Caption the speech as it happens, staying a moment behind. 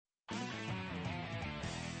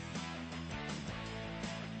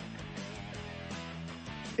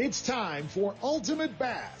It's time for Ultimate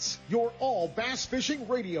Bass, your all bass fishing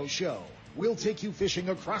radio show. We'll take you fishing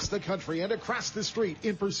across the country and across the street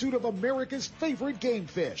in pursuit of America's favorite game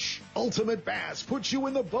fish. Ultimate Bass puts you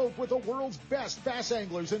in the boat with the world's best bass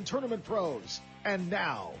anglers and tournament pros. And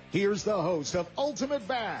now, here's the host of Ultimate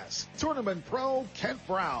Bass, Tournament Pro Kent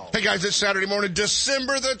Brown. Hey guys, it's Saturday morning,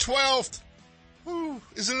 December the 12th. Whew.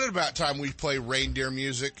 Isn't it about time we play reindeer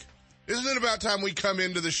music? Isn't it about time we come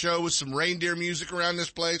into the show with some reindeer music around this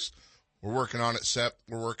place? We're working on it, Sep.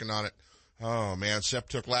 We're working on it. Oh, man, Sep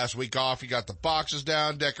took last week off. He got the boxes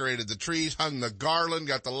down, decorated the trees, hung the garland,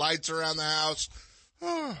 got the lights around the house.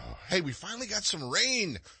 Oh, hey, we finally got some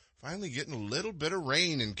rain. Finally getting a little bit of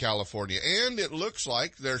rain in California. And it looks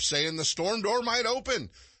like they're saying the storm door might open.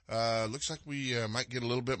 Looks like we might get a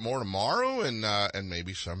little bit more tomorrow and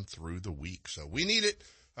maybe some through the week. So we need it.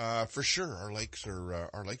 For sure, our lakes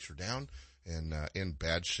are down and in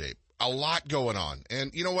bad shape. A lot going on,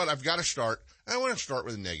 and you know what? I've got to start. I want to start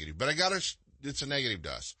with a negative, but it's a negative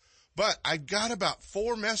to us. But I got about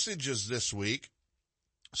 4 messages this week,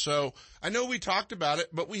 so I know we talked about it,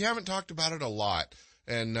 but we haven't talked about it a lot.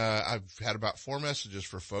 And I've had about 4 messages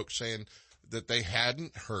for folks saying that they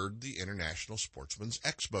hadn't heard the International Sportsman's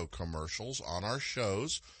Expo commercials on our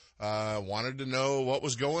shows. Wanted to know what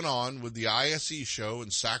was going on with the ISE show in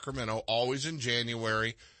Sacramento, always in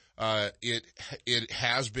January. It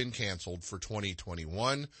has been canceled for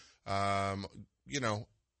 2021. You know,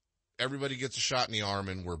 everybody gets a shot in the arm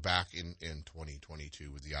and we're back in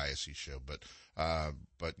 2022 with the ISE show.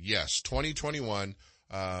 But yes, 2021,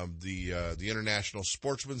 the International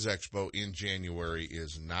Sportsman's Expo in January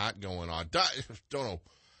is not going on. Don't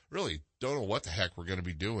know what the heck we're going to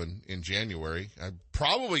be doing in January. I'm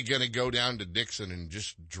probably going to go down to Dixon and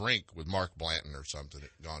just drink with Mark Blanton or something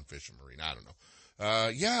at Gone Fishing Marine. I don't know.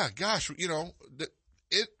 Yeah, gosh, you know,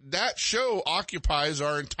 that show occupies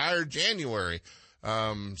our entire January.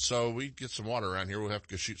 So we get some water around here. We'll have to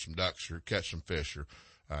go shoot some ducks or catch some fish or,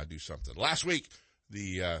 do something. Last week,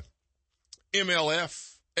 the,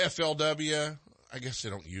 MLF, FLW, I guess they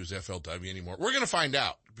don't use FLW anymore. We're going to find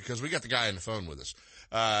out because we got the guy on the phone with us.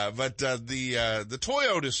 But the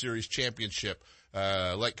Toyota Series Championship,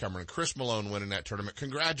 Lake Cumberland, Chris Malone winning that tournament.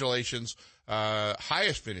 Congratulations.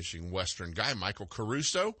 Highest finishing Western guy, Michael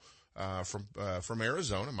Caruso, from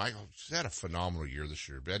Arizona. Michael had a phenomenal year this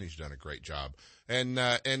year. Benny's done a great job. And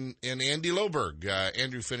Andy Loberg,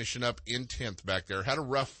 Andrew finishing up in 10th back there. Had a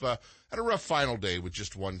rough final day with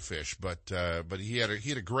just one fish, but he had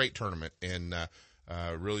a great tournament and,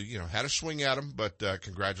 really, you know, had a swing at him, but,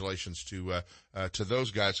 congratulations to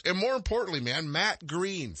those guys. And more importantly, man, Matt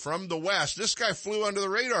Green from the West. This guy flew under the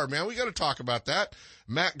radar, man. We got to talk about that.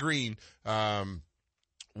 Matt Green,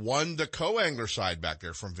 won the co-angler side back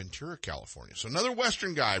there from Ventura, California. So another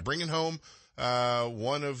Western guy bringing home,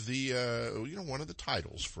 one of the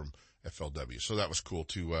titles from FLW. So that was cool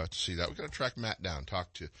to see that. We got to track Matt down,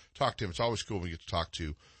 talk to him. It's always cool when we get to talk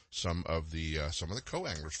to some of the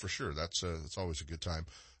co-anglers for sure. That's always a good time.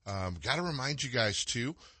 Got to remind you guys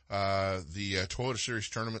too, the Toyota Series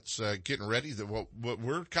tournaments, getting ready. What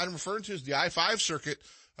we're kind of referring to as the I-5 circuit,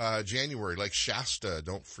 January, Lake Shasta.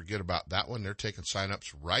 Don't forget about that one. They're taking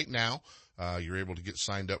sign-ups right now. You're able to get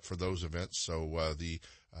signed up for those events. So, the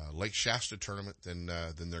Lake Shasta tournament, then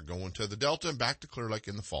they're going to the Delta and back to Clear Lake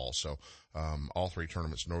in the fall. So, all 3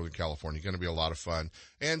 tournaments, Northern California, going to be a lot of fun.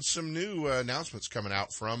 And some new announcements coming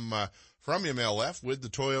out from MLF with the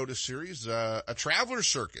Toyota Series, a traveler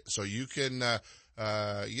circuit. So you can,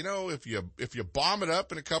 you know, if you bomb it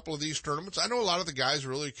up in a couple of these tournaments, I know a lot of the guys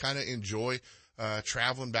really kind of enjoy,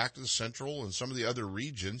 traveling back to the Central and some of the other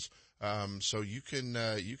regions. So you can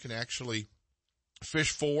actually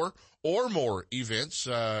fish 4 or more events,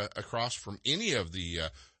 across from any of the,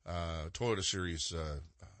 Toyota Series,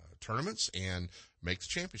 tournaments and make the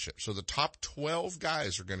championship. So the top 12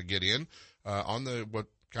 guys are going to get in, on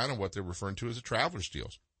what they're referring to as the traveler's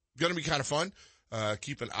deals. Going to be kind of fun.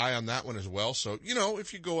 Keep an eye on that one as well. So, you know,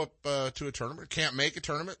 if you go up, to a tournament, can't make a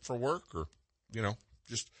tournament for work or, you know,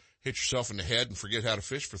 just hit yourself in the head and forget how to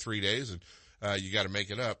fish for 3 days and, you got to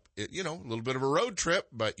make it up. You know, a little bit of a road trip,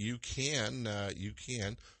 but you can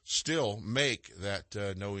still make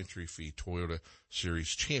that, no entry fee Toyota Series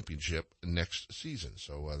Championship next season.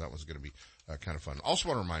 So, that one's going to be, kind of fun. Also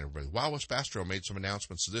want to remind everybody, Wild West Bass Trail made some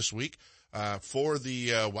announcements this week, for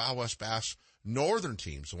the, Wild West Bass northern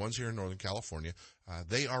teams, the ones here in Northern California.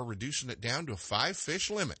 They are reducing it down to a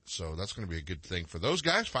 5-fish limit. So that's going to be a good thing for those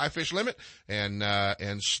guys, 5-fish limit,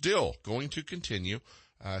 and still going to continue,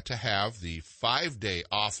 to have the 5-day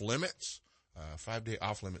off limits, 5-day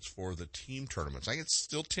off limits for the team tournaments. I think it's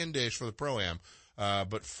still 10 days for the Pro-Am,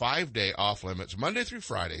 but 5-day off limits, Monday through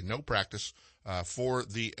Friday, no practice, for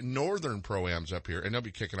the Northern Pro-Ams up here. And they'll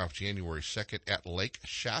be kicking off January 2nd at Lake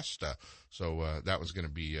Shasta. So, that was going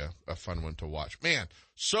to be a fun one to watch. Man,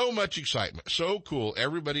 so much excitement. So cool.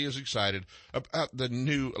 Everybody is excited about the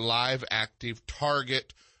new live active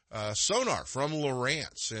target sonar from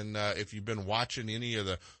Lowrance. And if you've been watching any of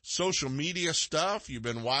the social media stuff, you've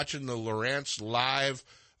been watching the Lowrance live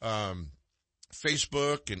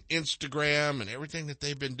Facebook and Instagram and everything that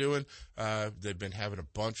they've been doing. They've been having a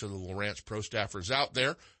bunch of the Lowrance pro staffers out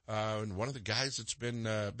there. And one of the guys that's been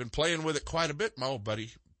playing with it quite a bit, my old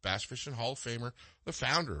buddy, Bass Fishing Hall of Famer, the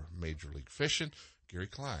founder of Major League Fishing, Gary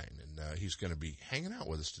Klein. And he's going to be hanging out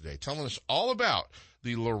with us today, telling us all about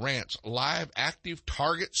the Lowrance live active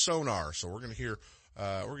target sonar. So we're going to hear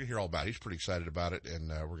all about it. He's pretty excited about it, and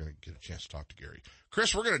we're going to get a chance to talk to Gary.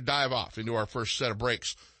 Chris, we're going to dive off into our first set of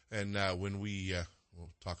breaks, and when we'll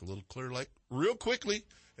talk a little Clear Lake real quickly,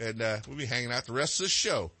 and we'll be hanging out the rest of this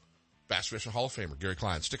show. Bass Fishing Hall of Famer Gary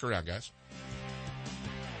Klein. Stick around, guys.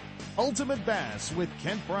 Ultimate Bass with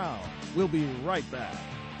Kent Brown. We'll be right back.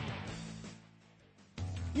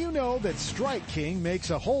 You know that Strike King makes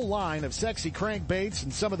a whole line of sexy crankbaits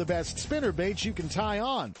and some of the best spinner baits you can tie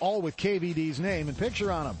on, all with KVD's name and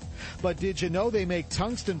picture on them. But did you know they make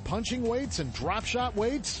tungsten punching weights and drop shot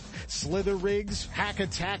weights? Slither rigs, hack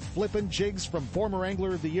attack flippin' jigs from former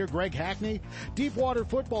Angler of the Year Greg Hackney, deep water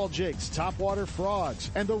football jigs, topwater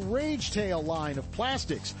frogs, and the Rage Tail line of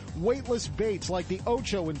plastics, weightless baits like the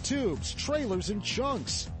Ocho and tubes, trailers and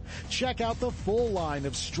chunks. Check out the full line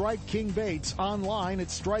of Strike King baits online at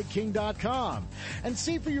StrikeKing.com and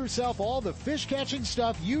see for yourself all the fish-catching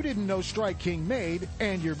stuff you didn't know Strike King made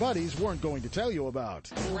and your buddies weren't going to tell you about.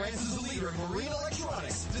 Lowrance is the leader in marine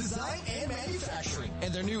electronics, design, and manufacturing.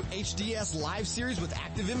 And their new HDS Live series with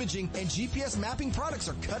active imaging and GPS mapping products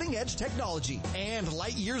are cutting-edge technology and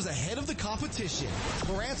light years ahead of the competition.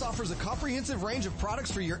 Lowrance offers a comprehensive range of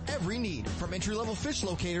products for your every need, from entry-level fish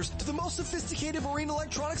locators to the most sophisticated marine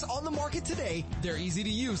electronics on the market today. They're easy to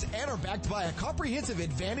use and are backed by a comprehensive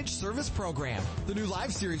advantage service program. The new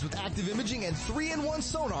Live series with active imaging and 3-in-1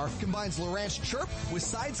 sonar combines Lowrance Chirp with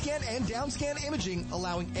side scan and down scan imaging,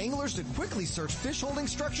 allowing anglers to quickly search fish holding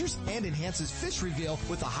structures, and enhances fish reveal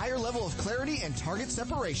with a higher level of clarity and target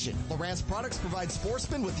separation. Lowrance products provide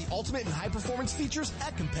sportsmen with the ultimate and high performance features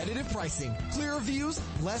at competitive pricing. Clearer views,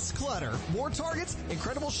 less clutter, more targets,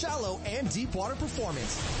 incredible shallow and deep water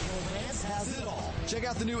performance. Lowrance has it all. Check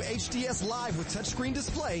out the new HDS Live with touchscreen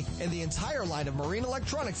display and the entire line of marine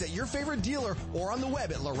electronics at your favorite dealer or on the web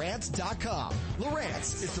at Lowrance.com.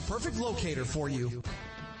 Lowrance is the perfect locator for you.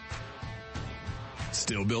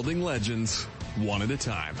 Still building legends, one at a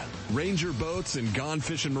time. Ranger Boats and Gone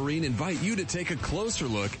Fishing Marine invite you to take a closer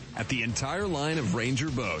look at the entire line of Ranger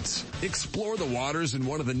boats. Explore the waters in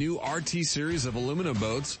one of the new RT series of aluminum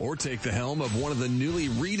boats, or take the helm of one of the newly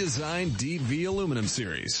redesigned Deep V aluminum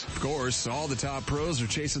series. Of course, all the top pros are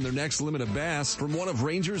chasing their next limit of bass from one of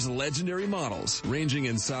Ranger's legendary models, ranging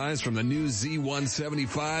in size from the new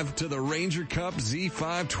Z175 to the Ranger Cup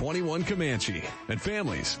Z521 Comanche. And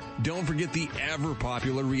families, don't forget the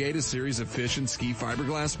ever-popular Rieta series of fish and ski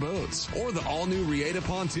fiberglass boats, or the all-new Rieta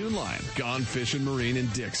pontoon line, Gone Fishing Marine in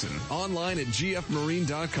Dixon, online at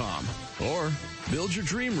gfmarine.com, or build your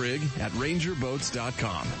dream rig at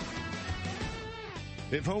rangerboats.com.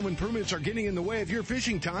 If home improvements are getting in the way of your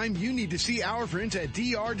fishing time, you need to see our friends at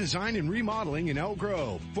DR Design and Remodeling in Elk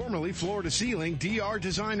Grove. Formerly Floor to Ceiling, DR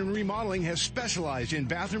Design and Remodeling has specialized in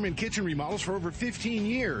bathroom and kitchen remodels for over 15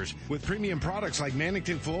 years, with premium products like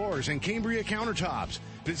Mannington floors and Cambria countertops.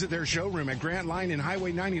 Visit their showroom at Grant Line and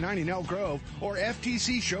Highway 99 in Elk Grove, or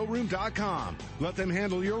ftcshowroom.com. Let them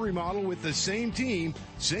handle your remodel with the same team,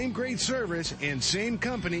 same great service, and same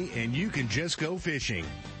company, and you can just go fishing.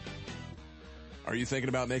 Are you thinking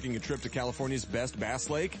about making a trip to California's best bass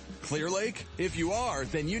lake, Clear Lake? If you are,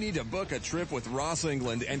 then you need to book a trip with Ross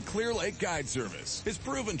England and Clear Lake Guide Service. His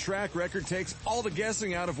proven track record takes all the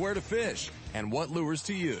guessing out of where to fish and what lures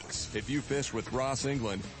to use. If you fish with Ross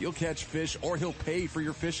England, you'll catch fish or he'll pay for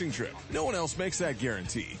your fishing trip. No one else makes that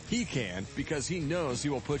guarantee. He can, because he knows he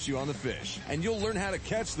will put you on the fish, and you'll learn how to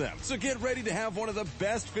catch them. So get ready to have one of the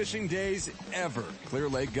best fishing days ever. Clear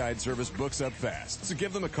Lake Guide Service books up fast. So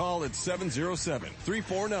give them a call at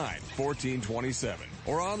 707-349-1427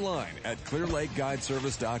 or online at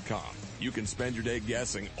clearlakeguideservice.com. You can spend your day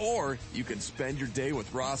guessing, or you can spend your day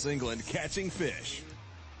with Ross England catching fish.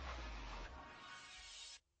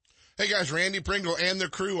 Hey guys, Randy Pringle and their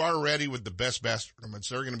crew are ready with the best bass tournaments.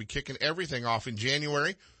 They're going to be kicking everything off in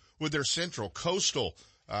January with their Central Coastal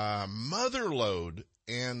Motherlode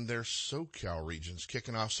and their SoCal regions,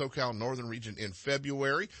 kicking off SoCal Northern region in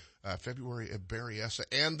February at Berryessa,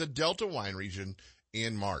 and the Delta Wine region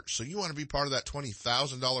in March. So you want to be part of that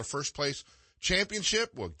 $20,000 first place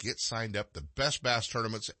championship? Well, get signed up. The Best Bass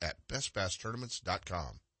Tournaments at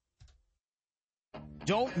bestbasstournaments.com.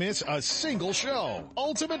 Don't miss a single show.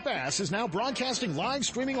 Ultimate Bass is now broadcasting live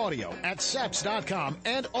streaming audio at seps.com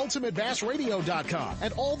and ultimatebassradio.com.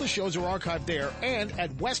 And all the shows are archived there and at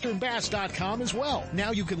westernbass.com as well.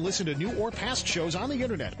 Now you can listen to new or past shows on the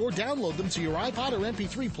internet or download them to your iPod or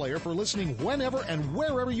MP3 player for listening whenever and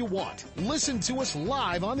wherever you want. Listen to us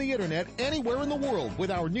live on the internet anywhere in the world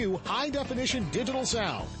with our new high-definition digital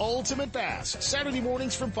sound. Ultimate Bass, Saturday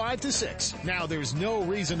mornings from 5 to 6. Now there's no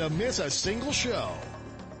reason to miss a single show.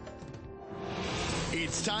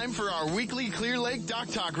 It's time for our weekly Clear Lake Dock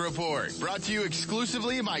Talk Report, brought to you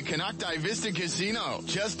exclusively by Canocti Vista Casino,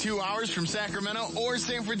 just 2 hours from Sacramento or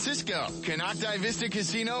San Francisco. Canocti Vista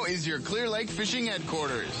Casino is your Clear Lake fishing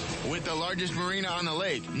headquarters. With the largest marina on the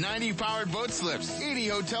lake, 90 powered boat slips, 80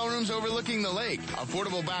 hotel rooms overlooking the lake,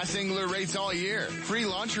 affordable bass angler rates all year, free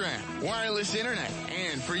launch ramp, wireless internet,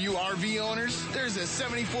 and for you RV owners, there's a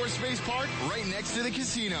 74 space park right next to the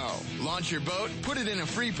casino. Launch your boat, put it in a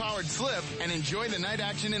free powered slip, and enjoy the night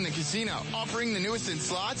action in the casino, offering the newest in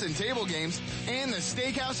slots and table games, and the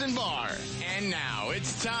steakhouse and bar. And now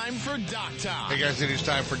it's time for Dock Talk. Hey guys, it is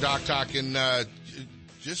time for Dock Talk, and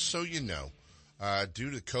just so you know,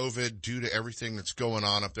 due to COVID, due to everything that's going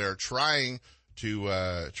on up there, trying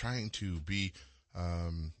to be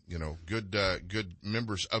good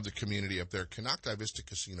members of the community up there, Canocti Vista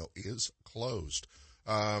Casino is closed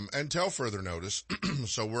until further notice.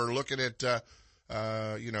 So we're looking at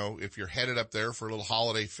if you're headed up there for a little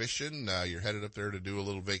holiday fishing, you're headed up there to do a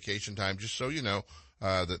little vacation time, just so you know,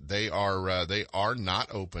 that they are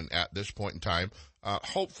not open at this point in time.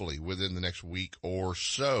 Hopefully within the next week or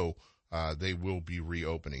so, they will be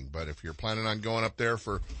reopening. But if you're planning on going up there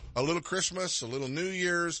for a little Christmas, a little New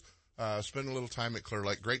Year's, spend a little time at Clear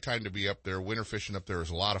Lake, great time to be up there. Winter fishing up there is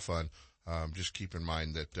a lot of fun. Just keep in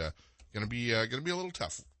mind that, gonna be a little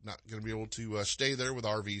tough. Not gonna be able to, stay there with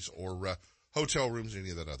RVs or, hotel rooms, any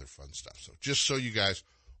of that other fun stuff. So just so you guys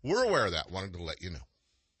were aware of that, wanted to let you know.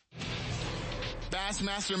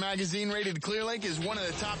 Bassmaster Magazine rated Clear Lake as one of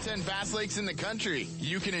the top 10 bass lakes in the country.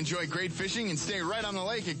 You can enjoy great fishing and stay right on the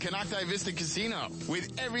lake at Canocti Vista Casino.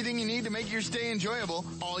 With everything you need to make your stay enjoyable,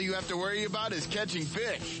 all you have to worry about is catching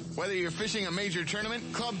fish. Whether you're fishing a major tournament,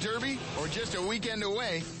 club derby, or just a weekend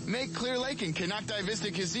away, make Clear Lake and Canocti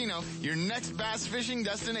Vista Casino your next bass fishing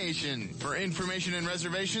destination. For information and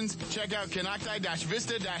reservations, check out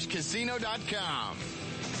canocti-vista-casino.com.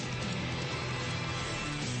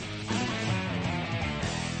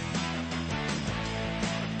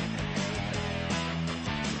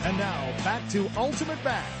 And now, back to Ultimate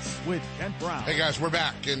Bass with Kent Brown. Hey guys, we're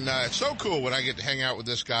back, and it's so cool when I get to hang out with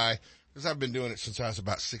this guy, because I've been doing it since I was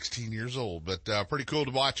about 16 years old, but pretty cool to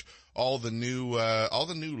watch all the new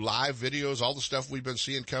live videos, all the stuff we've been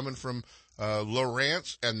seeing coming from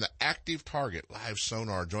Lowrance and the Active Target Live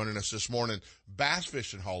Sonar. Joining us this morning, Bass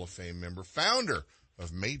Fishing Hall of Fame member, founder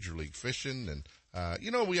of Major League Fishing, and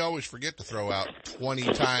we always forget to throw out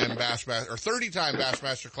 30-time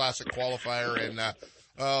Bassmaster Classic qualifier and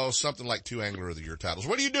something like 2 Angler of the Year titles.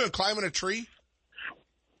 What are you doing, climbing a tree?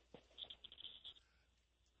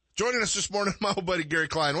 Joining us this morning, my old buddy Gary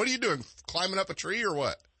Klein. What are you doing, climbing up a tree or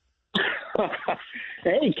what?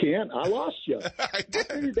 Hey, Kent, I lost you. I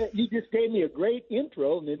did. I figured that you just gave me a great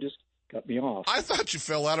intro and then just cut me off. I thought you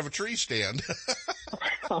fell out of a tree stand.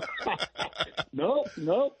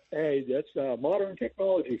 Nope. Hey, that's modern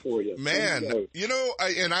technology for you. Man,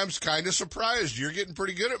 and I'm kind of surprised. You're getting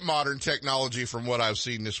pretty good at modern technology from what I've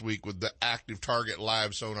seen this week with the Active Target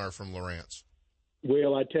Live Sonar from Lowrance.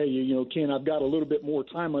 Well, I tell you, Ken, I've got a little bit more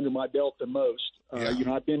time under my belt than most.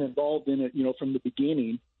 I've been involved in it, from the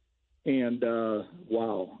beginning. And,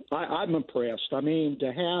 wow, I'm impressed. I mean, to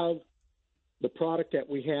have the product that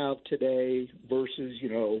we have today versus,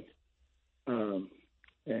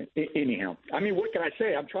 anyhow, I mean, what can I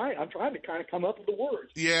say? I'm trying to kind of come up with the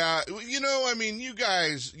words. Yeah. You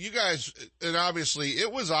guys, and obviously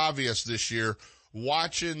it was obvious this year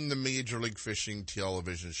watching the Major League Fishing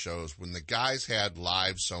television shows when the guys had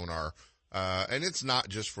live sonar, and it's not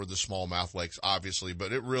just for the smallmouth lakes, obviously,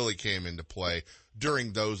 but it really came into play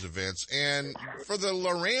during those events. And for the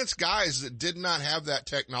Lowrance guys that did not have that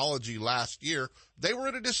technology last year, they were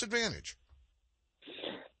at a disadvantage.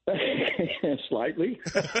 Slightly.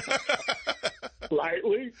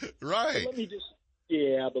 Right.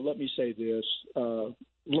 But let me say this.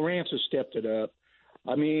 Lowrance has stepped it up.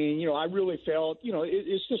 I mean, I really felt,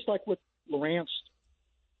 it's just like what Lowrance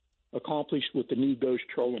accomplished with the new Ghost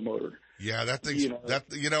trolling motor. Yeah, that thing's,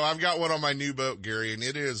 I've got one on my new boat, Gary, and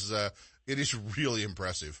it is really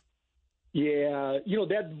impressive. Yeah,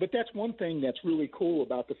 but that's one thing that's really cool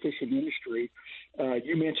about the fishing industry.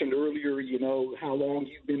 You mentioned earlier, how long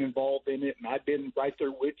you've been involved in it, and I've been right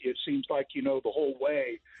there with you. It seems like, the whole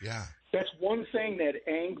way. Yeah. That's one thing that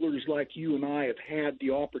anglers like you and I have had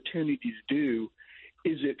the opportunity to do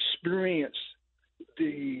is experience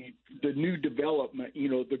the new development,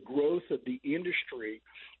 the growth of the industry.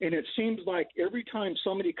 And it seems like every time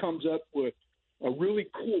somebody comes up with a really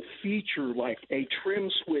cool feature like a trim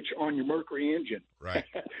switch on your Mercury engine. Right.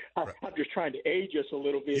 I'm just trying to age us a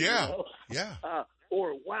little bit. Yeah. Yeah.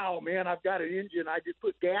 Or, wow, man, I've got an engine. I just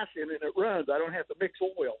put gas in and it runs. I don't have to mix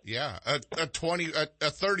oil. Yeah. A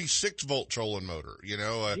 36 volt trolling motor,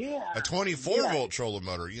 a 24 volt trolling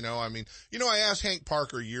motor, I asked Hank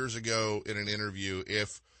Parker years ago in an interview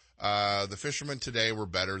if, the fishermen today were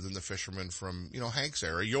better than the fishermen from, Hank's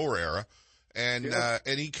era, your era. And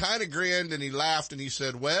he kind of grinned and he laughed and he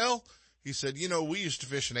said, we used to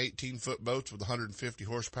fish in 18-foot boats with 150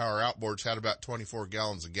 horsepower outboards, had about 24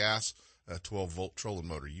 gallons of gas, a 12-volt trolling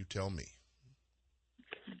motor. You tell me.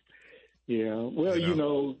 Yeah. Well,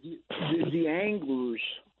 the anglers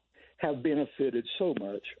have benefited so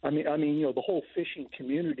much. I mean, the whole fishing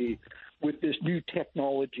community with this new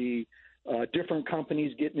technology, different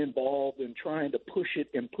companies getting involved and trying to push it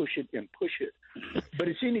and push it and push it. But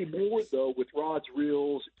it's any more, though, with rods,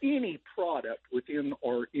 reels, any product within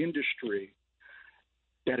our industry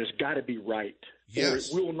that has got to be right.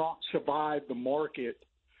 Yes. Or it will not survive the market.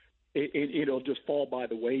 It'll just fall by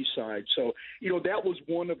the wayside. So, that was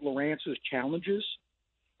one of Lowrance's challenges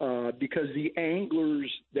because the anglers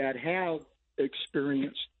that have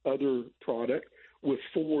experienced other product with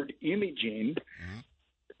forward imaging,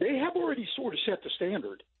 they have already sort of set the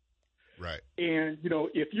standard. Right. And,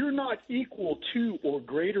 if you're not equal to or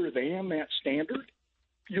greater than that standard,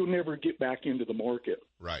 you'll never get back into the market.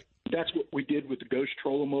 Right. That's what we did with the Ghost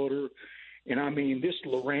trolling motor. And, this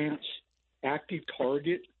Lowrance active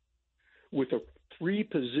target with a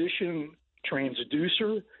 3-position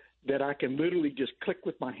transducer that I can literally just click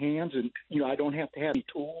with my hands and, I don't have to have any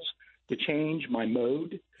tools to change my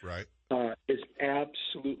mode. Right. Is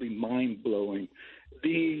absolutely mind-blowing.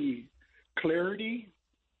 The clarity,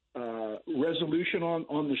 resolution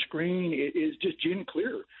on the screen is just gin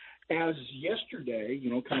clear. As yesterday,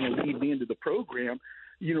 kind of lead me into the program,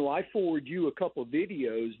 I forwarded you a couple of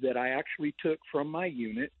videos that I actually took from my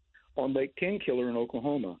unit on Lake Tenkiller in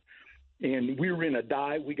Oklahoma. And we were in a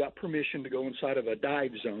dive. We got permission to go inside of a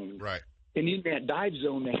dive zone. Right. And in that dive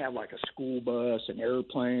zone, they have like a school bus, an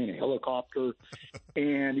airplane, a helicopter.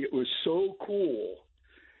 And it was so cool.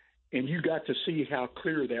 And you got to see how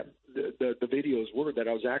clear that the videos were that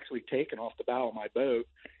I was actually taking off the bow of my boat.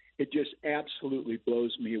 It just absolutely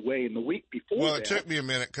blows me away. And the week before it took me a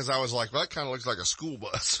minute because I was like, well, that kind of looks like a school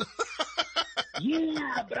bus.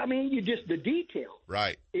 Yeah, but the detail.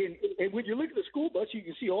 Right. And when you look at the school bus, you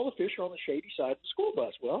can see all the fish are on the shady side of the school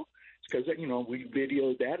bus. Well, it's because, we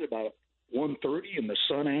videoed that at about 1:30 in the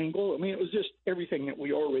sun angle. It was just everything that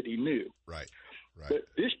we already knew. Right. Right. But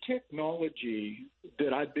this technology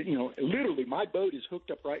that I've been, literally my boat is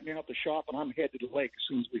hooked up right now at the shop and I'm headed to the lake as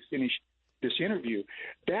soon as we finish this interview.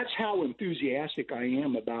 That's how enthusiastic I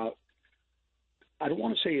am about, I don't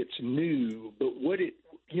want to say it's new, but what it,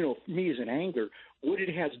 for me as an angler, what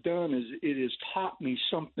it has done is it has taught me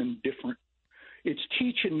something different. It's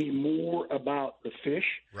teaching me more about the fish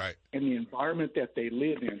right. and the environment that they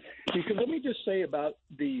live in. Because let me just say about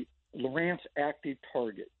the Lowrance Active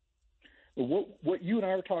Target. What you and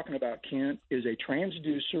I are talking about, Kent, is a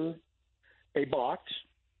transducer, a box,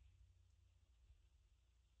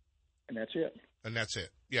 and that's it. And that's it.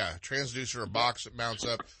 Yeah, transducer, a box that mounts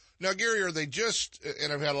up. Now, Gary, are they just,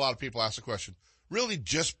 and I've had a lot of people ask the question, really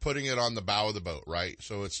just putting it on the bow of the boat, right?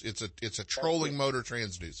 So it's a trolling motor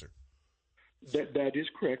transducer. That is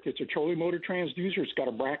correct. It's a trolling motor transducer. It's got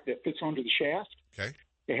a bracket that fits onto the shaft. Okay.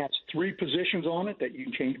 It has 3 positions on it that you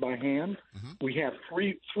can change by hand. Mm-hmm. We have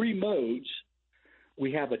three modes.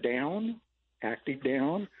 We have a down, active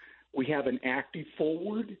down. We have an active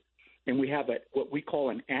forward, and we have what we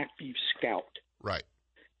call an active scout. Right.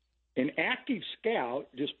 An active scout,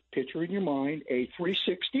 just picture in your mind a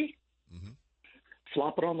 360,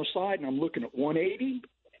 flop it on the side, and I'm looking at 180.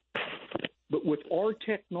 But with our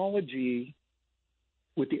technology,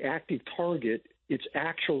 with the active target, it's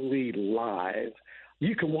actually live.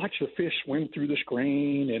 You can watch the fish swim through the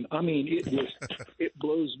screen, and it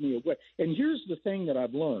blows me away. And here's the thing that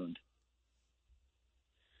I've learned.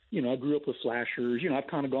 I grew up with flashers. I've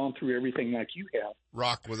kind of gone through everything like you have.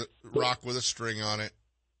 Rock with a string on it.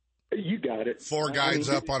 You got it. 4 guides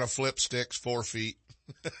up on a flip stick, 4 feet.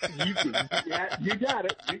 You got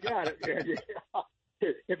it.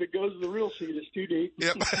 If it goes to the real seat, it's too deep.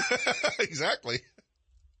 Yep. Exactly.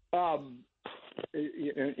 And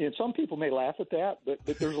some people may laugh at that, but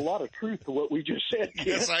there's a lot of truth to what we just said.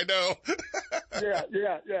 Yes, I know. Yeah.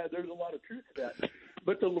 There's a lot of truth to that.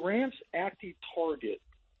 But the Lowrance Active Target,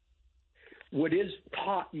 what has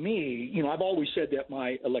taught me, I've always said that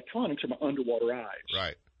my electronics are my underwater eyes.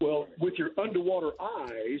 Right. Well, with your underwater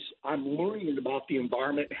eyes, I'm learning about the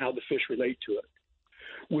environment and how the fish relate to it.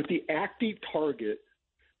 With the Active Target,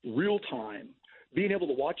 real time, being able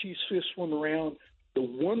to watch these fish swim around, the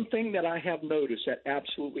one thing that I have noticed that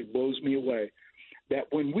absolutely blows me away, that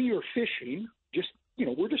when we are fishing,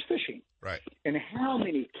 we're just fishing. Right. And how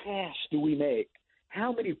many casts do we make?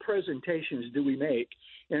 How many presentations do we make?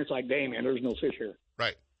 And it's like, dang, man, there's no fish here.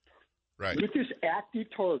 Right. With this Active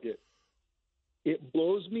Target, it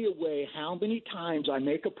blows me away how many times I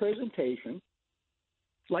make a presentation,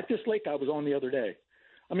 like this lake I was on the other day.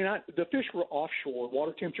 I mean, the fish were offshore,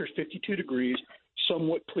 water temperature is 52 degrees,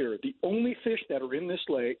 somewhat clear. The only fish that are in this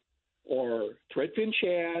lake are threadfin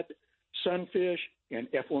shad, sunfish, and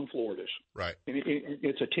F1 Floridas. Right. And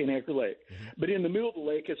it's a 10-acre lake. Mm-hmm. But in the middle of the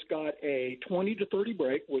lake, it's got a 20 to 30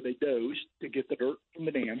 break where they doze to get the dirt from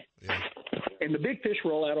the dam. Yeah. And the big fish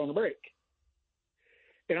roll out on the break.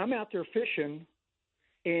 And I'm out there fishing,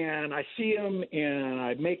 and I see them, and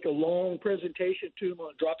I make a long presentation to them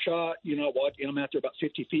on a drop shot. I'm out there about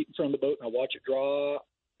 50 feet in front of the boat, and I watch it drop.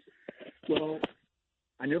 Well,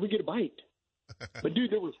 I never get a bite. But,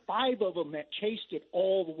 dude, there was 5 of them that chased it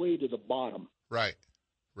all the way to the bottom. Right.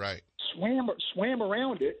 Swam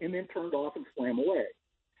around it and then turned off and swam away.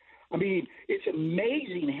 I mean, it's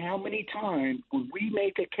amazing how many times when we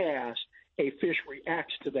make a cast, a fish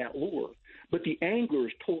reacts to that lure. But the angler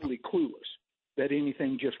is totally clueless that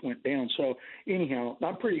anything just went down. So, anyhow,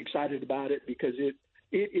 I'm pretty excited about it because it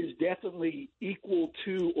is definitely equal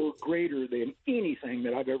to or greater than anything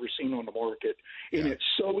that I've ever seen on the market. And it's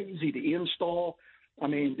so easy to install. I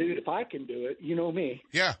mean, dude, if I can do it, you know me.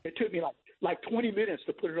 Yeah. It took me like 20 minutes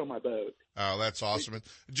to put it on my boat. Oh, that's awesome. And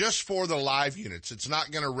just for the live units, it's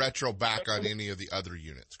not going to retro back on any of the other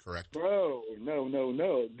units, correct? No.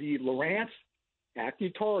 The Lowrance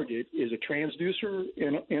Active Target is a transducer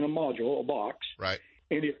in a module, a box. Right.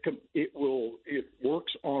 And it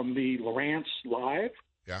works on the Lowrance Live,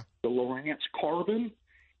 the Lowrance Carbon,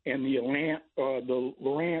 and the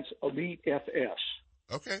Lowrance Elite FS.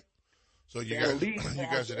 Okay. So you guys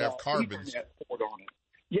that have carbons.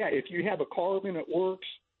 Yeah, if you have a carbon, it works.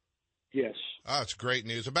 Yes. Oh, it's great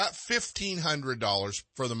news. About $1,500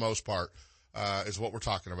 for the most part is what we're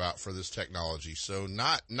talking about for this technology. So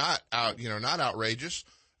not outrageous.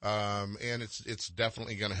 And it's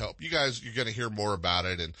definitely going to help. You're going to hear more about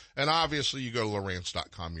it. And obviously you go to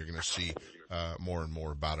Lowrance.com, you're going to see, more and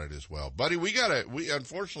more about it as well. Buddy,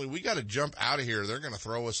 unfortunately, we gotta jump out of here. They're going to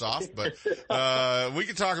throw us off, but, we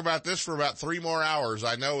can talk about this for about 3 more hours.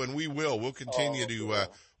 I know, and we will. We'll continue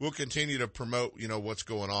to promote, what's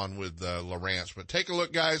going on with, Lowrance. But take a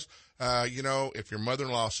look, guys. If your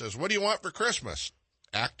mother-in-law says, what do you want for Christmas?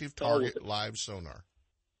 Active Target Live Sonar.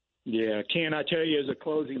 Yeah, Ken, I tell you as a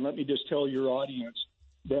closing, let me just tell your audience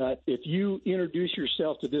that if you introduce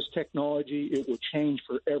yourself to this technology, it will change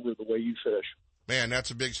forever the way you fish. Man,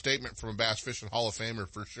 that's a big statement from a Bass Fishing Hall of Famer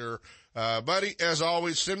for sure. Buddy, as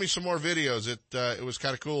always, send me some more videos. It was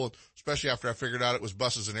kind of cool, especially after I figured out it was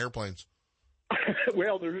buses and airplanes.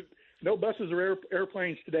 Well, there's no buses or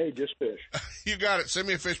airplanes today, just fish. You got it. Send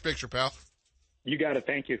me a fish picture, pal. You got it.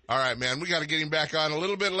 Thank you. All right, man. We got to get him back on a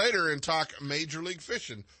little bit later and talk Major League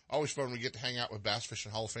Fishing. Always fun when we get to hang out with Bass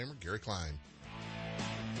Fishing Hall of Famer Gary Klein.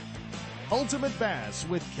 Ultimate Bass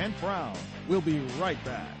with Kent Brown. We'll be right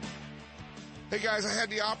back. Hey guys, I had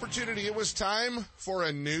the opportunity. It was time for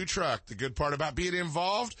a new truck. The good part about being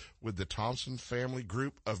involved with the Thompson family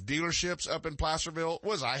group of dealerships up in Placerville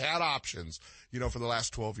was I had options, for the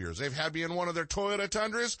last 12 years. They've had me in one of their Toyota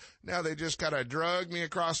Tundras. Now they just kind of drug me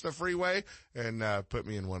across the freeway and put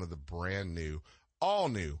me in one of the brand new, all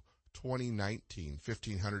new 2019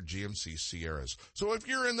 1500 GMC Sierras. So if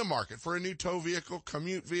you're in the market for a new tow vehicle,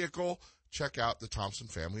 commute vehicle, check out the Thompson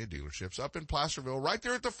family of dealerships up in Placerville, right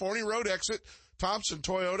there at the Forney Road exit. Thompson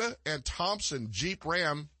Toyota and Thompson Jeep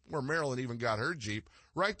Ram, where Marilyn even got her Jeep,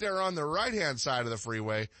 right there on the right-hand side of the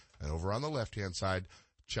freeway. And over on the left-hand side,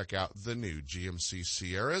 Check out the new GMC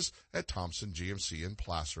Sierras at Thompson GMC in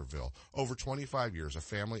Placerville. Over 25 years, a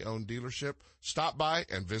family-owned dealership. Stop by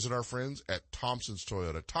and visit our friends at Thompson's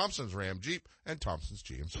Toyota, Thompson's Ram Jeep, and Thompson's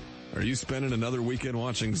GMC. Are you spending another weekend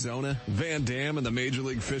watching Zona, Van Dam, and the Major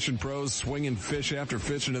League Fishing pros swinging fish after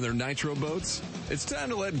fishing in their nitro boats? It's time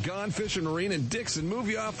to let Gone Fishing Marine and Dixon move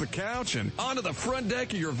you off the couch and onto the front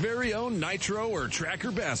deck of your very own nitro or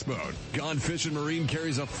tracker bass boat. Gone Fishing Marine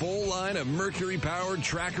carries a full line of Mercury-powered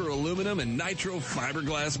tracker aluminum and nitro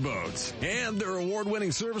fiberglass boats. And their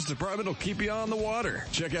award-winning service department will keep you on the water.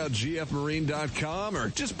 Check out gfmarine.com or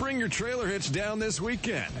just bring your trailer hitch down this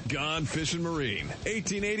weekend. Gone Fishing Marine,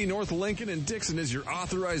 1880 North Lincoln and Dixon is your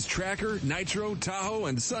authorized tracker, nitro, Tahoe,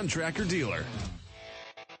 and Sun Tracker dealer.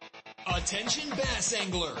 Attention bass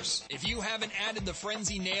anglers! If you haven't added the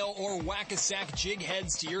Frenzy Nail or Whack-A-Sack jig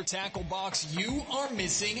heads to your tackle box, you are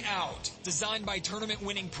missing out. Designed by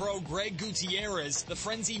tournament-winning pro Greg Gutierrez, the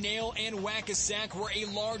Frenzy Nail and Whack-A-Sack were a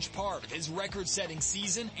large part of his record-setting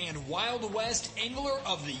season and Wild West Angler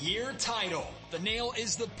of the Year title. The nail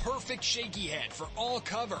is the perfect shaky head for all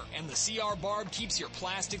cover, and the CR barb keeps your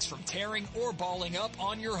plastics from tearing or balling up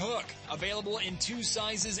on your hook. Available in 2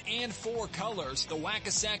 sizes and 4 colors, the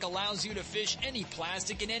Whack-A-Sack allows you to fish any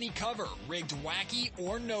plastic in any cover, rigged wacky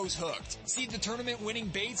or nose hooked. See the tournament-winning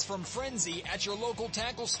baits from Frenzy at your local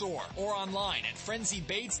tackle store or online at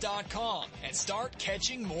frenzybaits.com and start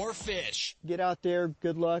catching more fish. Get out there,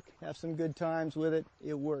 good luck, have some good times with it.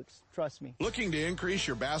 It works. Trust me. Looking to increase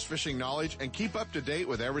your bass fishing knowledge and keep up to date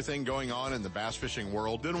with everything going on in the bass fishing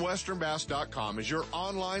world? Then westernbass.com is your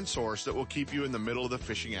online source that will keep you in the middle of the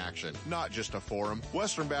fishing action, not just a forum.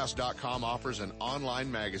 Westernbass.com offers an online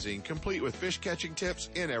magazine complete with fish catching tips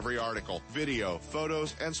in every article, video,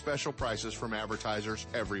 photos, and special prices from advertisers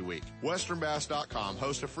every week. Westernbass.com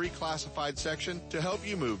hosts a free classified section to help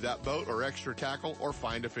you move that boat or extra tackle or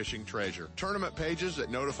find a fishing treasure. Tournament pages that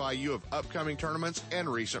notify you of upcoming tournaments and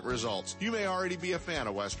recent results. You may already be a fan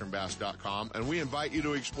of westernbass.com, and we invite you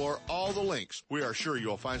to explore all the links. We are sure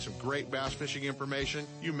you'll find some great bass fishing information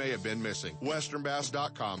you may have been missing.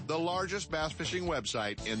 westernbass.com, the largest bass fishing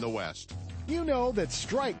website in the West. You know that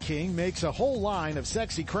Strike King makes a whole line of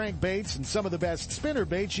sexy crankbaits and some of the best spinner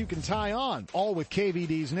baits you can tie on, all with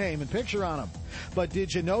KVD's name and picture on them. But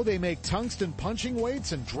did you know they make tungsten punching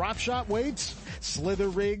weights and drop shot weights? Slither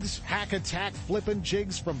rigs, hack attack flippin'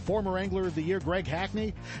 jigs from former Angler of the Year Greg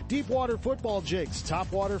Hackney, deep water football jigs,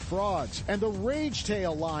 top water frogs, and the Rage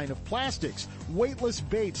Tail line of plastics, weightless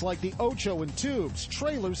baits like the Ocho and tubes,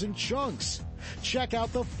 trailers and chunks. Check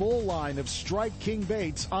out the full line of Strike King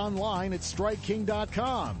baits online at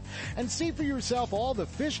StrikeKing.com and see for yourself all the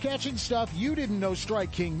fish-catching stuff you didn't know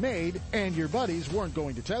Strike King made and your buddies weren't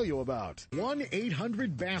going to tell you about.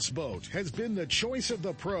 1-800-BASS-BOAT has been the choice of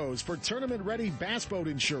the pros for tournament-ready bass boat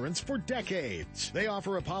insurance for decades. They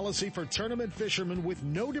offer a policy for tournament fishermen with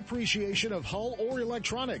no depreciation of hull or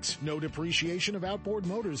electronics, no depreciation of outboard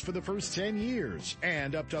motors for the first 10 years,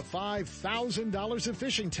 and up to $5,000 of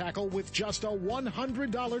fishing tackle with just a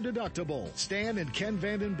 $100 deductible. Stan and Ken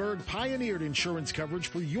Vandenberg pioneered insurance coverage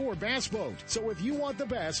for your bass boat. So if you want the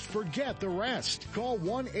best, forget the rest. Call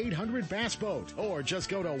 1-800-BASS-BOAT or just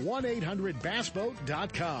go to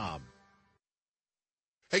 1-800-BASSBOAT.com.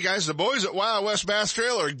 Hey guys, the boys at Wild West Bass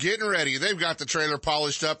Trail are getting ready. They've got the trailer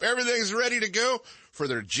polished up. Everything's ready to go for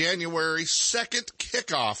their January 2nd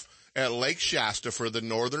kickoff at Lake Shasta for the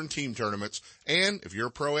Northern Team Tournaments. And if you're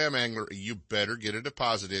a Pro-Am angler, you better get a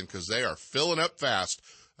deposit in because they are filling up fast.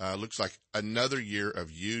 Looks like another year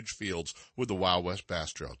of huge fields with the Wild West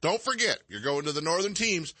Bass Trail. Don't forget, you're going to the Northern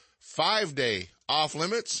Teams, 5-day off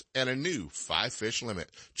limits and a new 5-fish limit.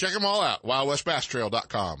 Check them all out,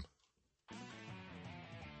 wildwestbasstrail.com.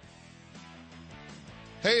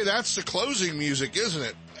 Hey, that's the closing music, isn't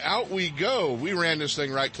it? Out we go. We ran this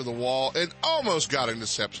thing right to the wall and almost got into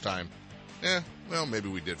Sep's time. Well, maybe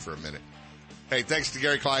we did for a minute. Hey, thanks to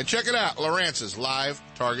Gary Klein. Check it out. Lowrance's live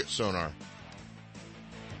target sonar.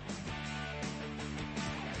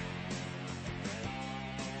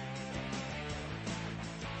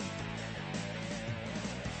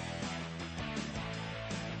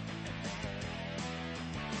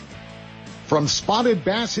 From spotted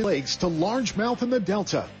bass in lakes to largemouth in the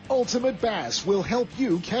Delta, Ultimate Bass will help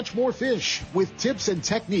you catch more fish with tips and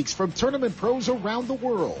techniques from tournament pros around the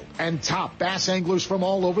world and top bass anglers from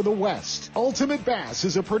all over the West. Ultimate Bass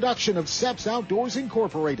is a production of Seps Outdoors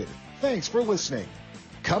Incorporated. Thanks for listening.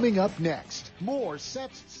 Coming up next, more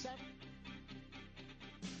Seps.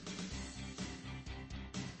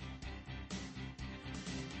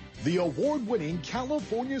 The award-winning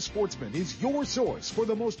California Sportsman is your source for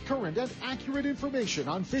the most current and accurate information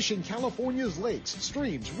on fishing California's lakes,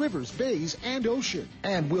 streams, rivers, bays, and ocean.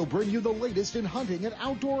 And we'll bring you the latest in hunting and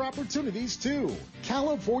outdoor opportunities, too.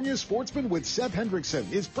 California Sportsman with Seth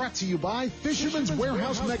Hendrickson is brought to you by Fisherman's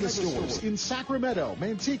Warehouse Megastores in Sacramento,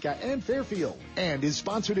 Manteca, and Fairfield. And is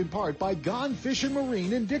sponsored in part by Gone Fishing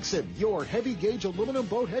Marine in Dixon, your heavy-gauge aluminum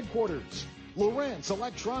boat headquarters. Lowrance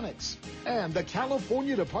Electronics, and the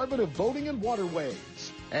California Department of Boating and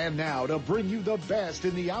Waterways. And now, to bring you the best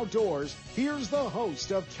in the outdoors, here's the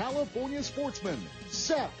host of California Sportsman,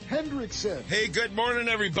 Seth Hendrickson. Hey, good morning,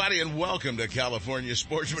 everybody, and welcome to California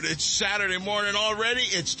Sportsman. It's Saturday morning already.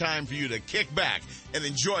 It's time for you to kick back and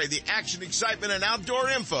enjoy the action, excitement, and outdoor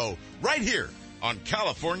info right here on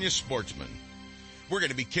California Sportsman. We're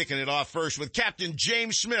going to be kicking it off first with Captain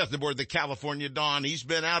James Smith aboard the California Dawn. He's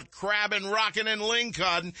been out crabbing, rocking, and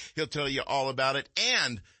lingcodding. He'll tell you all about it.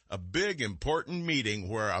 And a big, important meeting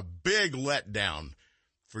where a big letdown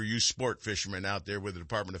for you sport fishermen out there with the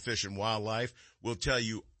Department of Fish and Wildlife. We'll tell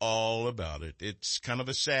you all about it. It's kind of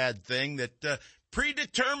a sad thing that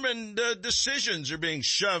predetermined decisions are being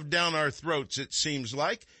shoved down our throats, it seems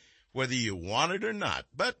like, whether you want it or not.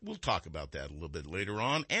 But we'll talk about that a little bit later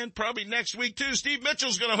on, and probably next week, too. Steve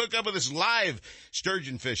Mitchell's going to hook up with us live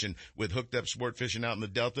sturgeon fishing with Hooked Up Sport Fishing out in the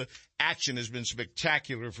Delta. Action has been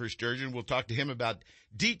spectacular for sturgeon. We'll talk to him about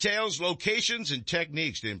details, locations, and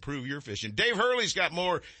techniques to improve your fishing. Dave Hurley's got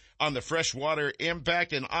more on the freshwater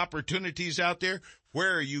impact and opportunities out there,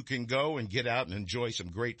 where you can go and get out and enjoy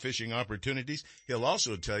some great fishing opportunities. He'll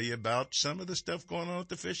also tell you about some of the stuff going on at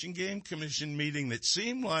the Fish and Game Commission meeting that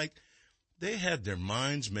seemed like they had their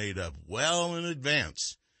minds made up well in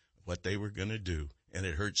advance of what they were going to do, and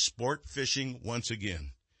it hurt sport fishing once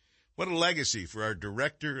again. What a legacy for our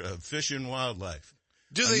Director of Fish and Wildlife.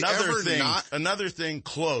 Do they Another thing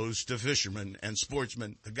closed to fishermen and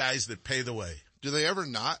sportsmen, the guys that pay the way. Do they ever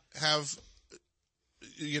not have,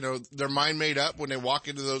 their mind made up when they walk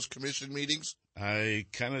into those commission meetings? I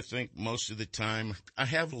kind of think most of the time. I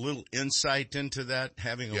have a little insight into that,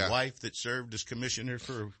 having a wife that served as commissioner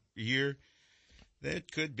for a year.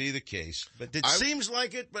 That could be the case, but it seems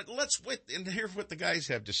like it. But let's wait and hear what the guys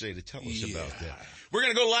have to say to tell us about that. We're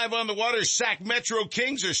going to go live on the water. Sac Metro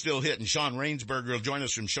Kings are still hitting. Sean Rainsberger will join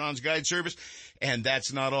us from Sean's Guide Service. And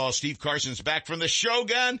that's not all. Steve Carson's back from the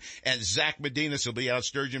Shogun, and Zach Medinas will be out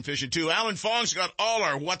sturgeon fishing too. Alan Fong's got all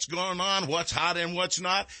our what's going on, what's hot and what's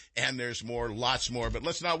not, and there's more, lots more. But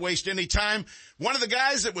let's not waste any time. One of the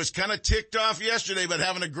guys that was kind of ticked off yesterday but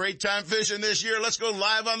having a great time fishing this year, let's go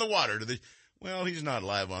live on the water to the... Well, he's not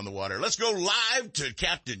live on the water. Let's go live to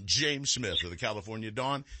Captain James Smith of the California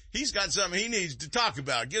Dawn. He's got something he needs to talk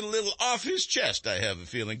about. Get a little off his chest, I have a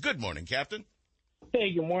feeling. Good morning, Captain.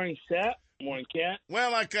 Hey, good morning, Seth. Good morning, Cat.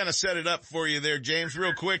 Well, I kind of set it up for you there, James.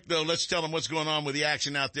 Real quick, though, let's tell them what's going on with the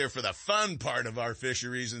action out there for the fun part of our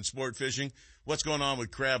fisheries and sport fishing. What's going on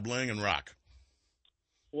with crab, ling, and rock?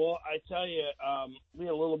 Well, I tell you, we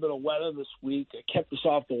had a little bit of weather this week. It kept us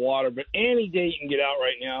off the water, but any day you can get out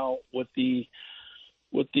right now with the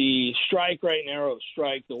strike right now,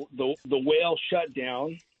 the whale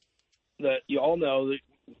shutdown that you all know that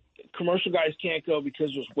commercial guys can't go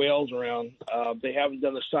because there's whales around. They haven't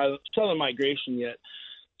done the southern migration yet.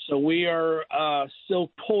 So we are still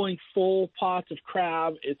pulling full pots of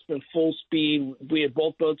crab. It's been full speed. We had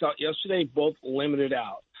both boats out yesterday, both limited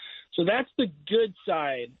out. So that's the good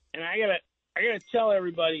side. And I gotta tell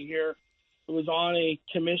everybody here, it was on a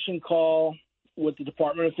commission call with the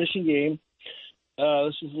Department of Fish and Game.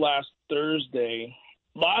 This was last Thursday.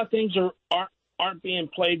 A lot of things aren't being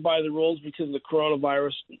played by the rules because of the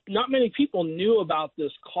coronavirus. Not many people knew about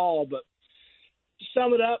this call, but to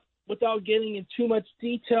sum it up, without getting in too much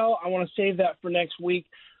detail, I want to save that for next week.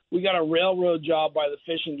 We got a railroad job by the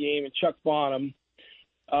Fish and Game and Chuck Bonham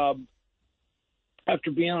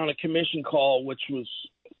after being on a commission call, which was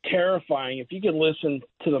terrifying. If you could listen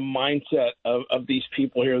to the mindset of these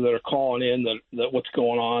people here that are calling in, that what's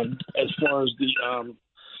going on as far as the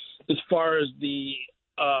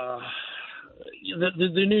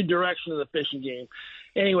new direction of the Fish and Game.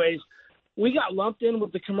 Anyways, we got lumped in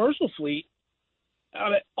with the commercial fleet.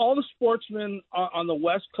 All the sportsmen on the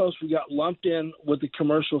West Coast, we got lumped in with the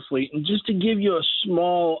commercial fleet. And just to give you a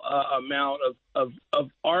small amount of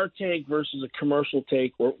our take versus a commercial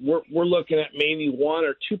take, we're looking at maybe 1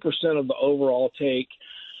 or 2% of the overall take.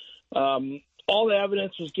 All the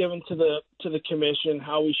evidence was given to the commission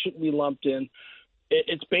how we shouldn't be lumped in.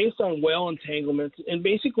 It's based on whale entanglements, and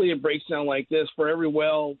basically it breaks down like this: for every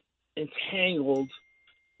whale entangled,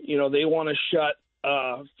 they want to shut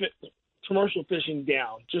commercial fishing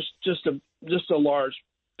down, just a large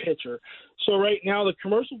pitcher. So right now the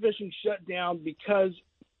commercial fishing shut down because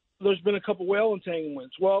there's been a couple whale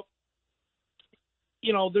entanglements. Well,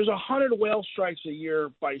 there's 100 whale strikes a year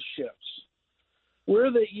by ships.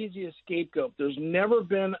 We're the easiest scapegoat. There's never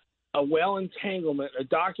been a whale entanglement, a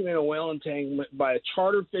documented whale entanglement by a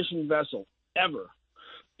chartered fishing vessel, ever.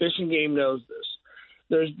 Fish and Game knows this.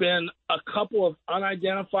 There's been a couple of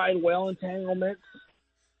unidentified whale entanglements,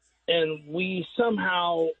 and we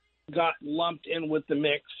somehow got lumped in with the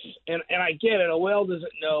mix. And I get it. A whale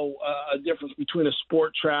doesn't know a difference between a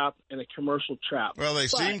sport trap and a commercial trap. Well, they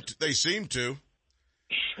seem to.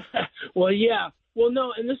 Well, yeah. Well,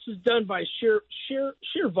 no, and this is done by sheer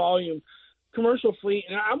volume. Commercial fleet,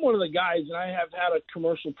 and I'm one of the guys, and I have had a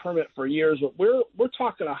commercial permit for years, but we're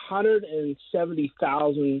talking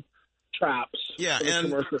 170,000 traps. Yeah,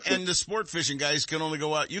 and the sport fishing guys can only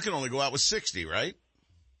go out. You can only go out with 60, right?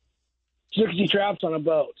 60 traps on a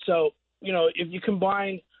boat. So if you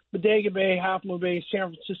combine Bodega Bay, Half Moon Bay,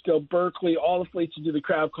 San Francisco, Berkeley, all the fleets that do the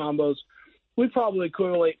crab combos, we probably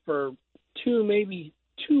equivalent for maybe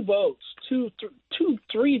two boats,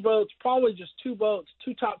 three boats, probably just two boats,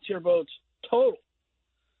 two top tier boats total.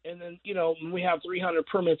 And then, we have 300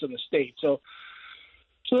 permits in the state. So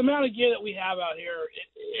the amount of gear that we have out here,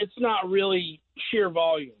 it's not really sheer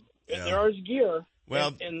volume. Yeah. There is gear.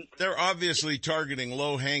 Well, and they're obviously targeting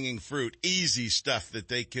low-hanging fruit, easy stuff that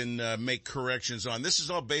they can make corrections on. This is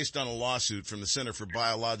all based on a lawsuit from the Center for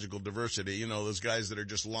Biological Diversity. Those guys that are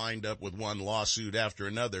just lined up with one lawsuit after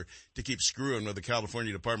another to keep screwing with the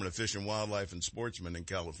California Department of Fish and Wildlife and Sportsmen in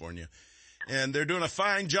California. And they're doing a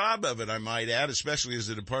fine job of it, I might add, especially as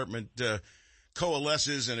the department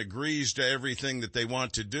coalesces and agrees to everything that they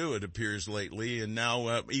want to do, it appears lately. And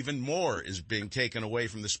now even more is being taken away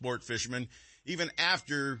from the sport fishermen, even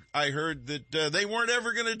after I heard that they weren't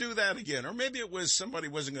ever going to do that again. Or maybe it was somebody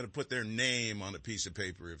wasn't going to put their name on a piece of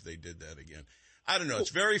paper if they did that again. I don't know. It's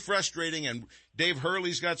very frustrating, and Dave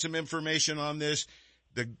Hurley's got some information on this.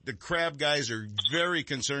 The crab guys are very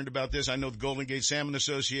concerned about this. I know the Golden Gate Salmon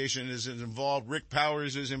Association is involved. Rick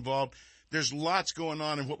Powers is involved. There's lots going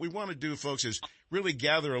on, and what we want to do, folks, is really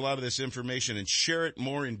gather a lot of this information and share it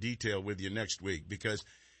more in detail with you next week, because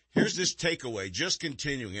here's this takeaway, just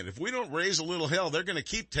continuing it. If we don't raise a little hell, they're going to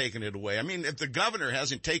keep taking it away. I mean, if the governor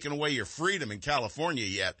hasn't taken away your freedom in California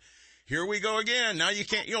yet, here we go again. Now you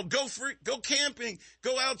can't, go camping,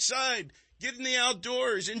 go outside. Get in the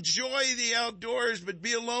outdoors, enjoy the outdoors, but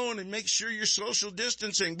be alone and make sure you're social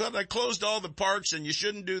distancing. But I closed all the parks and you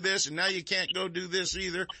shouldn't do this, and now you can't go do this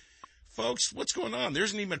either. Folks, what's going on? There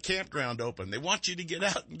isn't even a campground open. They want you to get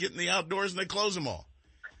out and get in the outdoors, and they close them all.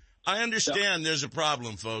 I understand there's a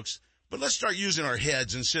problem, folks, but let's start using our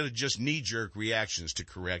heads instead of just knee-jerk reactions to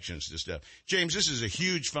corrections to stuff. James, this is a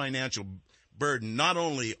huge financial burden, not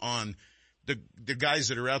only on the guys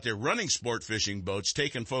that are out there running sport fishing boats,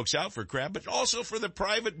 taking folks out for crab, but also for the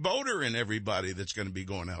private boater and everybody that's going to be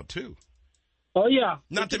going out too. Oh, yeah.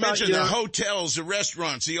 Not to mention the hotels, the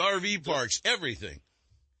restaurants, the RV parks, everything.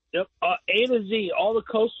 Yep. A to Z, all the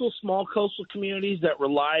small coastal communities that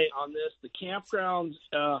rely on this, the campgrounds,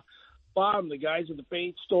 bottom, the guys at the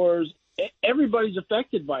bait stores, everybody's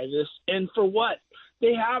affected by this. And for what?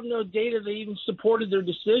 They have no data that even supported their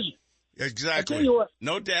decision. Exactly.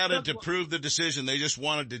 No data to prove the decision. They just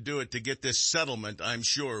wanted to do it to get this settlement, I'm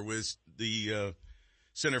sure, with the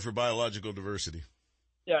Center for Biological Diversity.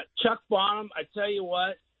 Yeah, Chuck Bonham, I tell you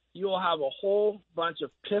what, you will have a whole bunch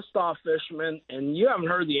of pissed off fishermen, and you haven't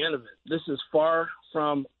heard the end of it. This is far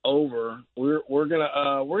from over. We're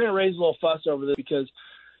gonna raise a little fuss over this because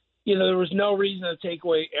there was no reason to take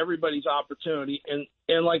away everybody's opportunity, and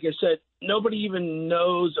like I said, nobody even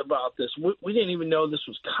knows about this. We didn't even know this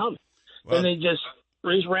was coming. Well, and they just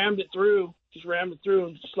rammed it through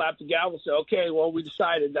and slapped the gavel and said, okay, well, we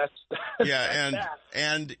decided that's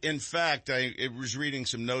and in fact, I was reading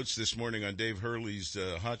some notes this morning on Dave Hurley's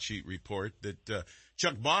hot sheet report that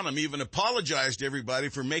Chuck Bonham even apologized to everybody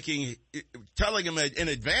for telling him in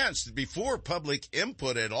advance before public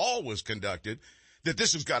input at all was conducted that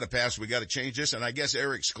this has got to pass, we got to change this. And I guess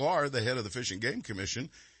Eric Sklar, the head of the Fish and Game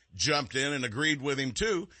Commission, jumped in and agreed with him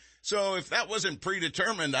too. So if that wasn't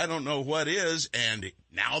predetermined, I don't know what is, and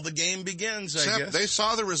now the game begins, I guess. They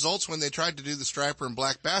saw the results when they tried to do the striper and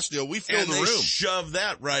black bass deal. We filled the room. And they shoved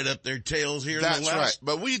that right up their tails here. That's right.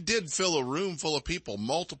 But we did fill a room full of people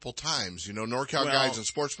multiple times. NorCal Guides and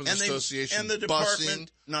Sportsmen's Association and the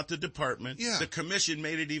department, not the department. Yeah. The commission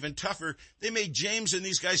made it even tougher. They made James and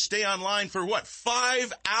these guys stay online for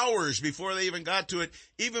 5 hours before they even got to it.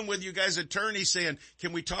 Even with you guys' attorneys saying,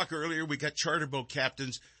 can we talk earlier? We got charter boat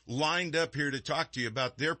captains lined up here to talk to you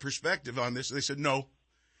about their perspective on this. They said, no,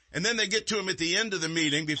 And then they get to them at the end of the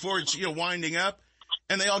meeting before it's, winding up,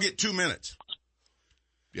 and they all get 2 minutes.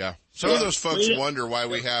 Yeah. Some of those folks wonder why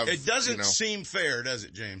we have... It doesn't seem fair, does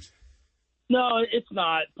it, James? No, it's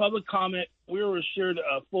not. Public comment, we were assured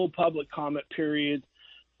a full public comment period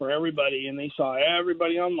for everybody, and they saw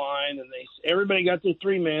everybody online, and everybody got their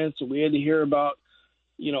 3 minutes, and we had to hear about,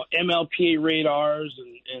 MLPA radars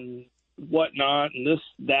and whatnot, and this,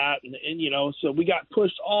 that, and so we got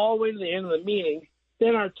pushed all the way to the end of the meeting.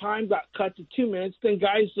 Then our time got cut to 2 minutes. Then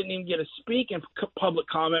guys didn't even get to speak in public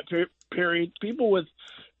comment period. People with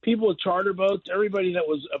charter boats, everybody that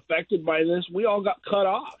was affected by this, we all got cut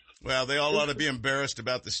off. Well, they all ought to be embarrassed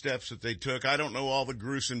about the steps that they took. I don't know all the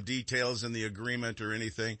gruesome details in the agreement or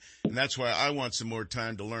anything, and that's why I want some more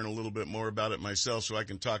time to learn a little bit more about it myself so I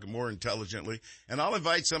can talk more intelligently. And I'll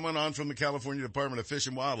invite someone on from the California Department of Fish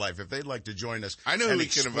and Wildlife if they'd like to join us. I know who we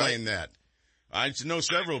can invite. That. I know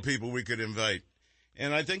several people we could invite.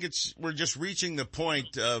 And I think we're just reaching the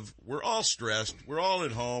point of we're all stressed. We're all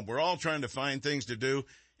at home. We're all trying to find things to do.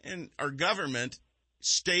 And our government,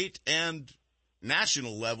 state and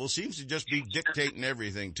national level, seems to just be dictating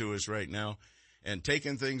everything to us right now and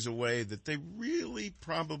taking things away that they really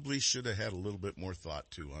probably should have had a little bit more thought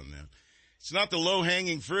to on that. It's not the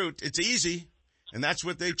low-hanging fruit. It's easy, and that's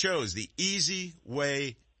what they chose, the easy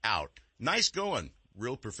way out. Nice going.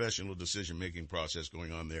 Real professional decision-making process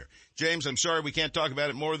going on there. James, I'm sorry we can't talk about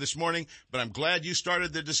it more this morning, but I'm glad you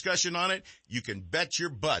started the discussion on it. You can bet your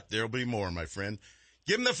butt there'll be more, my friend.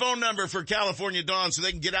 Give them the phone number for California Dawn so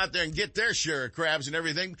they can get out there and get their share of crabs and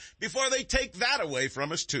everything before they take that away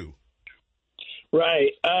from us, too.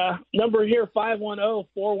 Right. Number here,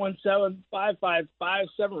 510-417-5557.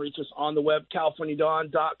 Reach us on the web,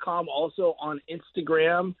 CaliforniaDawn.com. Also on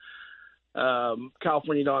Instagram,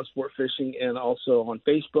 California Dawn Sport Fishing, and also on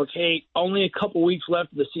Facebook. Hey, only a couple weeks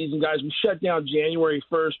left of the season, guys. We shut down January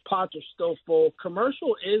 1st. Pots are still full.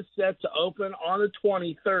 Commercial is set to open on the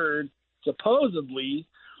 23rd. Supposedly,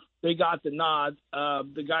 they got the nod.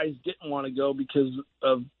 The guys didn't want to go because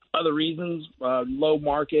of other reasons, low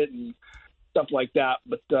market and stuff like that.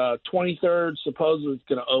 But 23rd supposedly it's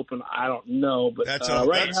going to open. I don't know. But that's now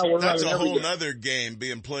that's a whole other game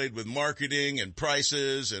being played with marketing and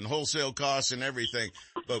prices and wholesale costs and everything.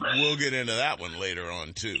 But we'll get into that one later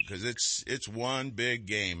on too, because it's one big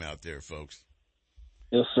game out there, folks.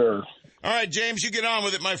 Yes, sir. All right, James, you get on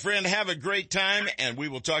with it, my friend. Have a great time, and we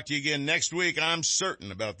will talk to you again next week. I'm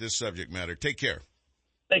certain about this subject matter. Take care.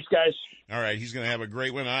 Thanks, guys. All right, he's going to have a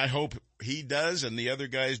great one. I hope he does, and the other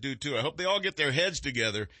guys do, too. I hope they all get their heads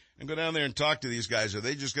together and go down there and talk to these guys. Are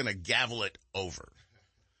they just going to gavel it over?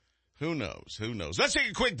 Who knows? Who knows? Let's take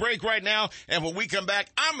a quick break right now, and when we come back,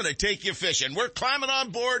 I'm going to take you fishing. We're climbing on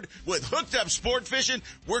board with Hooked Up Sport Fishing.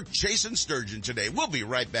 We're chasing sturgeon today. We'll be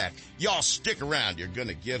right back. Y'all stick around. You're going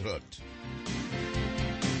to get hooked.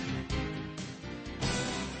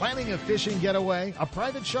 Planning a fishing getaway, a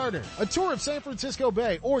private charter, a tour of San Francisco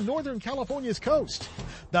Bay, or Northern California's coast?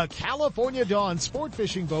 The California Dawn Sport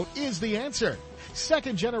Fishing Boat is the answer.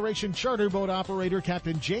 Second-generation charter boat operator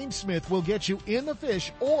Captain James Smith will get you in the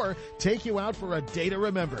fish or take you out for a day to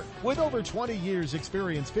remember. With over 20 years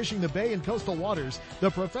experience fishing the bay and coastal waters, the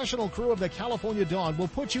professional crew of the California Dawn will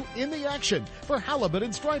put you in the action for halibut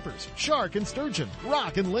and stripers, shark and sturgeon,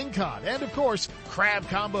 rock and lingcod, and of course, crab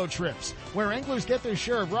combo trips, where anglers get their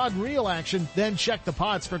share of rod and reel action, then check the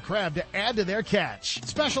pots for crab to add to their catch.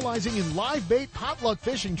 Specializing in live bait potluck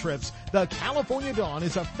fishing trips, the California Dawn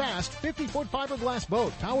is a fast 50-foot fiberglass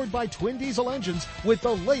boat powered by twin diesel engines with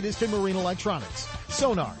the latest in marine electronics.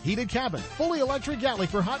 Sonar, heated cabin, fully electric galley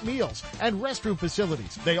for hot meals, and restroom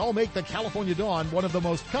facilities. They all make the California Dawn one of the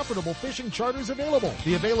most comfortable fishing charters available.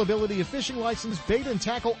 The availability of fishing license, bait, and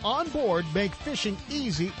tackle on board make fishing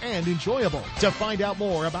easy and enjoyable. To find out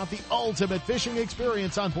more about the ultimate fishing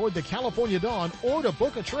experience on board the California Dawn or to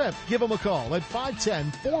book a trip, give them a call at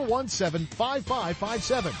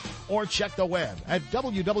 510-417-5557 or check the web at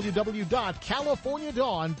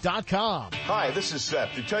www.californiadawn.com. Hi, this is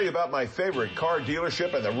Seth to tell you about my favorite car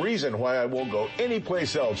dealership and the reason why I won't go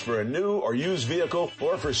anyplace else for a new or used vehicle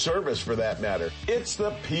or for service for that matter. It's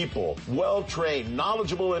the people. Well-trained,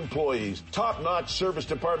 knowledgeable employees, top-notch service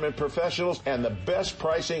department professionals, and the best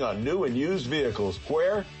pricing on new and used vehicles.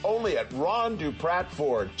 Where? Only at Ron Duprat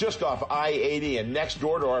Ford, just off I-80 and next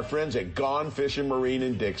door to our friends at Gone Fishing Marine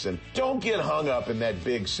in Dixon. Don't get hung up in that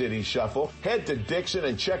big city holiday shuffle, head to Dixon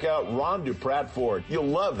and check out Ron Duprat Ford. You'll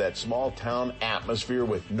love that small town atmosphere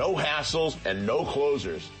with no hassles and no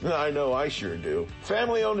closers. I know I sure do.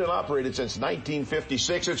 Family owned and operated since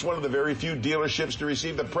 1956, it's one of the very few dealerships to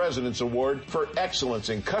receive the President's Award for excellence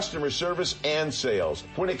in customer service and sales.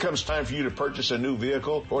 When it comes time for you to purchase a new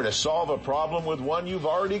vehicle or to solve a problem with one you've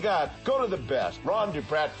already got, go to the best. Ron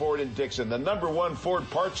Duprat Ford in Dixon, the #1 Ford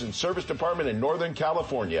parts and service department in Northern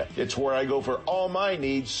California. It's where I go for all my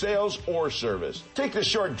needs, sales or service. Take the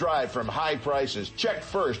short drive from high prices. Check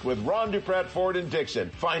first with Ron Duprat Ford in Dixon.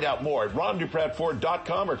 Find out more at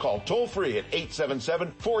rondupratford.com or call toll free at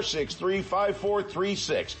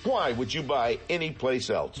 877-463-5436. Why would you buy any place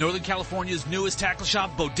else? Northern California's newest tackle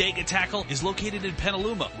shop, Bodega Tackle, is located in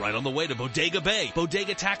Petaluma, right on the way to Bodega Bay.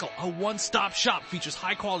 Bodega Tackle, a one-stop shop, features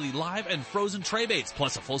high-quality live and frozen tray baits,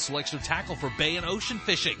 plus a full selection of tackle for bay and ocean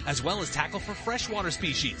fishing, as well as tackle for freshwater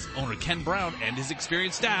species. Owner Ken Brown and his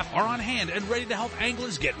experienced staff are on hand and ready to help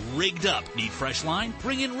anglers get rigged up. Need fresh line?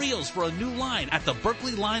 Bring in reels for a new line at the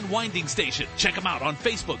Berkeley Line Winding Station. Check them out on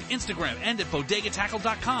Facebook, Instagram, and at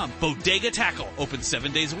bodegatackle.com. Bodega Tackle, open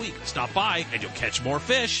 7 days a week. Stop by and you'll catch more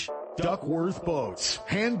fish. Duckworth Boats.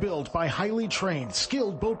 Hand-built by highly trained,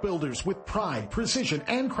 skilled boat builders with pride, precision,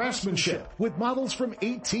 and craftsmanship. With models from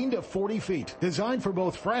 18 to 40 feet. Designed for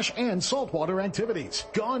both fresh and saltwater activities.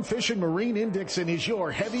 Gone Fishing Marine in Dixon is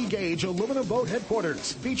your heavy-gauge aluminum boat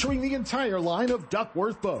headquarters. Featuring the entire line of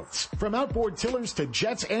Duckworth boats. From outboard tillers to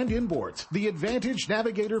jets and inboards. The Advantage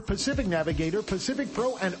Navigator, Pacific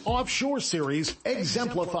Pro, and Offshore series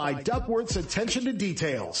exemplify Duckworth's attention to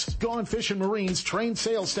details. Gone Fishing Marine's trained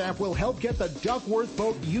sales staff will help get the Duckworth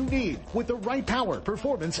boat you need with the right power,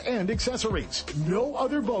 performance, and accessories. No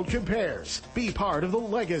other boat compares. Be part of the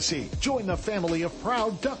legacy. Join the family of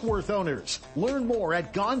proud Duckworth owners. Learn more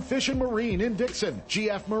at Gone Fishing Marine in Dixon,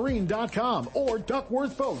 gfmarine.com or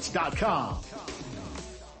duckworthboats.com.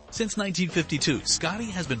 Since 1952,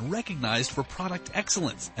 Scotty has been recognized for product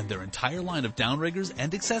excellence, and their entire line of downriggers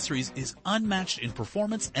and accessories is unmatched in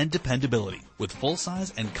performance and dependability. With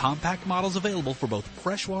full-size and compact models available for both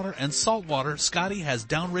freshwater and saltwater, Scotty has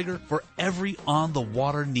downrigger for every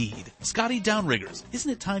on-the-water need. Scotty Downriggers.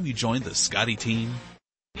 Isn't it time you joined the Scotty team?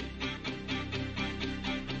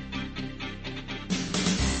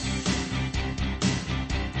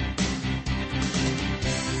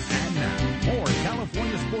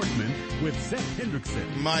 California Sportsman with Seth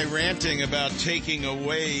Hendrickson. My ranting about taking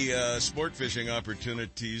away sport fishing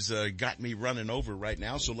opportunities got me running over right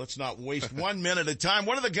now, so let's not waste 1 minute of time.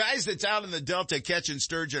 One of the guys that's out in the Delta catching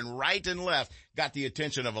sturgeon right and left, got the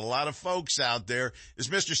attention of a lot of folks out there, is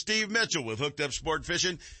Mr. Steve Mitchell with Hooked Up Sport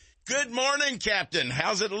Fishing. Good morning, Captain.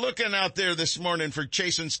 How's it looking out there this morning for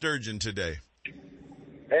chasing sturgeon today?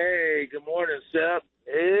 Hey, good morning, Seth.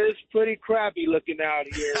 It's pretty crappy looking out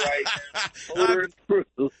here right now.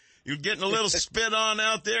 You're getting a little spit on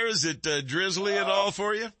out there. Is it drizzly at all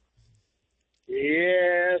for you?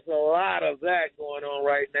 Yeah, it's a lot of that going on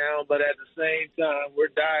right now, but at the same time, we're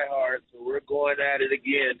diehards, so we're going at it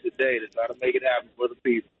again today to try to make it happen for the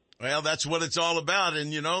people. Well, that's what it's all about,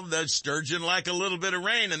 and, you know, the sturgeon like a little bit of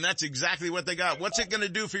rain, and that's exactly what they got. What's it going to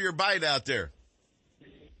do for your bite out there?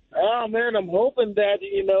 Oh, man, I'm hoping that,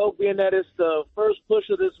 you know, being that it's the first push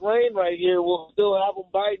of this rain right here, we'll still have them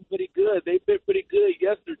biting pretty good. They bit pretty good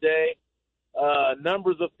yesterday.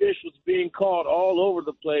 Numbers of fish was being caught all over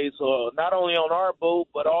the place, not only on our boat,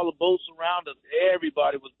 but all the boats around us.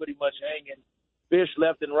 Everybody was pretty much hanging fish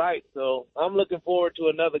left and right. So I'm looking forward to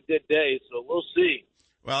another good day, so we'll see.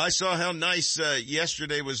 Well, I saw how nice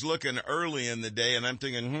yesterday was looking early in the day, and I'm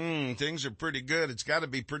thinking, things are pretty good. It's got to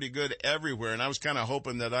be pretty good everywhere. And I was kind of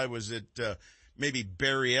hoping that I was at maybe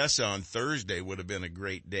Berryessa on Thursday would have been a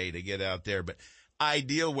great day to get out there. But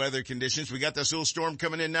ideal weather conditions. We got this little storm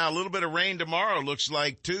coming in now. A little bit of rain tomorrow looks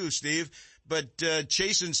like too, Steve. But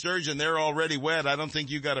chasing sturgeon, they're already wet. I don't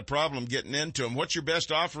think you got a problem getting into them. What's your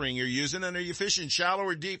best offering you're using, and are you fishing shallow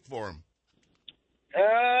or deep for them?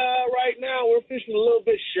 Right now we're fishing a little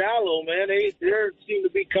bit shallow, man. They seem to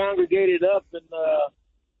be congregated up in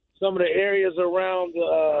some of the areas around,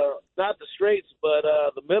 not the straits, but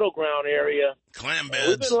the middle ground area. Clam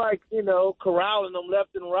beds. We've been corralling them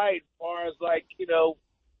left and right as far as I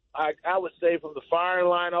would say from the firing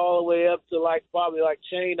line all the way up to probably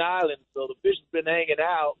Chain Island. So the fish has been hanging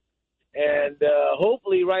out. And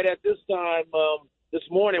hopefully right at this time, this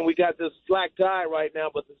morning we got this slack tide right now,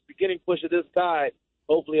 but this beginning push of this tide,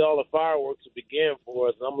 hopefully all the fireworks will begin for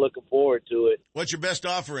us. I'm looking forward to it. What's your best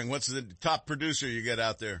offering? What's the top producer you get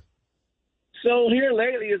out there? So here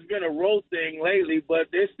lately it's been a roe thing lately,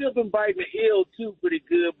 but they've still been biting the eel too pretty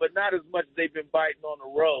good, but not as much as they've been biting on the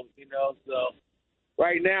roe, So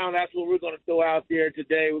right now, that's what we're going to throw out there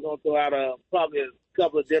today. We're going to throw out probably a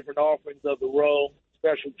couple of different offerings of the roll,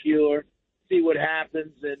 special cure, see what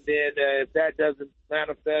happens. And then if that doesn't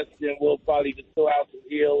manifest, then we'll probably just throw out some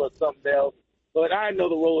eel or something else. But I know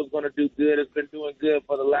the roll is going to do good. It's been doing good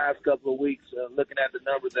for the last couple of weeks, looking at the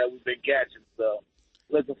numbers that we've been catching. So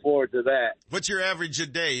looking forward to that. What's your average a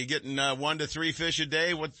day? You getting 1 to 3 fish a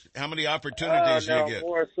day? How many opportunities do you get?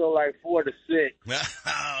 More so like 4 to 6.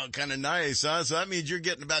 Oh, kind of nice, huh? So that means you're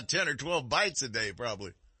getting about 10 or 12 bites a day,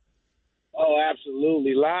 probably. Oh,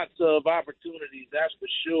 absolutely. Lots of opportunities, that's for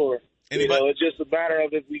sure. It's just a matter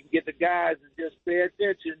of if we can get the guys to just pay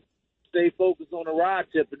attention, stay focused on the rod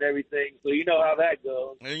tip and everything. So you know how that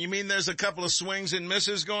goes. And you mean there's a couple of swings and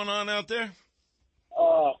misses going on out there?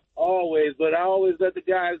 Always. But I always let the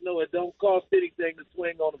guys know it don't cost anything to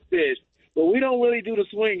swing on a fish. But we don't really do the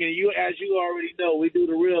swinging. As you already know, we do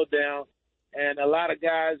the reel down. And a lot of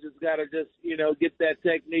guys just got to get that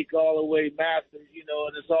technique all the way mastered,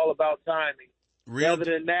 and it's all about timing. Other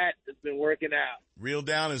than that, it's been working out. Reel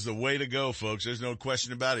down is the way to go, folks. There's no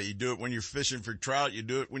question about it. You do it when you're fishing for trout. You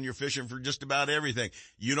do it when you're fishing for just about everything.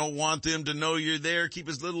 You don't want them to know you're there. Keep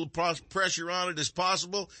as little pressure on it as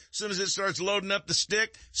possible. As soon as it starts loading up the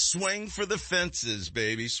stick, swing for the fences,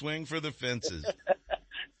 baby. Swing for the fences.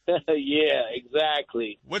 Yeah,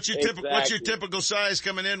 exactly. What's your typical size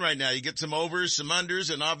coming in right now? You get some overs, some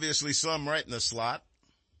unders, and obviously some right in the slot.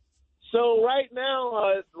 So right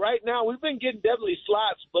now we've been getting definitely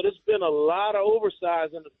slots, but it's been a lot of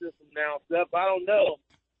oversized in the system now, Steph. I don't know.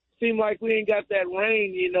 Seem like we ain't got that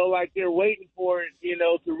rain, like they're waiting for it,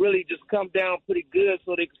 to really just come down pretty good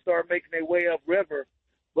so they can start making their way upriver.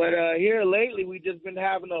 But here lately, we just been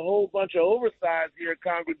having a whole bunch of oversized here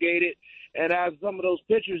congregated. And as some of those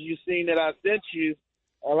pictures you've seen that I sent you,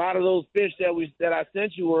 a lot of those fish that I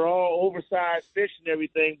sent you were all oversized fish and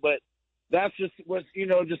everything. But that's just what's,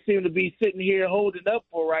 just seem to be sitting here holding up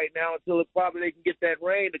for right now until they can get that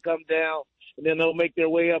rain to come down. And then they'll make their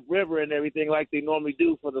way upriver and everything like they normally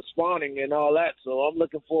do for the spawning and all that. So I'm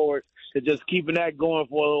looking forward to just keeping that going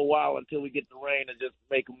for a little while until we get the rain and just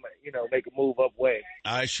make them move up way.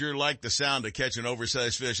 I sure like the sound of catching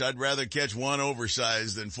oversized fish. I'd rather catch one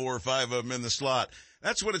oversized than 4 or 5 of them in the slot.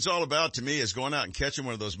 That's what it's all about to me, is going out and catching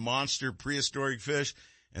one of those monster prehistoric fish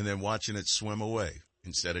and then watching it swim away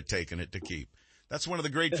instead of taking it to keep. That's one of the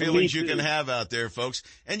great feelings you can have out there, folks.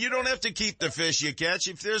 And you don't have to keep the fish you catch.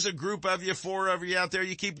 If there's a group of you, 4 of you out there,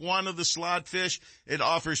 you keep one of the slot fish. It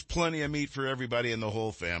offers plenty of meat for everybody in the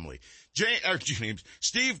whole family.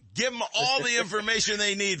 Steve, give them all the information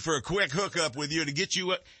they need for a quick hookup with you to get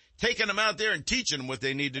you taking them out there and teaching them what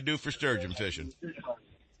they need to do for sturgeon fishing.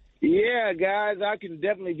 Yeah, guys, I can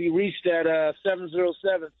definitely be reached at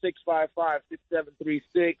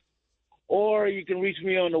 707-655-6736. Or you can reach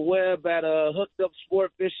me on the web at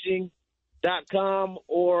hookedupsportfishing.com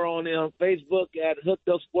or on Facebook at Hooked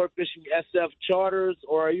Up Sport Fishing SF Charters,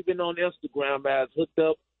 or even on Instagram as Hooked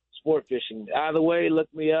Up Sport Fishing. Either way, look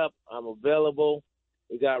me up. I'm available.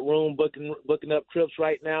 We got room booking up trips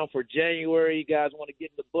right now for January. You guys want to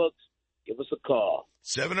get in the books, give us a call.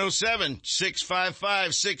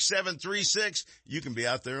 707-655-6736. You can be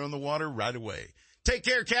out there on the water right away. Take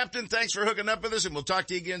care, Captain. Thanks for hooking up with us, and we'll talk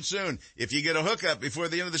to you again soon. If you get a hookup before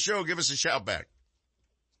the end of the show, give us a shout back.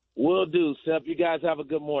 Will do, Seth. You guys have a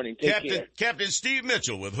good morning. Take care. Captain Steve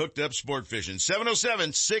Mitchell with Hooked Up Sport Fishing.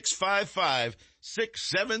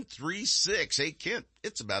 707-655-6736. Hey, Kent,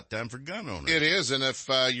 it's about time for gun owners. It is, and if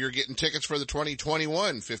you're getting tickets for the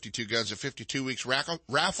 2021 52 Guns of 52 Weeks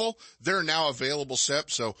raffle, they're now available,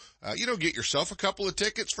 Sep. So, get yourself a couple of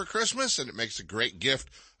tickets for Christmas, and it makes a great gift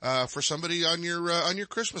for somebody on your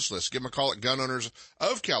Christmas list. Give them a call at Gun Owners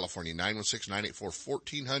of California,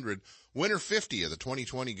 916-984-1400. Winner 50 of the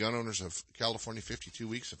 2020 Gun Owners of California 52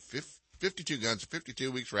 Weeks of 52 Guns,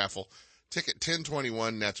 52 Weeks raffle. Ticket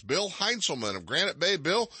 1021. That's Bill Heinzelman of Granite Bay.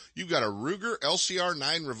 Bill, you've got a Ruger LCR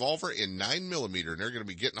 9 revolver in 9mm, and they're going to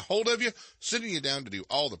be getting a hold of you, sending you down to do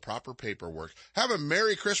all the proper paperwork. Have a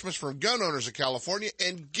Merry Christmas from Gun Owners of California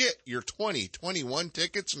and get your 2021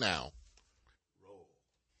 tickets now.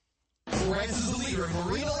 Lowrance is the leader in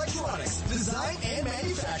marine electronics, design, and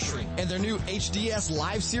manufacturing. And their new HDS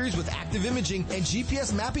Live series with active imaging and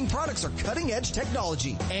GPS mapping products are cutting-edge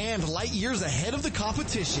technology and light years ahead of the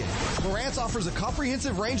competition. Lowrance offers a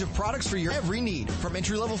comprehensive range of products for your every need. From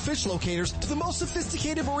entry-level fish locators to the most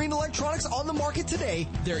sophisticated marine electronics on the market today,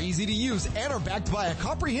 they're easy to use and are backed by a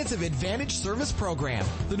comprehensive Advantage service program.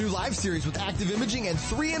 The new Live series with active imaging and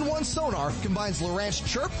 3-in-1 sonar combines Lowrance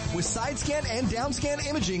Chirp with side scan and down scan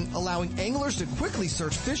imaging, allowing anglers to quickly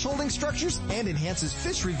search fish holding structures and enhances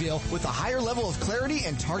fish reveal with a higher level of clarity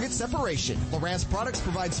and target separation. Lowrance products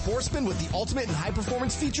provide sportsmen with the ultimate and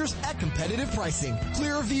high-performance features at competitive pricing.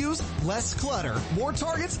 Clearer views, less clutter, more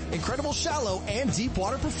targets, incredible shallow and deep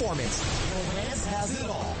water performance. Lowrance has it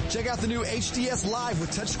all. Check out the new HDS Live with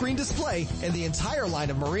touchscreen display and the entire line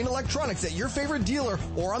of marine electronics at your favorite dealer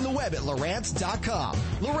or on the web at Lowrance.com.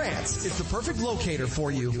 Lowrance is the perfect locator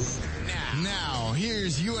for you. Now,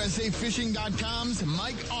 here's USAFishing.com's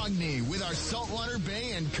Mike Ogney with our Saltwater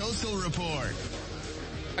Bay and Coastal Report.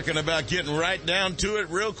 Talking about getting right down to it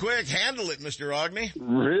real quick. Handle it, Mr. Ogney.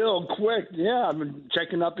 Real quick. Yeah, I'm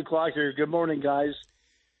checking up the clock here. Good morning, guys.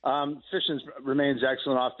 Fishing remains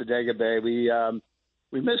excellent off Bodega Bay.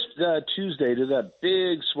 We missed Tuesday to that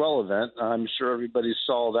big swell event. I'm sure everybody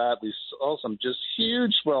saw that. We saw some just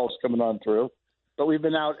huge swells coming on through. But we've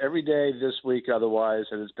been out every day this week otherwise,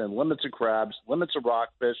 and it's been limits of crabs, limits of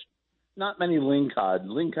rockfish, not many lingcod.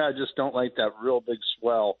 Lingcod just don't like that real big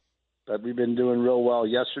swell. But we've been doing real well.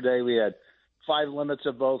 Yesterday we had 5 limits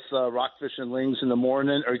of both rockfish and lings in the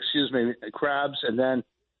morning, crabs, and then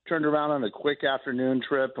turned around on a quick afternoon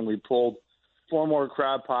trip, and we pulled 4 more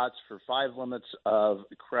crab pots for 5 limits of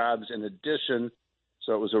crabs in addition.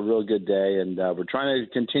 So it was a real good day, and we're trying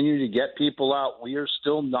to continue to get people out. We are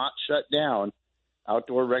still not shut down.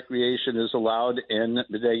 Outdoor recreation is allowed in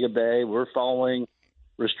Bodega Bay. We're following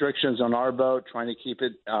restrictions on our boat, trying to keep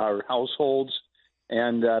our households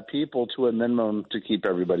and people to a minimum to keep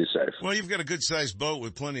everybody safe. Well, you've got a good-sized boat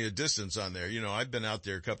with plenty of distance on there. You know, I've been out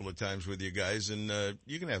there a couple of times with you guys, and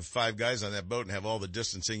you can have 5 guys on that boat and have all the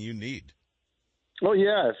distancing you need. Well,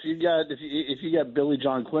 yeah, if you got Billy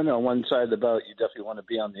John Quinn on one side of the boat, you definitely want to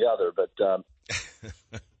be on the other. But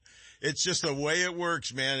it's just the way it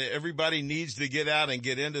works, man. Everybody needs to get out and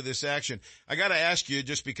get into this action. I got to ask you,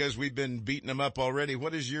 just because we've been beating them up already,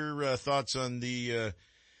 what is your thoughts on the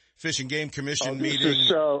Fish and Game Commission meeting?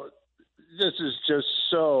 This is just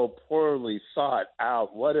so poorly thought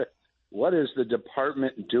out. What is the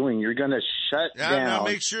department doing? You're going to shut down. Now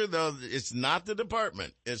make sure, though, it's not the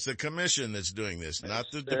department. It's the commission that's doing this, not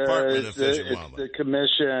the Department of Fish and Wildlife. It's the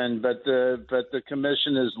commission, but the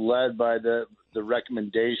commission is led by the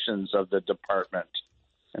recommendations of the department.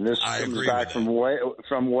 And this comes back from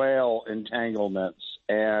whale entanglements.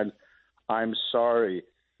 And I'm sorry,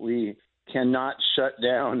 we cannot shut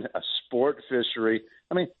down a sport fishery.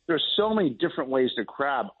 I mean, there's so many different ways to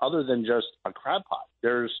crab other than just a crab pot.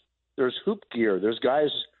 There's hoop gear. There's guys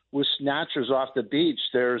with snatchers off the beach.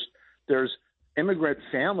 There's immigrant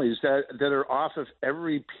families that are off of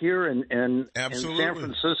every pier in San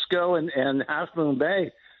Francisco and Half Moon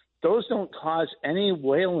Bay. Those don't cause any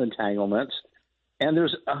whale entanglements. And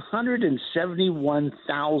there's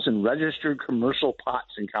 171,000 registered commercial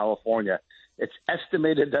pots in California. It's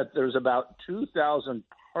estimated that there's about 2,000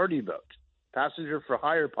 party boat, passenger for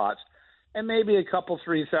hire pots, and maybe a couple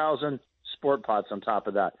 3,000 sport pots on top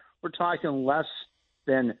of that. We're talking less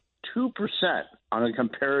than 2% on a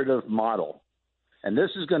comparative model. And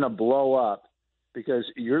this is going to blow up because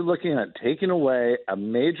you're looking at taking away a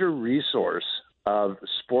major resource of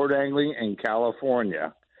sport angling in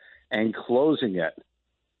California and closing it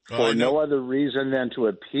for no other reason than to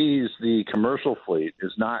appease the commercial fleet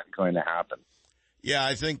is not going to happen. Yeah,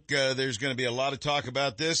 I think there's going to be a lot of talk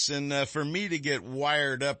about this, and for me to get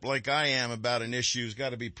wired up like I am about an issue has got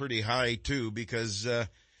to be pretty high, too, because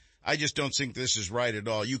I just don't think this is right at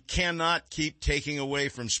all. You cannot keep taking away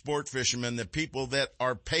from sport fishermen the people that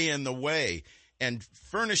are paying the way and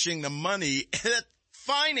furnishing the money that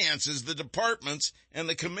finances the departments and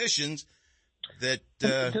the commissions that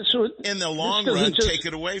in the long run take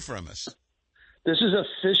it away from us. This is a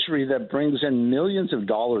fishery that brings in millions of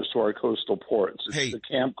dollars to our coastal ports. It's the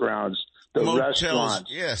campgrounds, the motels,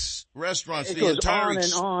 restaurants. Yes, restaurants. It goes on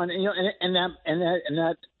and on, and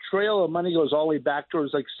that trail of money goes all the way back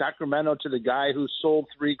towards like Sacramento to the guy who sold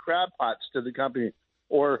 3 crab pots to the company,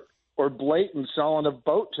 or Blayton selling a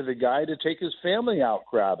boat to the guy to take his family out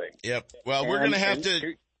crabbing. Yep. Well, we're going to have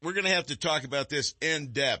to talk about this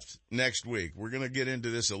in depth next week. We're going to get into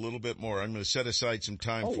this a little bit more. I'm going to set aside some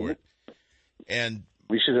time for it. And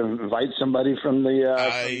we should invite somebody from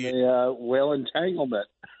the whale entanglement.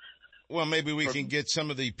 Well, maybe we can get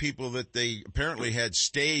some of the people that they apparently had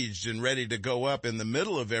staged and ready to go up in the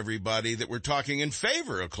middle of everybody that were talking in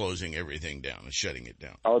favor of closing everything down and shutting it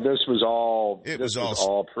down. Oh, this was all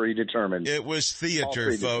predetermined. It was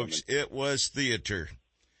theater, folks. It was theater.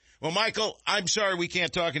 Well, Michael, I'm sorry we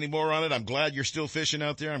can't talk anymore on it. I'm glad you're still fishing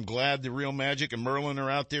out there. I'm glad the Real Magic and Merlin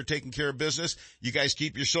are out there taking care of business. You guys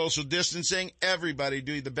keep your social distancing. Everybody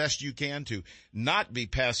do the best you can to not be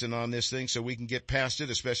passing on this thing so we can get past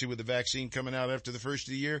it, especially with the vaccine coming out after the first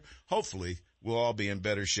of the year. Hopefully, we'll all be in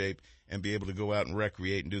better shape and be able to go out and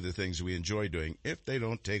recreate and do the things we enjoy doing if they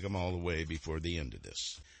don't take them all away before the end of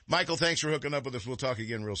this. Michael, thanks for hooking up with us. We'll talk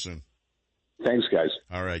again real soon. Thanks, guys.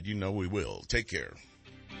 All right, you know we will. Take care.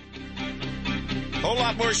 Whole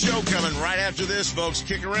lot more show coming right after this, folks.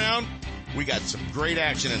 Kick around. We got some great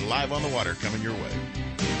action and Live on the Water coming your way.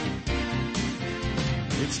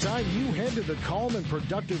 It's time you head to the calm and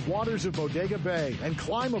productive waters of Bodega Bay and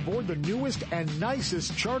climb aboard the newest and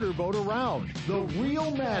nicest charter boat around, the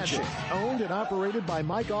Real Magic. Owned and operated by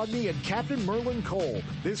Mike Ogney and Captain Merlin Cole,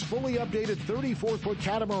 this fully updated 34-foot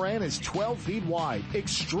catamaran is 12 feet wide,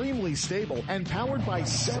 extremely stable, and powered by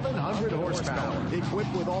 700 horsepower.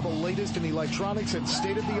 Equipped with all the latest in electronics and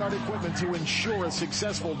state-of-the-art equipment to ensure a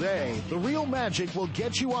successful day, the Real Magic will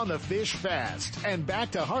get you on the fish fast and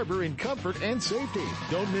back to harbor in comfort and safety.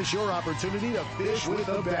 Don't miss your opportunity to fish with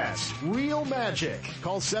the best. Real Magic.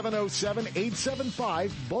 Call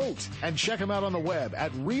 707-875-BOAT and check them out on the web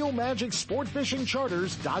at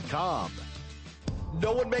realmagicsportfishingcharters.com.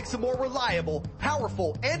 No one makes a more reliable,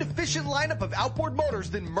 powerful, and efficient lineup of outboard motors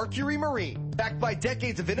than Mercury Marine. Backed by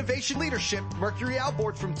decades of innovation leadership, Mercury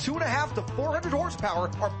outboards from 2.5 to 400 horsepower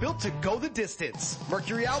are built to go the distance.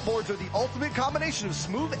 Mercury outboards are the ultimate combination of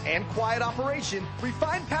smooth and quiet operation,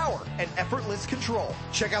 refined power, and effortless control.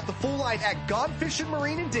 Check out the full line at Gone Fishing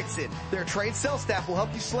Marine in Dixon. Their trained sales staff will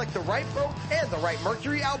help you select the right boat and the right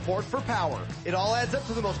Mercury outboard for power. It all adds up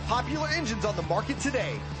to the most popular engines on the market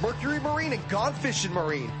today. Mercury Marine and Gone Fishing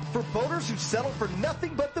Marine. For boaters who settle for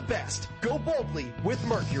nothing but the best, go boldly with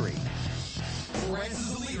Mercury. Lowrance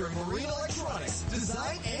is the leader in marine electronics,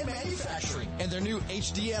 design, and manufacturing. And their new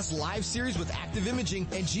HDS Live series with active imaging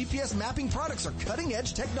and GPS mapping products are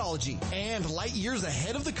cutting-edge technology and light years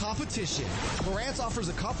ahead of the competition. Lowrance offers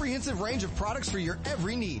a comprehensive range of products for your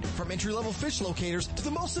every need. From entry-level fish locators to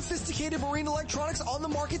the most sophisticated marine electronics on the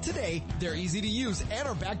market today, they're easy to use and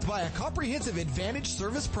are backed by a comprehensive Advantage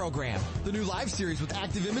service program. The new Live series with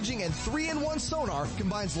active imaging and 3-in-1 sonar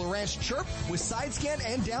combines Lowrance Chirp with side scan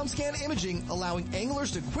and down scan imaging, allowing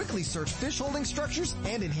anglers to quickly search fish holding structures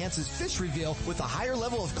and enhances fish reveal with a higher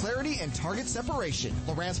level of clarity and target separation.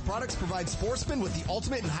 Lowrance products provide sportsmen with the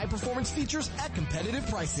ultimate and high performance features at competitive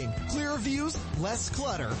pricing. Clearer views, less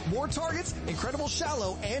clutter, more targets, incredible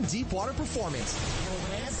shallow and deep water performance.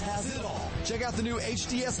 Lowrance has it all. Check out the new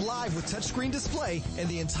HDS Live with touchscreen display and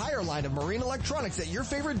the entire line of marine electronics at your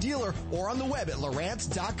favorite dealer or on the web at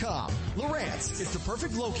Lowrance.com. Lowrance is the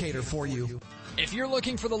perfect locator for you. If you're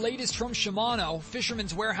looking for the latest from Shimano,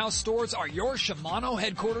 Fisherman's Warehouse stores are your Shimano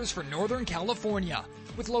headquarters for Northern California.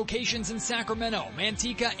 With locations in Sacramento,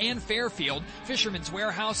 Manteca, and Fairfield, Fisherman's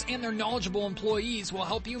Warehouse and their knowledgeable employees will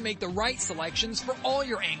help you make the right selections for all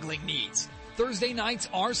your angling needs. Thursday nights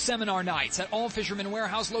are seminar nights at all Fisherman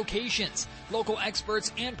Warehouse locations. Local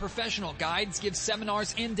experts and professional guides give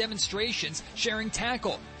seminars and demonstrations sharing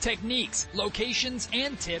tackle, techniques, locations,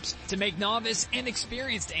 and tips to make novice and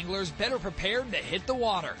experienced anglers better prepared to hit the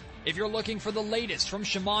water. If you're looking for the latest from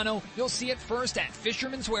Shimano, you'll see it first at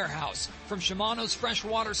Fisherman's Warehouse. From Shimano's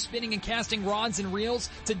freshwater spinning and casting rods and reels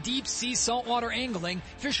to deep sea saltwater angling,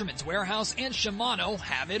 Fisherman's Warehouse and Shimano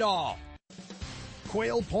have it all.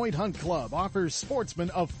 Quail Point Hunt Club offers sportsmen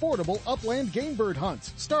affordable upland game bird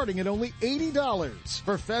hunts starting at only $80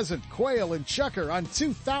 for pheasant, quail, and chukar on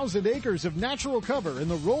 2,000 acres of natural cover in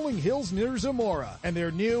the rolling hills near Zamora. And their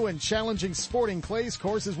new and challenging sporting clays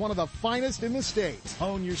course is one of the finest in the state.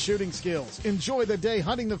 Hone your shooting skills, enjoy the day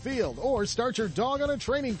hunting the field, or start your dog on a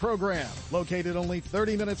training program. Located only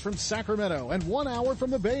 30 minutes from Sacramento and 1 hour from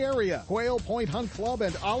the Bay Area, Quail Point Hunt Club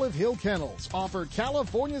and Olive Hill Kennels offer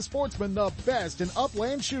California sportsmen the best in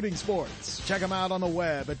upland shooting sports. Check them out on the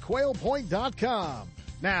web at quailpoint.com.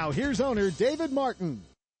 Now, here's owner David Martin.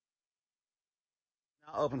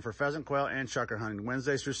 Now open for pheasant, quail, and chukar hunting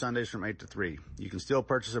Wednesdays through Sundays from 8 to 3. You can still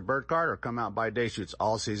purchase a bird card or come out by day shoots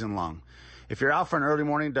all season long. If you're out for an early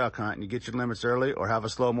morning duck hunt and you get your limits early or have a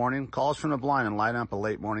slow morning, call us from the blind and line up a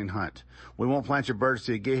late morning hunt. We won't plant your birds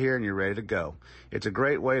till you get here and you're ready to go. It's a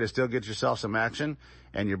great way to still get yourself some action,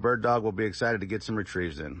 and your bird dog will be excited to get some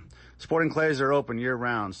retrieves in. Sporting clays are open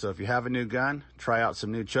year-round, so if you have a new gun, try out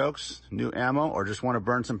some new chokes, new ammo, or just want to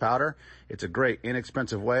burn some powder, it's a great,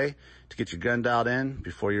 inexpensive way to get your gun dialed in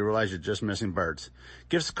before you realize you're just missing birds.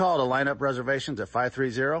 Give us a call to line up reservations at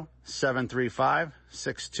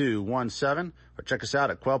 530-735-6217 or check us out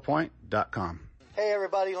at quailpoint.com. Hey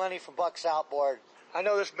everybody, Lenny from Buck's Outboard. I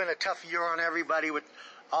know this has been a tough year on everybody with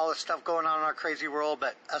all the stuff going on in our crazy world,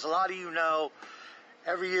 but as a lot of you know,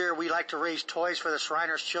 every year we like to raise toys for the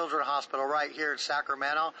Shriners Children's Hospital right here in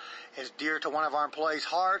Sacramento. It's dear to one of our employees'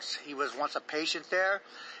 hearts. He was once a patient there,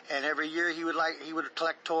 and every year he would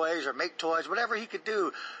collect toys or make toys, whatever he could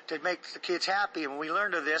do to make the kids happy. And when we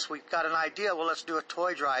learned of this, we got an idea, well, let's do a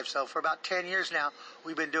toy drive. So for about 10 years now,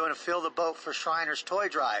 we've been doing a Fill the Boat for Shriners toy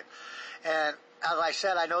drive. And as I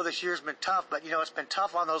said, I know this year's been tough, but, it's been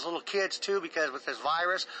tough on those little kids, too, because with this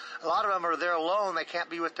virus, a lot of them are there alone. They can't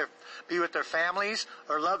be with their families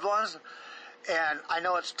or loved ones. And I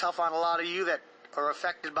know it's tough on a lot of you that are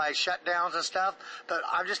affected by shutdowns and stuff, but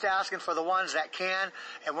I'm just asking for the ones that can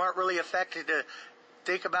and weren't really affected to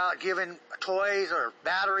think about giving toys or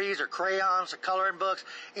batteries or crayons or coloring books,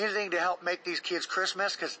 anything to help make these kids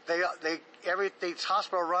Christmas, because this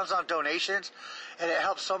hospital runs on donations, and it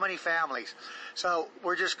helps so many families. So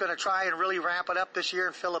we're just going to try and really ramp it up this year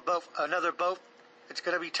and fill another boat. It's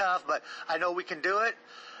going to be tough, but I know we can do it.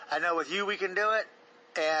 I know with you we can do it,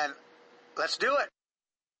 and let's do it.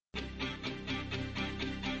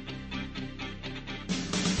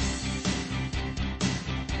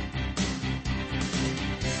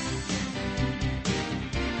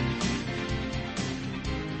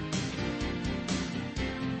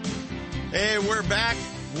 Hey, we're back.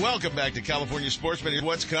 Welcome back to California Sportsman.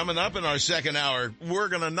 What's coming up in our second hour? We're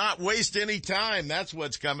going to not waste any time. That's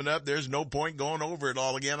what's coming up. There's no point going over it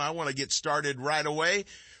all again. I want to get started right away.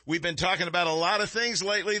 We've been talking about a lot of things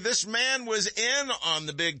lately. This man was in on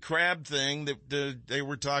the big crab thing that they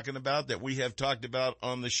were talking about, that we have talked about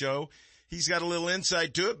on the show. He's got a little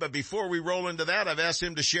insight to it, but before we roll into that, I've asked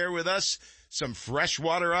him to share with us some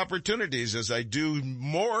freshwater opportunities, as I do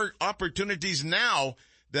more opportunities now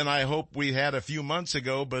than I hope we had a few months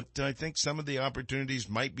ago, but I think some of the opportunities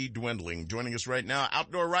might be dwindling. Joining us right now,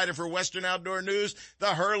 outdoor writer for Western Outdoor News,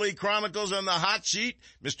 the Hurley Chronicles on the hot sheet,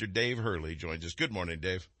 Mr. Dave Hurley joins us. Good morning,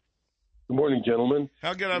 Dave. Good morning, gentlemen.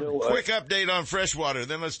 I'll get a quick update on freshwater,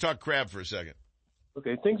 then let's talk crab for a second.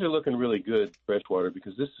 Okay, things are looking really good, freshwater,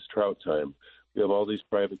 because this is trout time. We have all these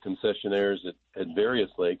private concessionaires at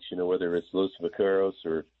various lakes, whether it's Los Vaqueros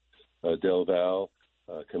or Del Val,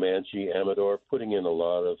 Comanche, Amador, putting in a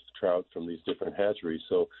lot of trout from these different hatcheries.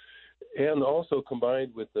 So, and also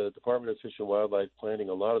combined with the Department of Fish and Wildlife planting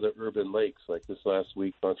a lot of the urban lakes, like this last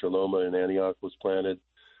week, Contra Loma in Antioch was planted.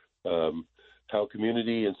 Howe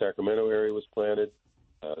Community in Sacramento area was planted.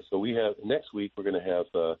 So we have, next week, we're going to have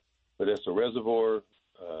Modesto Reservoir,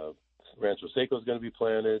 Rancho Seco is going to be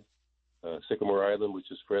planted, Sycamore Island,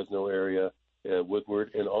 which is Fresno area,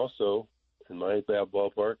 Woodward, and also, in my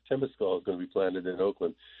ballpark, Temescal is going to be planted in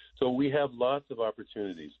Oakland. So we have lots of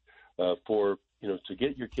opportunities for, to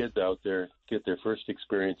get your kids out there, get their first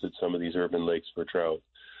experience at some of these urban lakes for trout.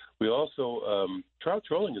 We also, trout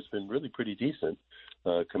trolling has been really pretty decent.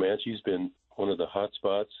 Comanche's been one of the hot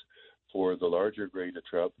spots for the larger grade of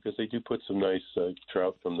trout, because they do put some nice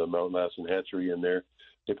trout from the Mount Lassen hatchery in there.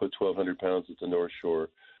 They put 1,200 pounds at the North Shore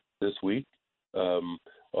this week.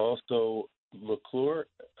 Also, McClure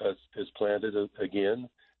is planted again,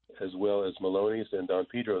 as well as Maloney's and Don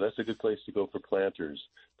Pedro. That's a good place to go for planters,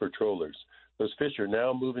 for trollers. Those fish are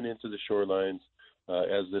now moving into the shorelines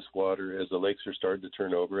as the lakes are starting to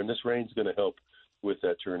turn over, and this rain's going to help with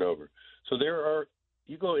that turnover. So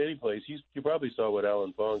you go any place, you probably saw what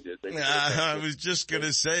Alan Fong did. I was just going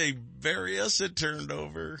to say, Berryessa turned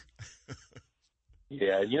over.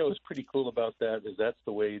 Yeah, and what's pretty cool about that is that's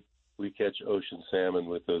the way we catch ocean salmon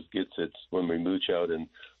with those gitsits when we mooch out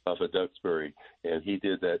off of Duxbury. And he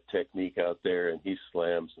did that technique out there, and he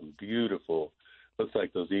slammed some beautiful, looks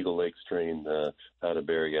like those Eagle Lake strain out of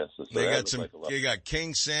Berryessa. So you got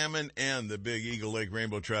king salmon and the big Eagle Lake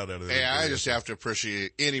rainbow trout out of there. Yeah, I just have to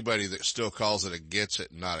appreciate anybody that still calls it a gitsit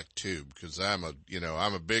and not a tube, because I'm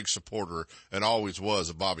a big supporter and always was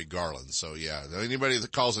of Bobby Garland. So yeah, anybody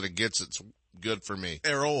that calls it a gitsit's good for me.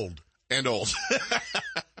 They're old. And old.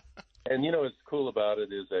 And what's cool about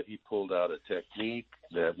it is that he pulled out a technique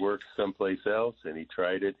that works someplace else, and he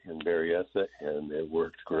tried it in Berryessa, and it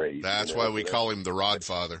worked great. That's why we call him the Rod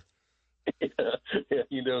Father. Yeah,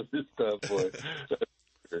 he knows his stuff, boy.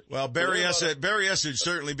 Well, Berryessa would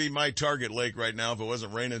certainly be my target lake right now if it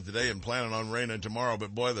wasn't raining today and planning on raining tomorrow.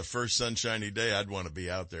 But boy, the first sunshiny day, I'd want to be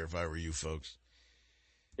out there if I were you folks.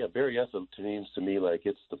 Yeah, Berryessa seems to me like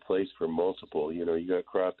it's the place for multiple. You got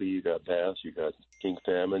crappie, you got bass, you got king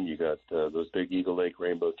salmon, you got those big Eagle Lake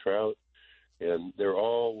rainbow trout, and they're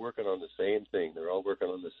all working on the same thing. They're all working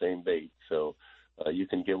on the same bait. So you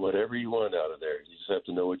can get whatever you want out of there. You just have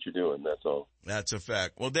to know what you're doing. That's all. That's a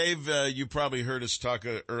fact. Well, Dave, you probably heard us talk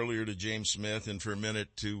earlier to James Smith and for a minute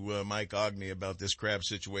to Mike Ogney about this crab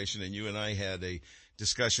situation, and you and I had a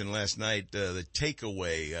discussion last night. The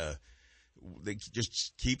takeaway, they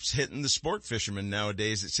just keeps hitting the sport fishermen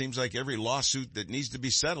nowadays. It seems like every lawsuit that needs to be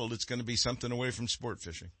settled, it's going to be something away from sport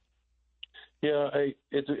fishing. Yeah,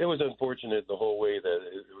 it was unfortunate the whole way that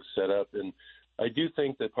it was set up, and I do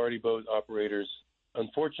think that party boat operators,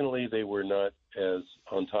 unfortunately, they were not as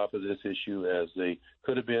on top of this issue as they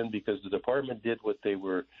could have been, because the department did what they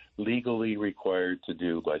were legally required to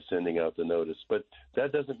do by sending out the notice. But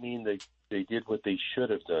that doesn't mean they did what they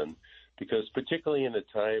should have done, because particularly in a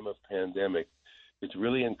time of pandemic, it's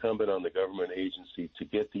really incumbent on the government agency to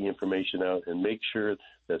get the information out and make sure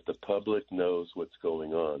that the public knows what's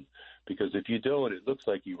going on. Because if you don't, it looks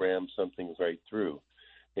like you rammed something right through.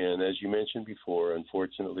 And as you mentioned before,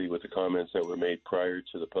 unfortunately, with the comments that were made prior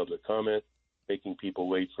to the public comment, making people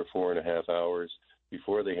wait for 4.5 hours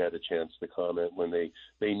before they had a chance to comment when they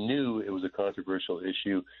knew it was a controversial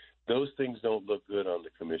issue, those things don't look good on the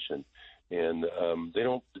commission. And they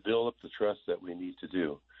don't build up the trust that we need to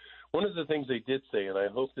do. One of the things they did say, and I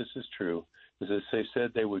hope this is true, is that they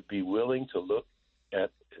said they would be willing to look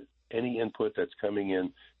at any input that's coming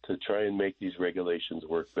in to try and make these regulations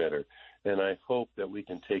work better. And I hope that we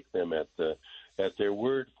can take them at their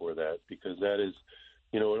word for that, because that is,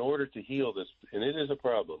 in order to heal this, and it is a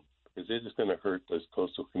problem, because it is going to hurt those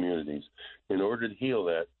coastal communities. In order to heal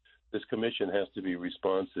that, this commission has to be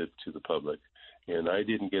responsive to the public. And I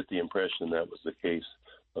didn't get the impression that was the case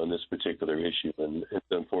on this particular issue, and it's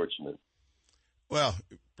unfortunate. Well,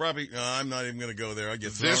 probably, I'm not even going to go there. I'd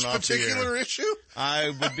get thrown This off the air. particular issue?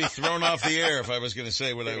 I would be thrown off the air if I was going to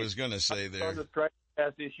say what I was going to say there. On the strike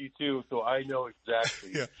pass issue, too, so I know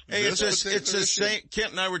exactly. Yeah. Hey, it's the same.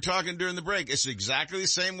 Kent and I were talking during the break. It's exactly the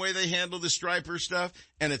same way they handle the striper stuff,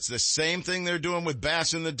 and it's the same thing they're doing with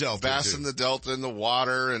bass in the Delta. Bass in the Delta and the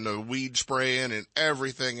water and the weed spraying and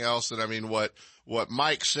everything else. And I mean, what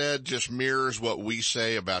Mike said just mirrors what we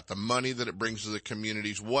say about the money that it brings to the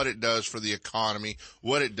communities, what it does for the economy,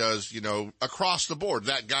 what it does, across the board.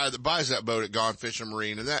 That guy that buys that boat at Gone Fishing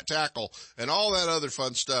Marine and that tackle and all that other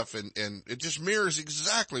fun stuff. And it just mirrors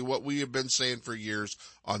exactly what we have been saying for years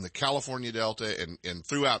on the California Delta and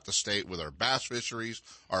throughout the state with our bass fisheries,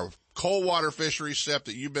 our cold water fisheries, Sep,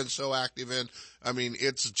 that you've been so active in. I mean,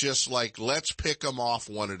 it's just like, let's pick them off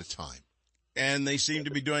one at a time. And they seem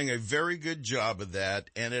to be doing a very good job of that.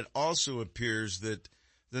 And it also appears that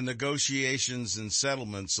the negotiations and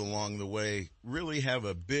settlements along the way really have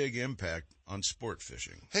a big impact on sport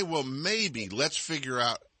fishing. Hey, well, maybe let's figure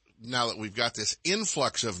out, now that we've got this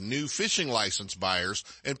influx of new fishing license buyers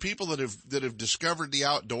and people that have discovered the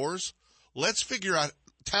outdoors, let's figure out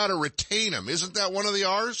how to retain them. Isn't that one of the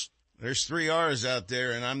R's? There's 3 R's out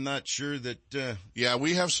there, and I'm not sure that... Yeah,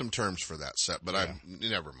 we have some terms for that, Sep, but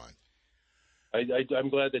never mind. I'm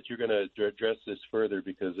glad that you're going to address this further,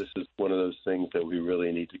 because this is one of those things that we really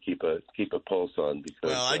need to keep a pulse on. Because,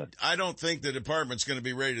 well, I don't think the department's going to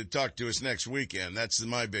be ready to talk to us next weekend. That's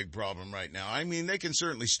my big problem right now. I mean, they can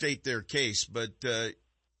certainly state their case, but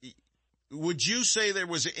would you say there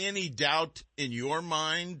was any doubt in your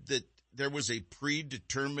mind that there was a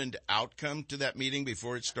predetermined outcome to that meeting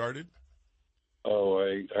before it started? Oh,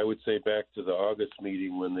 I would say back to the August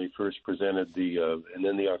meeting when they first presented and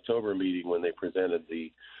then the October meeting when they presented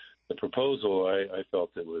the proposal, I felt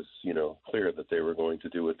it was, clear that they were going to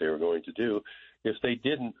do what they were going to do. If they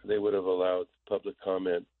didn't, they would have allowed public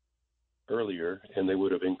comment earlier, and they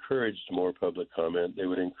would have encouraged more public comment. They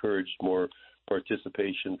would have encouraged more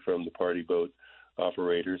participation from the party boat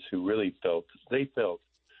operators who really felt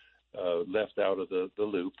left out of the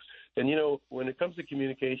loop. And, when it comes to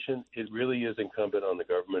communication, it really is incumbent on the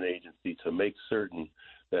government agency to make certain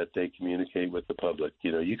that they communicate with the public.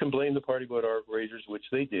 You can blame the party boat operators, which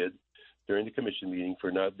they did during the commission meeting, for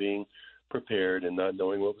not being prepared and not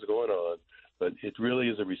knowing what was going on. But it really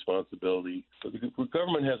is a responsibility. The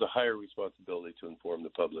government has a higher responsibility to inform the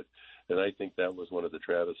public. And I think that was one of the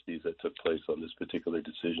travesties that took place on this particular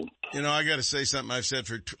decision. I got to say something I've said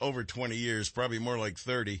for over 20 years, probably more like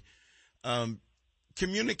 30.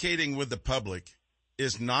 Communicating with the public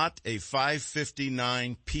is not a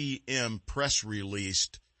 5:59 p.m. press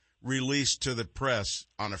released to the press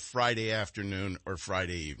on a Friday afternoon or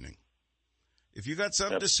Friday evening. If you got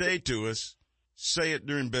something to say to us, say it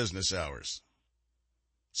during business hours.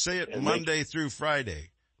 Say it Monday through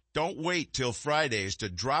Friday. Don't wait till Fridays to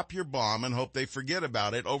drop your bomb and hope they forget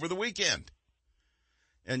about it over the weekend.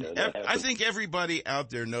 And I think everybody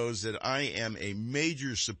out there knows that I am a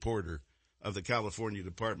major supporter of the California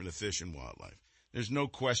Department of Fish and Wildlife. There's no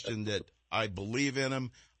question that I believe in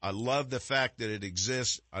them. I love the fact that it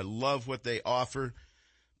exists. I love what they offer.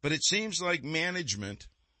 But it seems like management,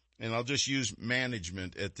 and I'll just use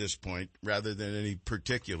management at this point rather than any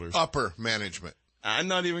particulars. Upper management. I'm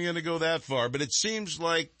not even going to go that far, but it seems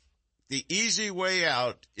like the easy way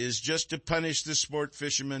out is just to punish the sport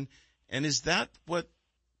fishermen. And is that what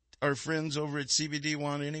our friends over at CBD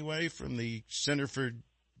want anyway from the Center for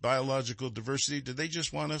Biological Diversity? Do they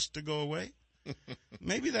just want us to go away?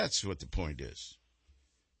 Maybe that's what the point is.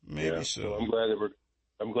 Maybe so. Well, I'm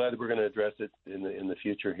glad that we're going to address it in the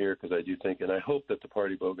future here, because I do think, and I hope that the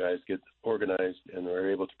party boat guys get organized and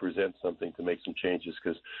are able to present something to make some changes,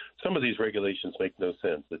 because some of these regulations make no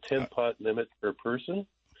sense. The 10-pot limit per person,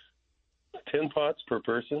 10 pots per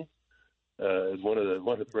person, is one of the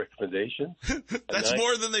recommendations. That's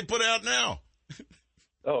more than they put out now.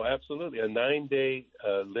 Oh, absolutely. A 9-day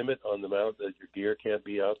limit on the amount that your gear can't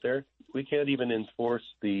be out there. We can't even enforce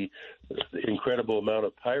the incredible amount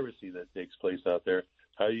of piracy that takes place out there.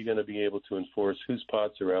 How are you going to be able to enforce whose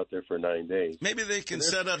pots are out there for 9 days? Maybe they can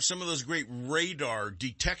set up some of those great radar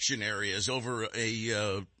detection areas over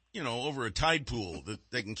a tide pool that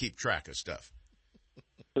they can keep track of stuff.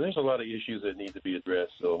 So there's a lot of issues that need to be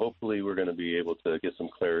addressed. So hopefully we're going to be able to get some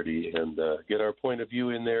clarity and get our point of view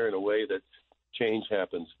in there in a way that change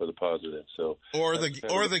happens for the positive. So, or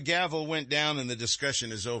the gavel went down and the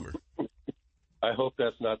discussion is over. I hope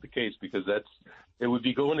that's not the case, because it would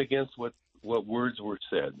be going against what words were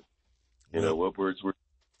said. What words were.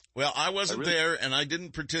 Well, I wasn't there and I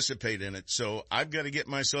didn't participate in it, so I've got to get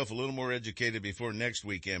myself a little more educated before next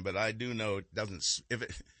weekend. But I do know it doesn't.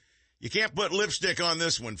 You can't put lipstick on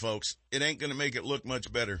this one, folks. It ain't going to make it look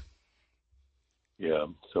much better. Yeah,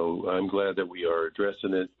 so I'm glad that we are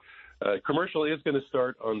addressing it. Commercial is going to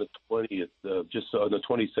start on the 20th, just on the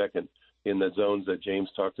 22nd in the zones that James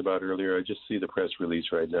talked about earlier. I just see the press release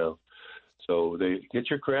right now. So get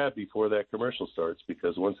your crab before that commercial starts,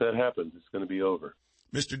 because once that happens, it's going to be over.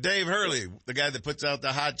 Mr. Dave Hurley, the guy that puts out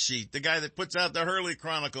the hot sheet, the guy that puts out the Hurley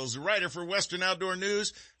Chronicles, the writer for Western Outdoor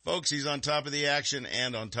News. Folks, he's on top of the action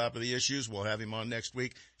and on top of the issues. We'll have him on next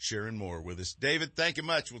week, sharing more with us. David, thank you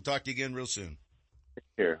much. We'll talk to you again real soon.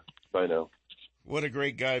 Take care. Bye now. What a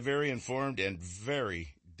great guy, very informed and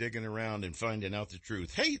very digging around and finding out the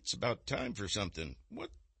truth. Hey, it's about time for something. What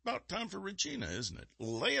about time for Regina, isn't it?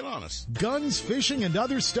 Lay it on us. Guns, fishing, and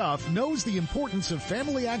other stuff knows the importance of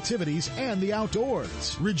family activities and the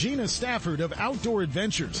outdoors. Regina Stafford of Outdoor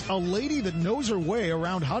Adventures, a lady that knows her way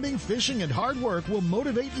around hunting, fishing, and hard work, will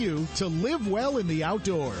motivate you to live well in the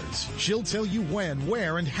outdoors. She'll tell you when,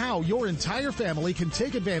 where, and how your entire family can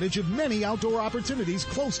take advantage of many outdoor opportunities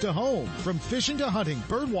close to home. From fishing to hunting,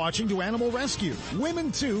 bird watching to animal rescue,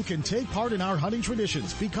 women too can take part in our hunting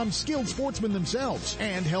traditions, become skilled sportsmen themselves,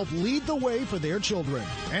 and help lead the way for their children.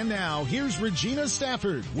 And now, here's Regina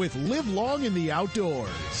Stafford with Live Long in the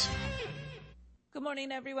Outdoors. Good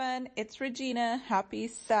morning, everyone. It's Regina. Happy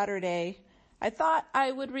Saturday. I thought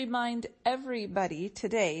I would remind everybody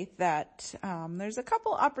today that there's a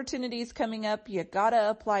couple opportunities coming up. You gotta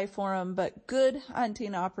apply for them, but good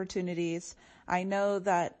hunting opportunities. I know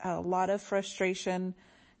that a lot of frustration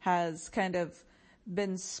has kind of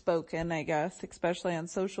been spoken, I guess, especially on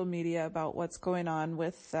social media, about what's going on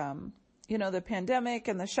with, the pandemic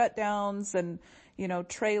and the shutdowns and,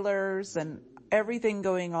 trailers and everything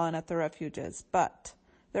going on at the refuges. But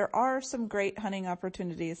there are some great hunting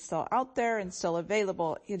opportunities still out there and still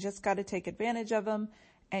available. You just got to take advantage of them,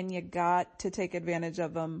 and you got to take advantage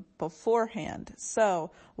of them beforehand.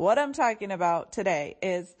 So what I'm talking about today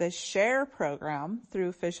is the SHARE program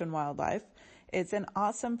through Fish and Wildlife. It's an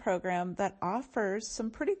awesome program that offers some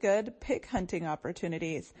pretty good pig hunting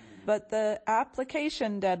opportunities. But the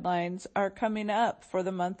application deadlines are coming up for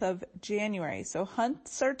the month of January. So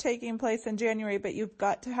hunts are taking place in January, but you've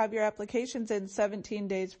got to have your applications in 17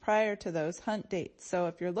 days prior to those hunt dates. So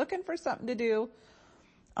if you're looking for something to do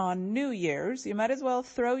on New Year's, you might as well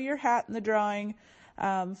throw your hat in the drawing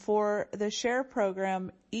for the SHARE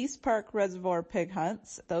program, East Park Reservoir Pig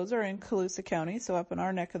Hunts. Those are in Colusa County, so up in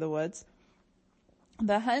our neck of the woods.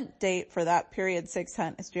 The hunt date for that period 6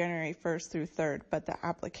 hunt is January 1st through 3rd, but the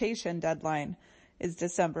application deadline is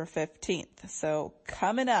December 15th. So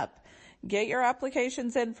coming up, get your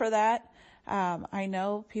applications in for that. I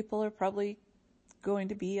know people are probably going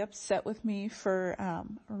to be upset with me for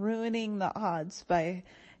ruining the odds by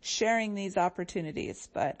sharing these opportunities,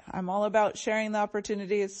 but I'm all about sharing the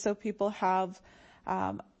opportunities so people have,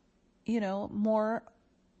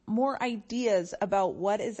 more ideas about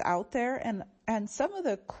what is out there and some of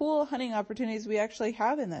the cool hunting opportunities we actually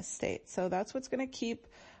have in this state. So that's what's going to keep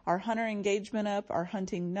our hunter engagement up, our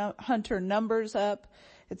hunter numbers up.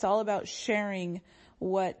 It's all about sharing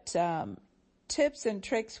what tips and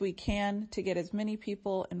tricks we can to get as many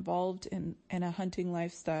people involved in a hunting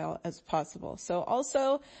lifestyle as possible. So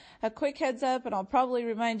also a quick heads up, and I'll probably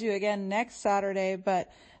remind you again next Saturday, but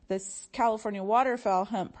this California waterfowl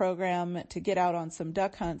hunt program to get out on some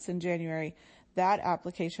duck hunts in January, that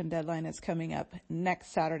application deadline is coming up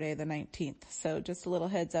next Saturday, the 19th. So just a little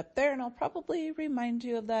heads up there, and I'll probably remind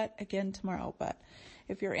you of that again tomorrow. But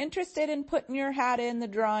if you're interested in putting your hat in the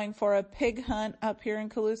drawing for a pig hunt up here in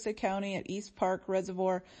Colusa County at East Park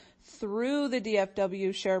Reservoir through the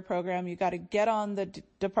DFW Share Program, you got to get on the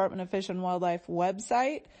Department of Fish and Wildlife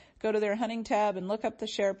website, go to their hunting tab and look up the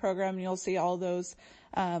Share Program, and you'll see all those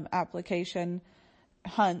application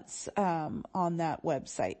hunts on that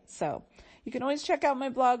website. So you can always check out my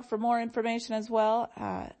blog for more information as well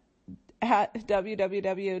at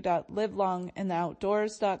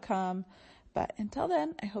www.livelongintheoutdoors.com. But until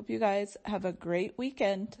then, I hope you guys have a great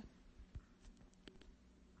weekend.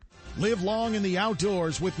 Live long in the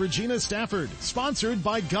outdoors with Regina Stafford, sponsored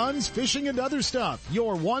by Guns, Fishing, and Other Stuff,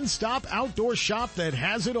 your one-stop outdoor shop that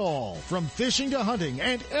has it all. From fishing to hunting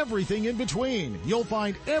and everything in between, you'll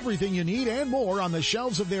find everything you need and more on the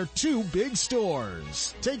shelves of their 2 big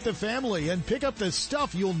stores. Take the family and pick up the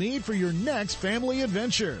stuff you'll need for your next family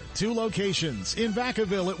adventure. 2 locations, in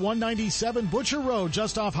Vacaville at 197 Butcher Road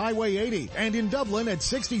just off Highway 80, and in Dublin at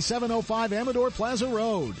 6705 Amador Plaza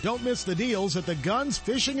Road. Don't miss the deals at the Guns,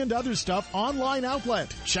 Fishing, and Other Stuff online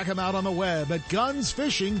outlet. Check them out on the web at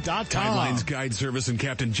gunsfishing.com. Tidelines Guide Service and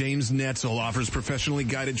Captain James Netzel offers professionally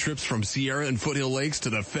guided trips from Sierra and Foothill Lakes to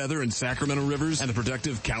the Feather and Sacramento Rivers and the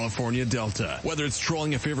productive California Delta. Whether it's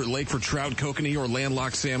trolling a favorite lake for trout, kokanee, or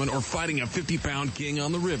landlocked salmon, or fighting a 50-pound king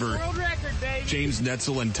on the river, world record, baby. James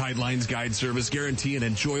Netzel and Tidelines Guide Service guarantee an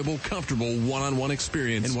enjoyable, comfortable one-on-one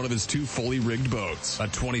experience in one of his 2 fully rigged boats. A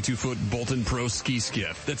 22-foot Bolton Pro ski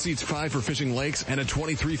skiff that seats 5 for fishing lakes, and a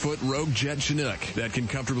 23-foot Rogue Jet Chinook that can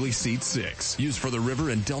comfortably seat 6. Used for the river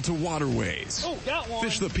and delta waterways. Oh, got one.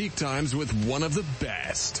 Fish the peak times with one of the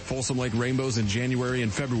best. Folsom Lake Rainbows in January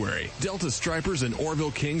and February. Delta Stripers and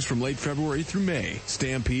Orville Kings from late February through May.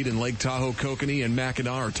 Stampede and Lake Tahoe Kokanee and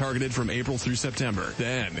Mackinac are targeted from April through September.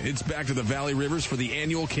 Then it's back to the Valley Rivers for the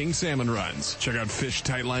annual King Salmon runs. Check out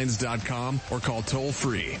fishtightlines.com or call toll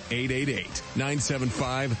free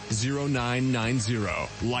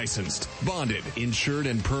 888-975-0990. Licensed, bonded, insured,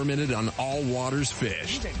 and permitted on all waters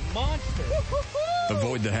fished. He's a monster.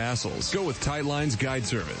 Avoid the hassles. Go with Tidelines Guide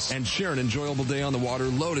Service and share an enjoyable day on the water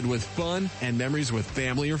loaded with fun and memories with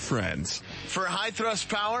family or friends. For high thrust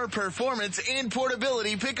power, performance, and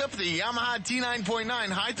portability, pick up the Yamaha T9.9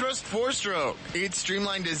 High Thrust 4-stroke. Its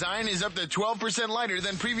streamlined design is up to 12% lighter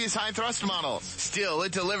than previous high thrust models. Still,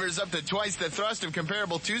 it delivers up to twice the thrust of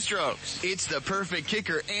comparable 2-strokes. It's the perfect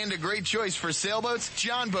kicker and a great choice for sailboats,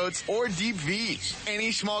 john boats, or deep V's.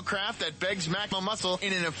 Any small craft that begs maximum muscle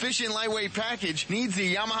in an efficient lightweight package needs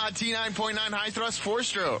the Yamaha T9.9 High Thrust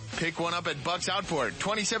 4-stroke. Pick one up at Bucks Outboard,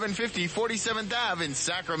 2750 47th Ave in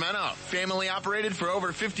Sacramento. Family operated for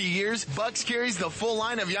over 50 years, Bucks carries the full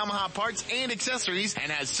line of Yamaha parts and accessories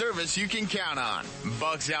and has service you can count on.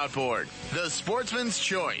 Bucks Outboard, the sportsman's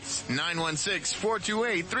choice.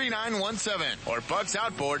 916-428-3917 or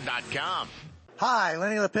bucksoutboard.com. Hi,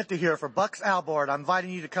 Lenny LaPinta here for Bucks Outboard. I'm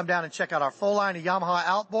inviting you to come down and check out our full line of Yamaha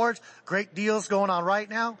outboards. Great deals going on right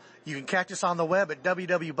now. You can catch us on the web at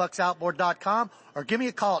www.bucksoutboard.com or give me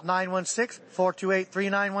a call at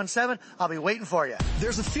 916-428-3917. I'll be waiting for you.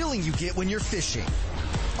 There's a feeling you get when you're fishing.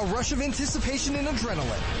 A rush of anticipation and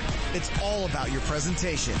adrenaline. It's all about your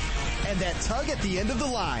presentation. And that tug at the end of the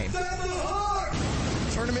line.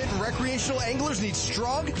 Tournament and recreational anglers need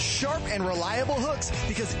strong, sharp, and reliable hooks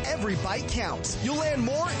because every bite counts. You'll land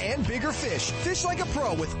more and bigger fish. Fish like a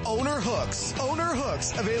pro with Owner Hooks. Owner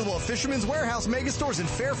Hooks, available at Fisherman's Warehouse mega stores in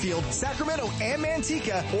Fairfield, Sacramento, and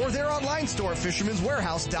Manteca, or their online store at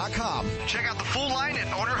fishermanswarehouse.com. Check out the full line at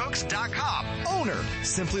ownerhooks.com. Owner,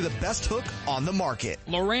 simply the best hook on the market.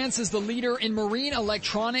 Lowrance is the leader in marine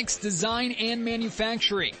electronics, design, and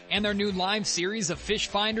manufacturing. And their new live series of fish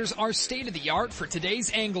finders are state-of-the-art for today's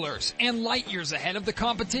anglers and light years ahead of the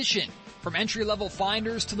competition. From entry-level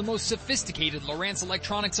finders to the most sophisticated Lowrance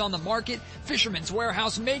electronics on the market, Fisherman's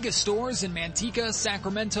Warehouse mega stores in Manteca,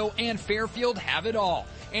 Sacramento, and Fairfield have it all.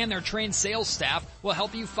 And their trained sales staff will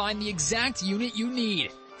help you find the exact unit you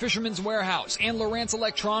need. Fisherman's Warehouse and Lowrance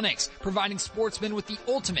Electronics, providing sportsmen with the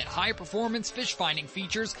ultimate high-performance fish-finding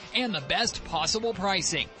features and the best possible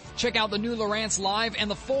pricing. Check out the new Lowrance Live and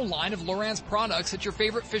the full line of Lowrance products at your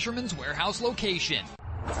favorite Fisherman's Warehouse location.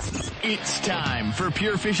 It's time for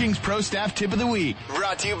Pure Fishing's Pro Staff Tip of the Week.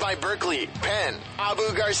 Brought to you by Berkeley, Penn,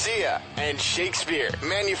 Abu Garcia, and Shakespeare,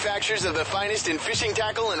 manufacturers of the finest in fishing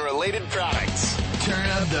tackle and related products. Turn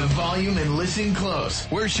up the volume and listen close.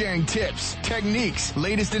 We're sharing tips, techniques,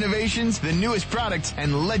 latest innovations, the newest products,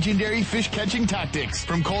 and legendary fish catching tactics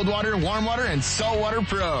from cold water, warm water, and saltwater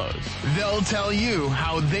pros. They'll tell you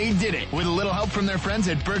how they did it with a little help from their friends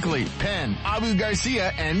at Berkeley, Penn, Abu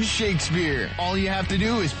Garcia, and Shakespeare. All you have to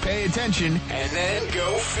do is pay attention and then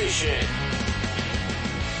go fishing.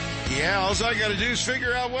 Yeah, all I got to do is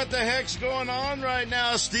figure out what the heck's going on right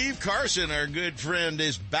now. Steve Carson, our good friend,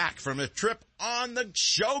 is back from a trip on the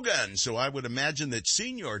Shogun. So I would imagine that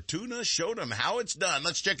Senor Tuna showed him how it's done.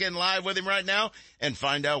 Let's check in live with him right now and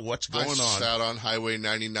find out what's going on. I sat on Highway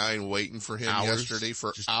 99 waiting for him yesterday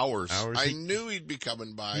for hours. I knew he'd be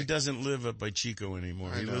coming by. He doesn't live up by Chico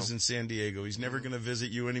anymore. He lives in San Diego. He's never going to visit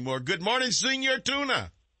you anymore. Good morning, Senor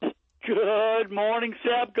Tuna. Good morning,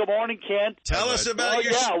 Seb. Good morning, Kent. Tell us about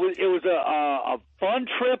your... Yeah, it was a fun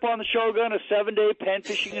trip on the Shogun, a 7-day Penn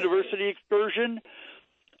Fishing University excursion.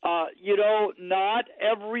 Not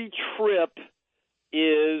every trip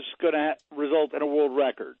is going to result in a world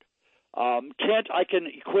record. Kent, I can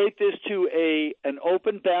equate this to an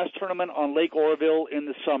open bass tournament on Lake Oroville in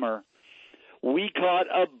the summer. We caught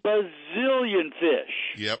a bazillion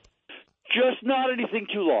fish. Yep. Just not anything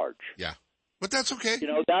too large. Yeah. But that's okay.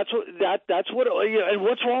 That's what. And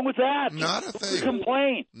what's wrong with that? Not a thing.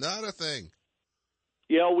 Complain. Not a thing.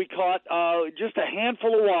 We caught just a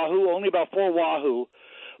handful of wahoo, only about 4 wahoo.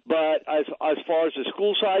 But as far as the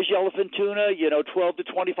school size yellowfin tuna, 12 to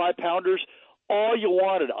 25 pounders, all you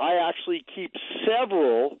wanted. I actually keep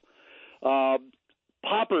several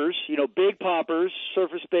poppers, big poppers,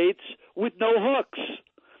 surface baits with no hooks.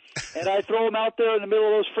 And I throw them out there in the middle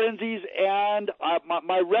of those frenzies, and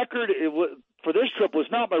my record for this trip was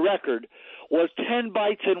not my record, was 10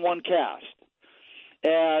 bites in one cast.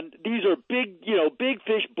 And these are big, big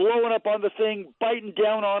fish blowing up on the thing, biting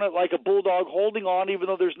down on it like a bulldog, holding on even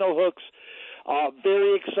though there's no hooks.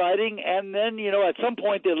 Very exciting. And then, at some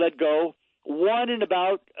point they let go. One in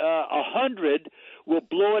about 100 will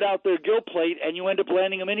blow it out their gill plate, and you end up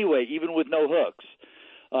landing them anyway, even with no hooks.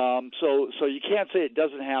 So you can't say it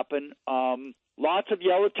doesn't happen. Lots of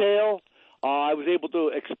yellowtail. I was able to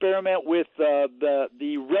experiment with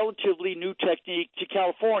the relatively new technique to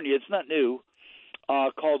California. It's not new,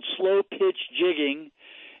 called slow pitch jigging.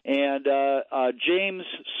 And James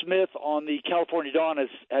Smith on the California Dawn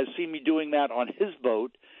has seen me doing that on his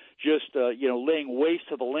boat, just laying waste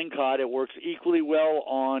to the lingcod. It works equally well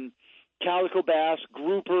on calico bass,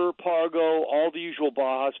 grouper, pargo, all the usual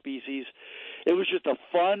Baja species. It was just a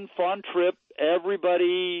fun trip.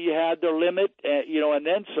 Everybody had their limit, and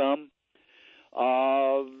then some.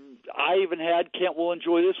 I even had, Kent will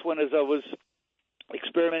enjoy this one, as I was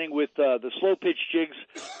experimenting with the slow pitch jigs,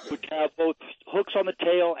 which have both hooks on the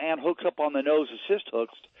tail and hooks up on the nose, assist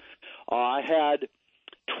hooks. I had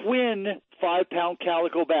twin 5-pound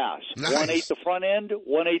calico bass. Nice. One ate the front end,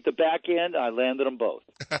 one ate the back end. I landed them both.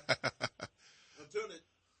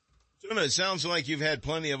 Tuna, it sounds like you've had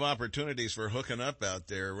plenty of opportunities for hooking up out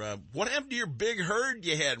there. What happened to your big herd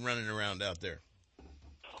you had running around out there?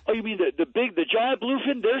 Oh, you mean the giant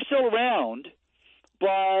bluefin? They're still around,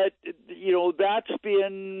 but that's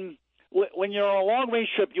been, when you're on a long range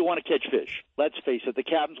trip, you want to catch fish. Let's face it, the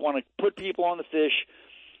captains want to put people on the fish,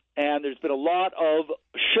 and there's been a lot of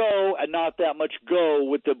show and not that much go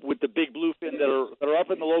with the big bluefin that are up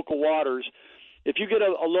in the local waters. If you get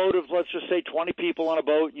a load of, let's just say, 20 people on a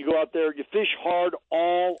boat, and you go out there, you fish hard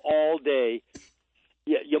all day.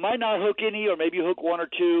 You might not hook any, or maybe hook one or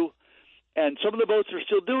two, and some of the boats are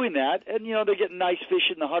still doing that, and, they're getting nice fish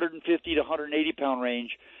in the 150 to 180-pound range.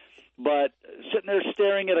 But sitting there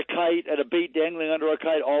staring at a kite, at a bait dangling under a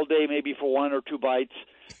kite all day, maybe for 1 or 2 bites,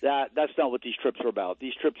 that's not what these trips are about.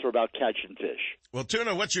 These trips are about catching fish. Well,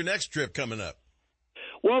 Tuna, what's your next trip coming up?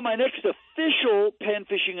 Well, my next official Penn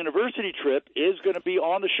Fishing University trip is going to be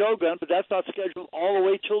on the Shogun, but that's not scheduled all the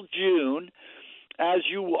way till June. As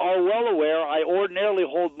you are well aware, I ordinarily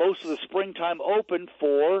hold most of the springtime open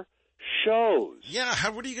for shows. Yeah,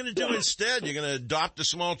 what are you going to do instead? You're going to adopt a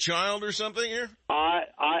small child or something here?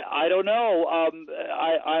 I don't know.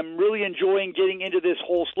 I'm really enjoying getting into this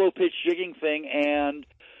whole slow pitch jigging thing, and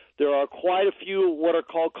there are quite a few what are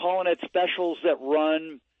called Colonet specials that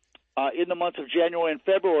run in the months of January and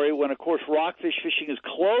February, when, of course, rockfish fishing is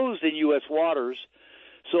closed in U.S. waters.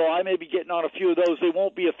 So I may be getting on a few of those. They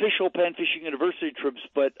won't be official Penn Fishing University trips,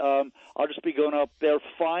 but I'll just be going up there,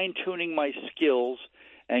 fine-tuning my skills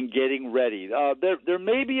and getting ready. There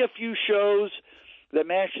may be a few shows that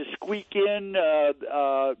managed to squeak in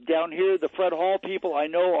down here. The Fred Hall people I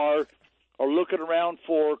know are looking around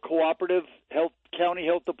for cooperative county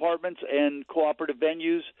health departments and cooperative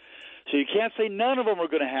venues. So you can't say none of them are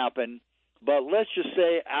going to happen, but let's just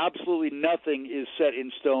say absolutely nothing is set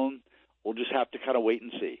in stone. We'll just have to kind of wait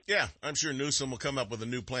and see. Yeah, I'm sure Newsom will come up with a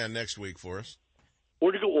new plan next week for us.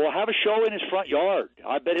 We'll have a show in his front yard.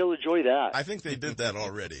 I bet he'll enjoy that. I think they did that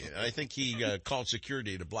already. I think he called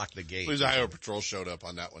security to block the gate. The Iowa Patrol showed up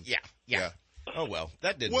on that one. Yeah. Oh, well,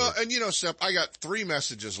 that didn't Well, work. and you know, Sep, I got 3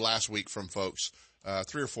 messages last week from folks,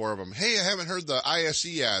 3 or 4 of them. Hey, I haven't heard the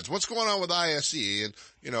ISE ads. What's going on with ISE? And,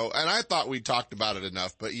 you know, and I thought we talked about it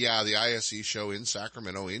enough, but yeah, the ISE show in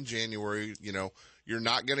Sacramento in January, you know, you're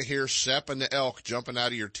not going to hear Sep and the Elk jumping out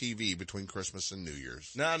of your TV between Christmas and New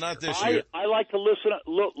Year's. No, not this year. I like to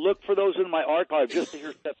look for those in my archive just to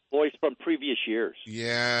hear Sep's voice from previous years.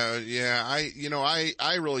 Yeah.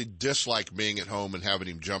 I really dislike being at home and having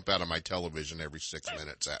him jump out of my television every 6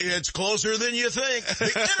 minutes. It's closer than you think.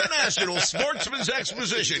 The International Sportsman's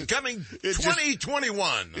Exposition coming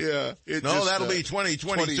 2021. Yeah. That'll be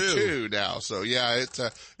 2022 now. So yeah,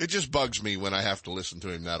 it just bugs me when I have to listen to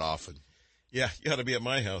him that often. Yeah, you ought to be at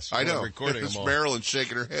my house. I know. Recording It's them all. Marilyn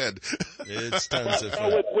shaking her head. It's tons of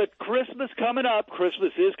fun. With Christmas coming up,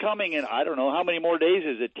 Christmas is coming in, I don't know how many more days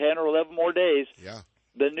is it, 10 or 11 more days. Yeah.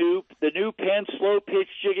 The new Penn slow pitch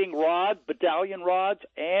jigging rod, battalion rods,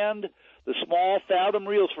 and the small fathom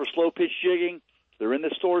reels for slow pitch jigging, they're in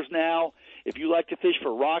the stores now. If you like to fish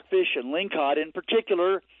for rockfish and lingcod in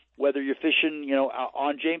particular, whether you're fishing,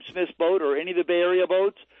 on James Smith's boat or any of the Bay Area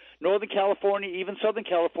boats, Northern California, even Southern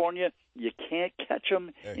California, you can't catch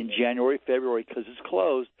them in January, February because it's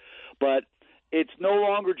closed. But it's no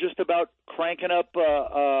longer just about cranking up,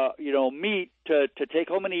 meat to take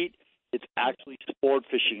home and eat. It's actually sport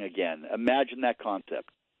fishing again. Imagine that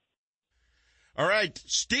concept. All right,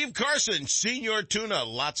 Steve Carson, Senior Tuna.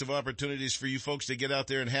 Lots of opportunities for you folks to get out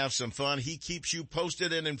there and have some fun. He keeps you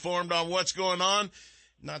posted and informed on what's going on.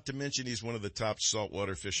 Not to mention he's one of the top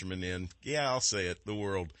saltwater fishermen in, I'll say it, the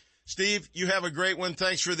world. Steve, you have a great one.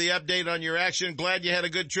 Thanks for the update on your action. Glad you had a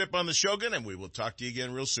good trip on the Shogun, and we will talk to you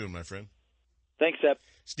again real soon, my friend. Thanks, Sep.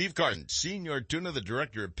 Steve Carson, Senior Tuna, the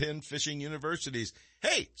director of Penn Fishing Universities.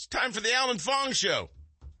 Hey, it's time for the Alan Fong Show.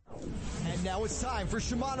 And now it's time for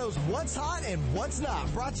Shimano's What's Hot and What's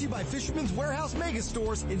Not, brought to you by Fisherman's Warehouse Mega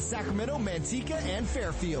Stores in Sacramento, Manteca, and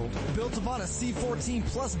Fairfield. Built upon a C14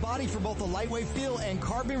 Plus body for both a lightweight feel and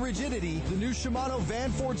carbon rigidity, the new Shimano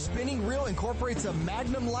Vanford spinning reel incorporates a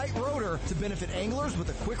Magnum Light rotor to benefit anglers with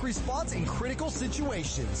a quick response in critical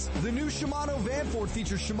situations. The new Shimano Vanford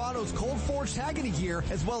features Shimano's cold forged Haggany gear,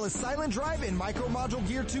 as well as silent drive and micro module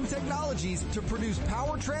gear 2 technologies to produce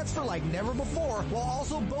power transfer like never before, while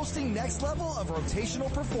also boasting next level of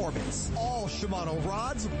rotational performance. All Shimano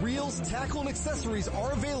rods, reels, tackle, and accessories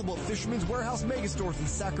are available at Fisherman's Warehouse Megastores in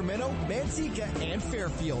Sacramento, Manteca, and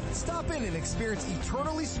Fairfield. Stop in and experience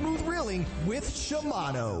eternally smooth reeling with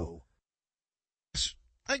Shimano.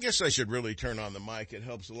 I guess I should really turn on the mic. It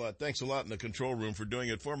helps a lot. Thanks a lot in the control room for doing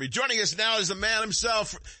it for me. Joining us now is the man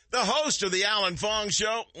himself, the host of the Alan Fong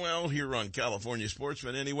Show. Well, here on California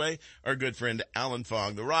Sportsman anyway, our good friend Alan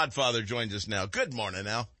Fong. The Rod Father joins us now. Good morning,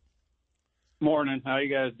 Al. Morning. How you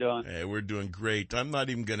guys doing? Hey, we're doing great. I'm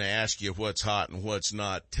not even going to ask you what's hot and what's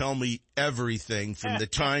not. Tell me everything from the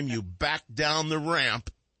time you backed down the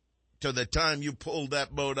ramp to the time you pulled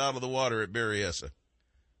that boat out of the water at Berryessa.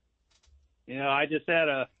 I just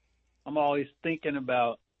I'm always thinking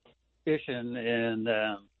about fishing, and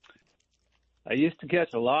I used to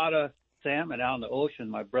catch a lot of salmon out in the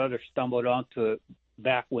ocean. My brother stumbled onto it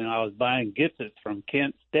back when I was buying gitzets from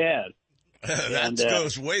Kent's dad. That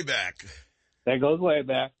goes way back. That goes way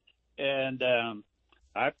back. And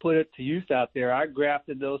I put it to use out there. I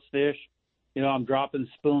grafted those fish. I'm dropping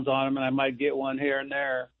spoons on them, and I might get one here and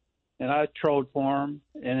there. And I trolled for them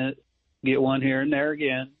and get one here and there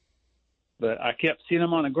again. But I kept seeing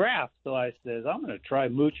them on a graph, so I says, I'm going to try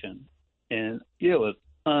mooching. And it was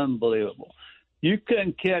unbelievable. You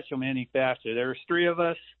couldn't catch them any faster. There was 3 of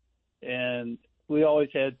us, and we always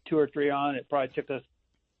had 2 or 3 on. It probably took us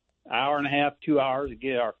an hour and a half, 2 hours to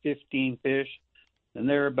get our 15 fish, and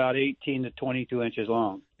they're about 18 to 22 inches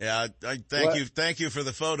long. Yeah, thank you for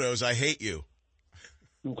the photos. I hate you.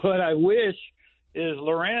 What I wish is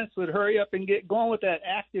Lawrence would hurry up and get going with that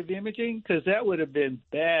active imaging, because that would have been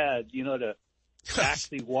bad, to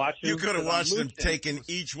actually watch them. You could have watched them taking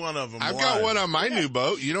each one of them. I've got one on my new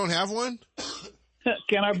boat. You don't have one?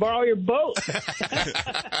 Can I borrow your boat?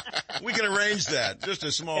 We can arrange that. Just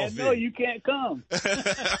a small fee. No, you can't come.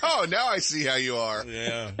 Oh, now I see how you are.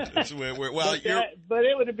 Yeah. But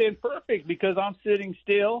it would have been perfect because I'm sitting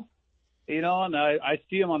still, and I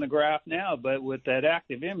see them on the graph now. But with that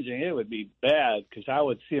active imaging, it would be bad because I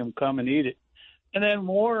would see them come and eat it. And then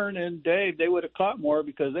Warren and Dave, they would have caught more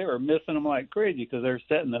because they were missing them like crazy because they're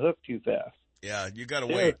setting the hook too fast. Yeah, you got to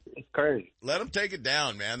wait. It's crazy. Let them take it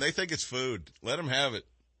down, man. They think it's food. Let them have it.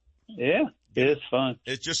 Yeah, it's fun.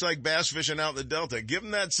 It's just like bass fishing out in the Delta. Give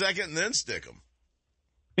them that second and then stick them.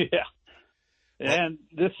 Yeah. And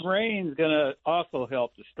this rain's going to also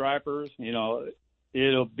help the stripers.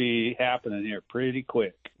 It'll be happening here pretty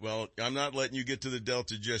quick. Well, I'm not letting you get to the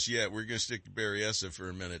Delta just yet. We're going to stick to Berryessa for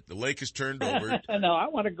a minute. The lake is turned over. No, I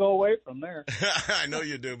want to go away from there. I know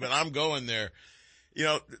you do, but I'm going there.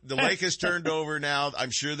 The lake has turned over now.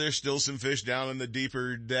 I'm sure there's still some fish down in the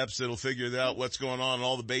deeper depths that'll figure out what's going on.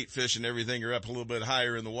 All the bait fish and everything are up a little bit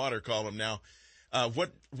higher in the water column now.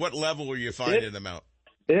 What level are you finding them out?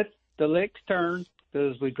 The lake's turned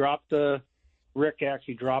because Rick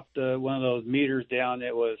actually dropped one of those meters down.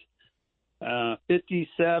 It was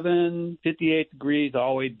 58 degrees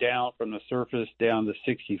all the way down from the surface down to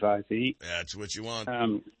 65 feet. That's what you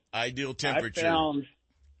want. Ideal temperature.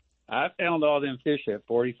 I found all them fish at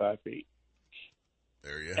 45 feet.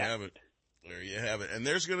 There you have it. There you have it. And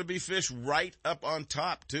there's going to be fish right up on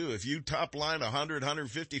top, too. If you top line 100,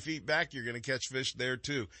 150 feet back, you're going to catch fish there,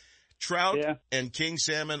 too. Trout and king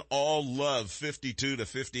salmon all love 52 to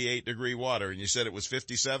 58 degree water. And you said it was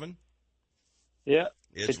 57? Yeah,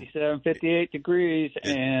 57, 58 degrees.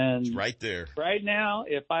 And it's right there. Right now,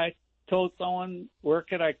 if I told someone where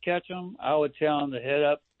could I catch them, I would tell them to head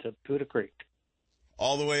up to Puda Creek.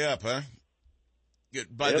 All the way up, huh?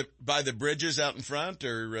 By the bridges out in front,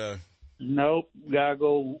 or? Nope, gotta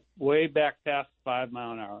go way back past 5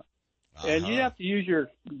 mile an hour. And you have to use your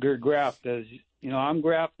graph because I'm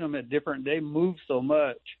graphing them at different. They move so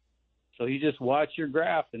much, so you just watch your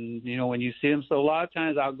graph, and when you see them. So a lot of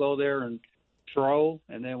times I'll go there and throw,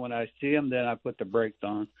 and then when I see them, then I put the brakes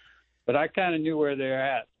on. But I kind of knew where they're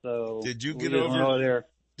at. So did you get over there?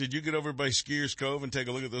 Did you get over by Skiers Cove and take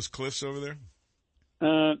a look at those cliffs over there?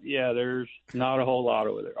 Yeah, there's not a whole lot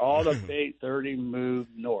over there. All the bait's already moved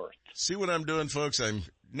north. See what I'm doing, folks? I'm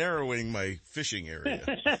narrowing my fishing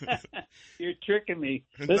area. You're tricking me.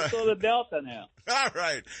 Let's go to the Delta now. All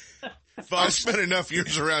right. I've spent enough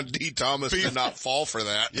years around D. Thomas to not fall for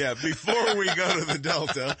that. Yeah, before we go to the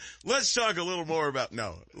Delta, let's talk a little more about,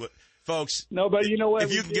 folks. No, but you know what?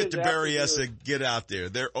 If you can get to Berryessa, get out there.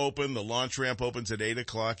 They're open. The launch ramp opens at 8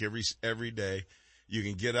 o'clock every day. You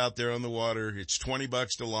can get out there on the water. It's $20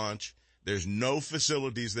 to launch. There's no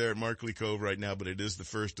facilities there at Markley Cove right now, but it is the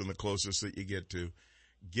first and the closest that you get to.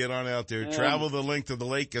 Get on out there. Travel the length of the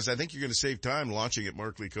lake, because I think you're going to save time launching at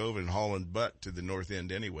Markley Cove and hauling butt to the north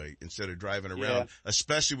end anyway, instead of driving around,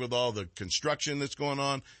 especially with all the construction that's going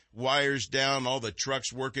on, wires down, all the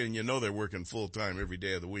trucks working, and they're working full time every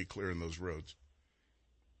day of the week clearing those roads.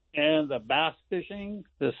 And the bass fishing,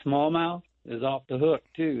 the smallmouth, is off the hook,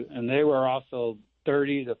 too, and they were also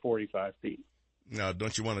 30 to 45 feet. Now,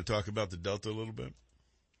 don't you want to talk about the Delta a little bit?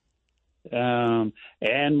 And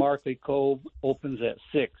Markley Cove opens at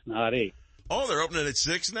 6, not 8. Oh, they're opening at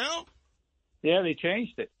 6 now? Yeah, they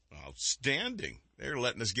changed it. Outstanding. They're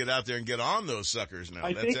letting us get out there and get on those suckers now.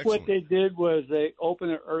 I That's think excellent. what they did was they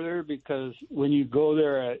opened it earlier because when you go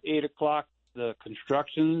there at 8 o'clock, the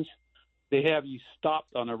constructions, they have you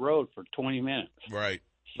stopped on the road for 20 minutes. Right.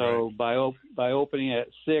 So by opening at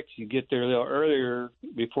 6, you get there a little earlier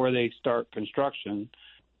before they start construction.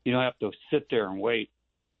 You don't have to sit there and wait.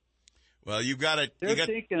 Well, you got it. They're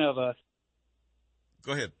thinking of us.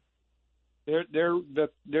 Go ahead.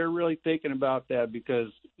 They're really thinking about that because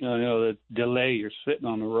the delay. You're sitting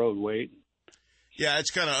on the road waiting. Yeah,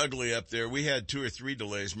 it's kind of ugly up there. We had 2 or 3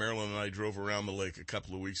 delays. Marilyn and I drove around the lake a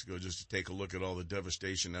couple of weeks ago just to take a look at all the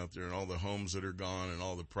devastation out there and all the homes that are gone and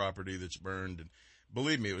all the property that's burned. And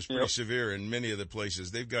believe me, it was pretty severe in many of the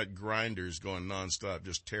places. They've got grinders going nonstop,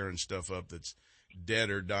 just tearing stuff up that's dead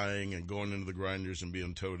or dying and going into the grinders and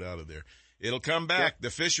being towed out of there. It'll come back. The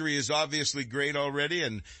fishery is obviously great already,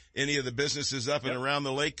 and any of the businesses up and around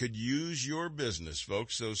the lake could use your business,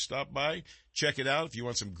 folks. So stop by, check it out. If you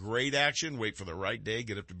want some great action, wait for the right day,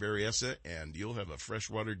 get up to Berryessa, and you'll have a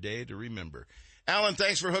freshwater day to remember. Alan,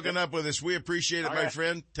 thanks for hooking up with us. We appreciate it, my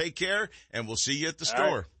friend. Take care, and we'll see you at the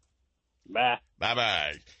store. Bye.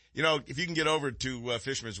 Bye-bye. If you can get over to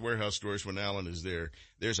Fisherman's Warehouse stores when Alan is there,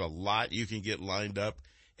 there's a lot you can get lined up,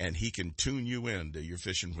 and he can tune you in to your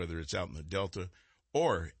fishing, whether it's out in the Delta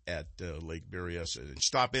or at Lake Berryessa. And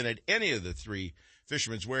stop in at any of the 3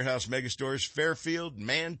 Fisherman's Warehouse megastores, Fairfield,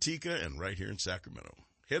 Manteca, and right here in Sacramento.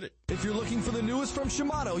 Hit it. If you're looking for the newest from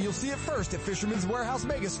Shimano, you'll see it first at Fisherman's Warehouse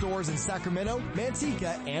megastores in Sacramento,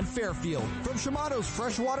 Manteca, and Fairfield. From Shimano's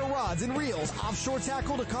freshwater rods and reels, offshore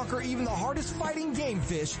tackle to conquer even the hardest fighting game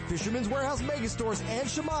fish, Fisherman's Warehouse megastores and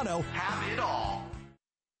Shimano have it all.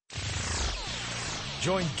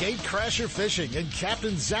 Join Gatecrasher Fishing and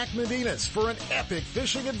Captain Zach Medinas for an epic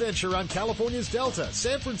fishing adventure on California's Delta,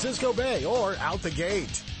 San Francisco Bay, or out the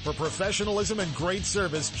gate. For professionalism and great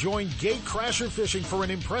service, join Gatecrasher Fishing for an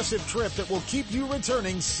impressive trip that will keep you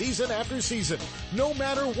returning season after season, no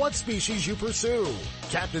matter what species you pursue.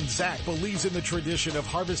 Captain Zach believes in the tradition of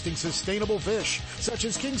harvesting sustainable fish, such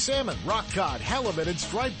as king salmon, rock cod, halibut, and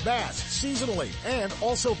striped bass, seasonally, and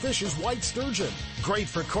also fishes white sturgeon. Great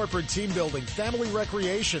for corporate team building, family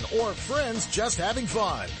recreation, or friends just having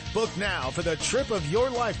fun. Book now for the trip of your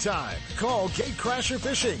lifetime. Call Gatecrasher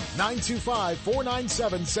Fishing,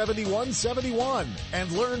 925-497-7171,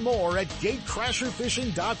 and learn more at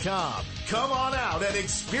gatecrasherfishing.com. Come on out and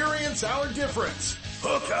experience our difference.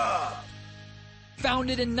 Hook up!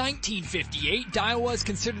 Founded in 1958, Daiwa is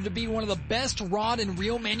considered to be one of the best rod and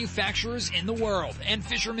reel manufacturers in the world, and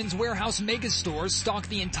Fisherman's Warehouse megastores stock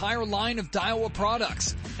the entire line of Daiwa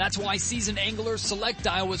products. That's why seasoned anglers select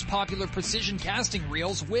Daiwa's popular precision casting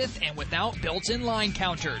reels with and without built-in line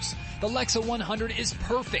counters. The Lexa 100 is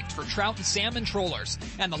perfect for trout and salmon trollers,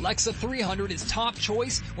 and the Lexa 300 is top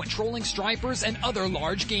choice when trolling stripers and other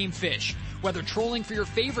large game fish. Whether trolling for your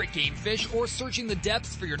favorite game fish or searching the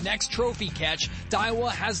depths for your next trophy catch, Daiwa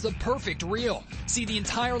has the perfect reel. See the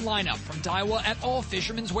entire lineup from Daiwa at all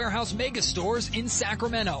Fisherman's Warehouse mega stores in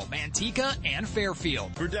Sacramento, Manteca, and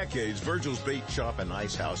Fairfield. For decades, Virgil's Bait Shop and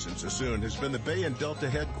Ice House in Sassoon has been the Bay and Delta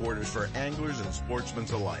headquarters for anglers and sportsmen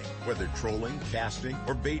alike. Whether trolling, casting,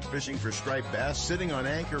 or bait fishing for striped bass, sitting on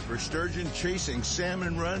anchor for sturgeon, chasing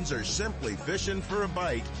salmon runs, or simply fishing for a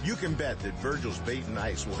bite, you can bet that Virgil's Bait and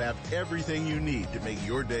Ice will have everything you need to make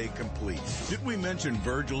your day complete. Did we mention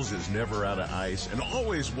Virgil's is never out of ice and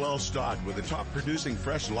always well stocked with the top producing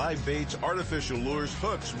fresh live baits, artificial lures,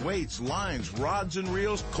 hooks, weights, lines, rods and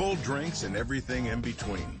reels, cold drinks, and everything in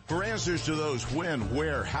between. For answers to those when,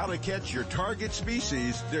 where, how to catch your target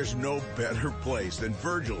species, there's no better place than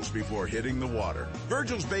Virgil's before hitting the water.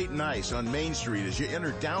 Virgil's Bait and Ice on Main Street as you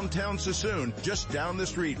enter downtown Sassoon, just down the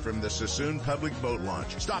street from the Sassoon Public Boat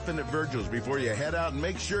Launch. Stop in at Virgil's before you head out and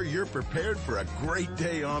make sure you're prepared for a great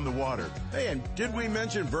day on the water. Hey, and did we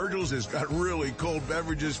mention Virgil's has got really cold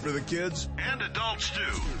beverages for the kids? And adults too.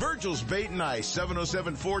 Virgil's Bait and Ice,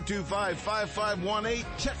 707-425-5518.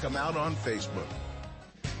 Check them out on Facebook.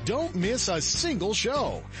 Don't miss a single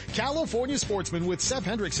show. California Sportsman with Seth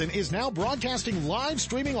Hendrickson is now broadcasting live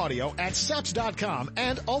streaming audio at seps.com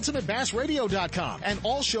and ultimatebassradio.com, and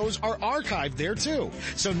all shows are archived there too.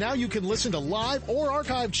 So now you can listen to live or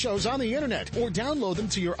archived shows on the internet or download them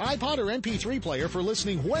to your iPod or MP3 player for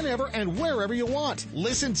listening whenever and wherever you want.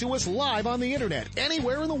 Listen to us live on the internet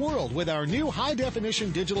anywhere in the world with our new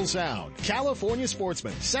high-definition digital sound. California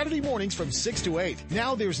Sportsman, Saturday mornings from 6 to 8.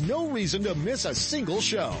 Now there's no reason to miss a single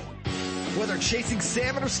show. Whether chasing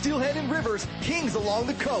salmon or steelhead in rivers, kings along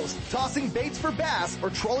the coast, tossing baits for bass, or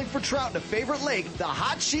trolling for trout in a favorite lake, the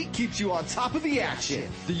Hot Sheet keeps you on top of the action.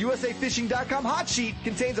 The USAFishing.com Hot Sheet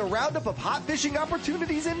contains a roundup of hot fishing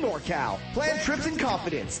opportunities in NorCal. Plan trips in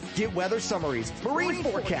confidence, get weather summaries, marine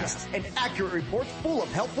forecasts, and accurate reports full of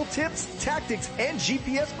helpful tips, tactics, and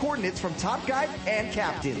GPS coordinates from top guides and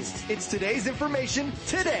captains. It's today's information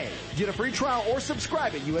today. Get a free trial or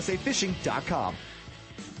subscribe at USAFishing.com.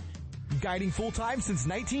 Guiding full-time since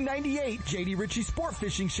 1998, JD Ritchie Sport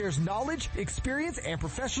Fishing shares knowledge, experience, and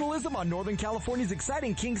professionalism on Northern California's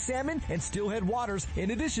exciting king salmon and steelhead waters,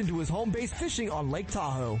 in addition to his home-based fishing on Lake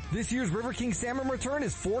Tahoe. This year's River King salmon return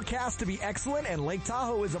is forecast to be excellent, and Lake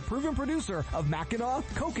Tahoe is a proven producer of Mackinaw,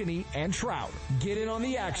 kokanee, and trout. Get in on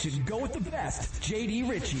the action. Go with the best. JD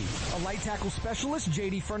Ritchie. A light tackle specialist,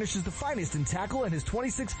 JD furnishes the finest in tackle, and his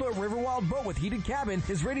 26-foot Riverwild boat with heated cabin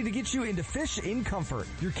is ready to get you into fish in comfort.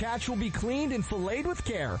 Your catch will be cleaned and filleted with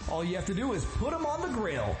care. All you have to do is put them on the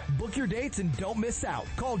grill. Book your dates and don't miss out.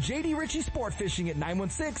 Call JD Ritchie Sport Fishing at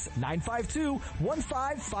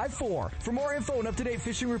 916-952-1554. For more info and up-to-date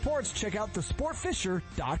fishing reports, check out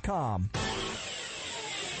thesportfisher.com.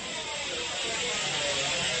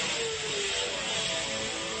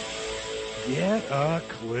 Get a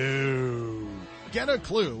clue. Get a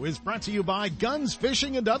Clue is brought to you by Guns,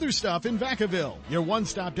 Fishing, and Other Stuff in Vacaville, your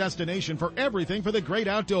one-stop destination for everything for the great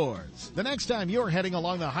outdoors. The next time you're heading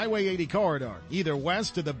along the Highway 80 corridor, either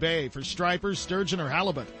west to the bay for stripers, sturgeon, or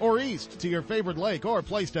halibut, or east to your favorite lake or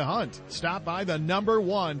place to hunt, stop by the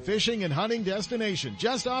 #1 fishing and hunting destination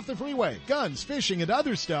just off the freeway, Guns, Fishing, and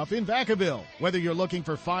Other Stuff in Vacaville. Whether you're looking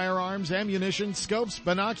for firearms, ammunition, scopes,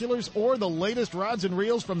 binoculars, or the latest rods and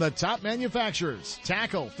reels from the top manufacturers,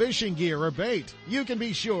 tackle, fishing gear, or bait, you can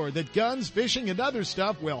be sure that Guns, Fishing, and Other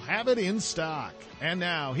Stuff will have it in stock. And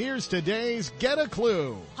now, here's today's Get a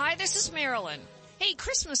Clue. Hi, this is Marilyn. Hey,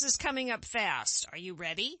 Christmas is coming up fast. Are you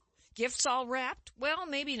ready? Gifts all wrapped? Well,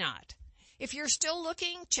 maybe not. If you're still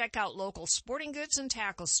looking, check out local sporting goods and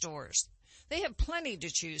tackle stores. They have plenty to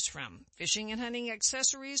choose from. Fishing and hunting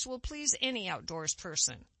accessories will please any outdoors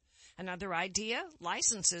person. Another idea,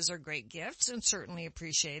 licenses are great gifts and certainly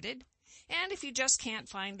appreciated. And if you just can't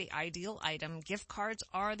find the ideal item, gift cards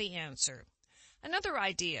are the answer. Another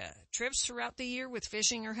idea, trips throughout the year with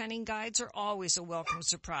fishing or hunting guides are always a welcome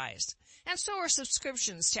surprise. And so are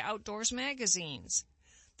subscriptions to outdoors magazines.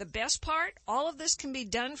 The best part, all of this can be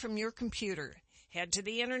done from your computer. Head to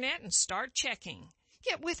the internet and start checking.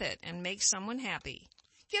 Get with it and make someone happy.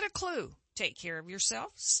 Get a Clue. Take care of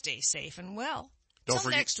yourself. Stay safe and well.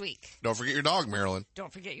 Till next week. Don't forget your dog, Marilyn.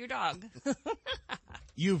 Don't forget your dog.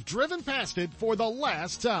 You've driven past it for the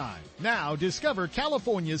last time. Now discover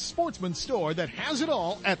California's sportsman store that has it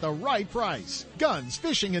all at the right price. Guns,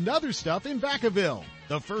 Fishing, and Other Stuff in Vacaville.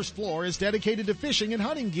 The first floor is dedicated to fishing and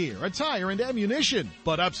hunting gear, attire, and ammunition.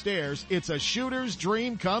 But upstairs, it's a shooter's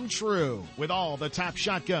dream come true. With all the top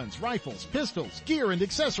shotguns, rifles, pistols, gear, and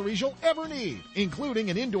accessories you'll ever need, including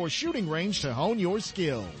an indoor shooting range to hone your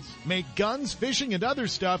skills. Make Guns, Fishing, and Other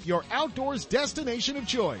Stuff your outdoors destination of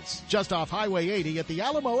choice. Just off Highway 80 at the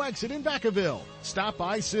Alamo exit in Vacaville. Stop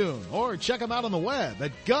by soon or check them out on the web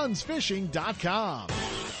at gunsfishing.com.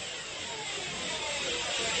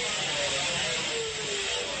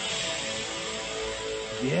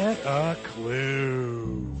 Get a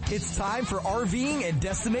Clue. It's time for RVing and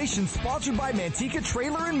Destination, sponsored by Manteca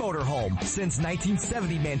Trailer and Motorhome. Since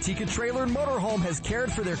 1970, Manteca Trailer and Motorhome has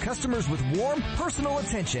cared for their customers with warm, personal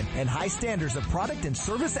attention and high standards of product and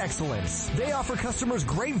service excellence. They offer customers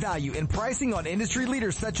great value in pricing on industry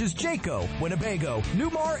leaders such as Jayco, Winnebago,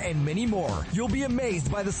 Newmar, and many more. You'll be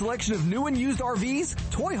amazed by the selection of new and used RVs,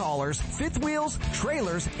 toy haulers, fifth wheels,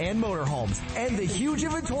 trailers, and motorhomes, and the huge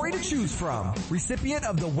inventory to choose from. Recipient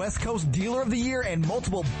of the West Coast Dealer of the Year and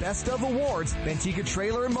multiple Best of awards, Manteca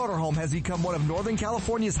Trailer and Motorhome has become one of Northern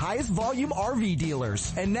California's highest volume RV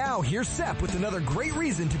dealers. And now here's Sepp with another great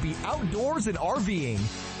reason to be outdoors and RVing.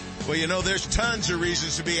 Well, you know, there's tons of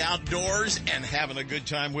reasons to be outdoors and having a good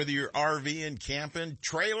time, whether you're RVing, camping,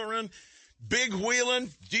 trailering, big wheeling,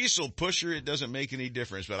 diesel pusher, it doesn't make any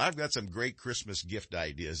difference. But I've got some great Christmas gift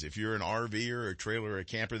ideas if you're an RVer or a trailer or a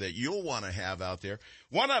camper that you'll want to have out there.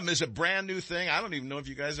 One of them is a brand new thing. I don't even know if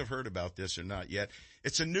you guys have heard about this or not yet.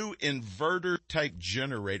 It's a new inverter type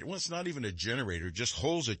generator. Well, it's not even a generator. It just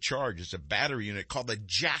holds a charge. It's a battery unit called the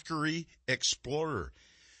Jackery Explorer.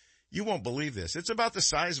 You won't believe this. It's about the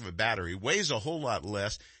size of a battery, weighs a whole lot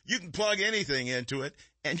less. You can plug anything into it,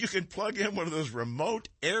 and you can plug in one of those remote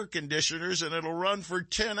air conditioners, and it'll run for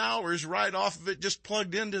 10 hours right off of it just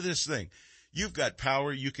plugged into this thing. You've got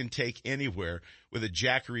power you can take anywhere with a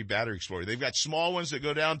Jackery Battery Explorer. They've got small ones that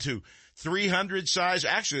go down to 300 size.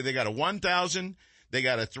 Actually, they got a 1,000. They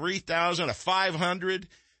got a 3,000, a 500.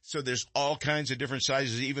 So there's all kinds of different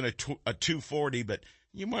sizes, even a 240, but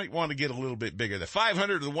you might want to get a little bit bigger. The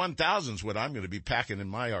 500 or the 1,000 is what I'm going to be packing in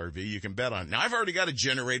my RV. You can bet on it. Now, I've already got a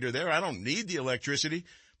generator there. I don't need the electricity.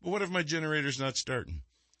 But what if my generator's not starting?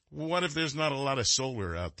 What if there's not a lot of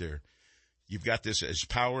solar out there? You've got this as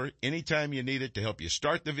power anytime you need it to help you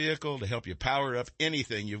start the vehicle, to help you power up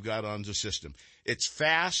anything you've got on the system. It's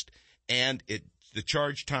fast, and the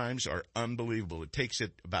charge times are unbelievable. It takes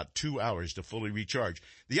it about 2 hours to fully recharge.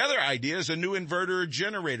 The other idea is a new inverter or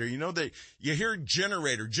generator. You know, you hear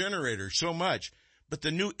generator so much, but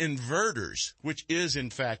the new inverters, which is in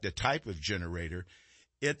fact a type of generator,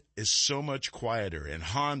 it is so much quieter. And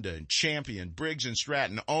Honda and Champion, Briggs and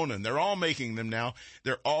Stratton, Onan, they're all making them now.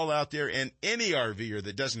 They're all out there, and any RVer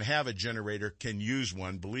that doesn't have a generator can use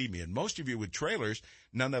one, believe me. And most of you with trailers,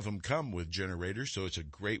 none of them come with generators, so it's a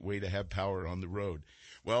great way to have power on the road.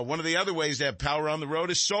 Well, one of the other ways to have power on the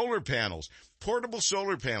road is solar panels. Portable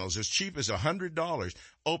solar panels as cheap as $100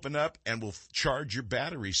 open up and will charge your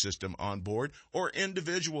battery system on board or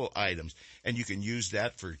individual items. And you can use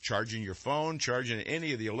that for charging your phone, charging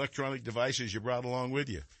any of the electronic devices you brought along with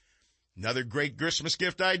you. Another great Christmas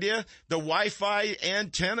gift idea, the Wi-Fi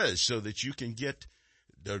antennas, so that you can get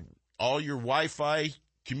all your Wi-Fi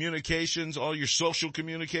communications, all your social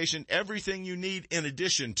communication, everything you need, in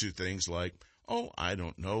addition to things like, I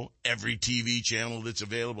don't know, every TV channel that's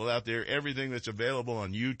available out there, everything that's available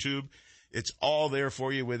on YouTube. It's all there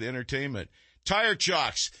for you with entertainment. Tire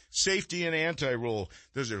chocks, safety and anti-roll.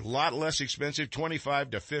 Those are a lot less expensive,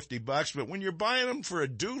 $25 to $50. But when you're buying them for a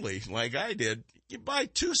dually, like I did, you buy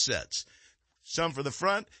 2 sets. Some for the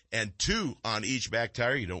front and 2 on each back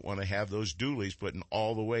tire. You don't want to have those dualies putting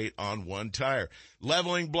all the weight on one tire.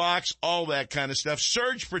 Leveling blocks, all that kind of stuff.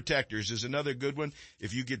 Surge protectors is another good one.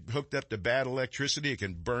 If you get hooked up to bad electricity, it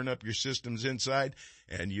can burn up your systems inside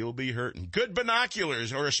and you'll be hurting. Good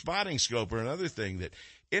binoculars or a spotting scope are another thing that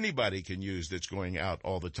anybody can use that's going out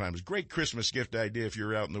all the time. It's a great Christmas gift idea if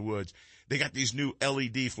you're out in the woods. They got these new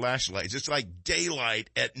LED flashlights. It's like daylight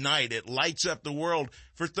at night. It lights up the world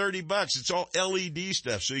for $30. It's all LED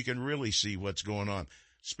stuff, so you can really see what's going on,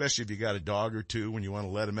 especially if you got a dog or two when you want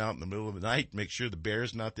to let them out in the middle of the night. Make sure the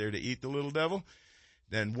bear's not there to eat the little devil.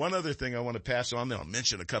 Then one other thing I want to pass on, then I'll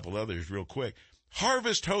mention a couple others real quick.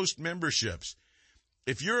 Harvest Host memberships.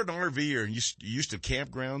 If you're an RVer and you used to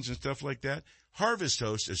campgrounds and stuff like that, Harvest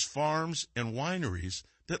Host is farms and wineries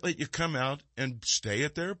that let you come out and stay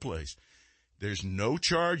at their place. There's no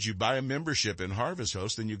charge. You buy a membership in Harvest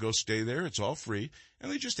Host, and you go stay there. It's all free.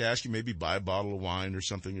 And they just ask you maybe buy a bottle of wine or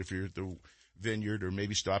something if you're at the vineyard, or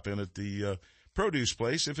maybe stop in at the produce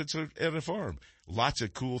place if it's at a farm. Lots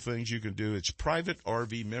of cool things you can do. It's private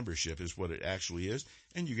RV membership is what it actually is,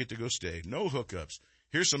 and you get to go stay. No hookups.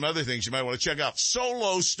 Here's some other things you might want to check out.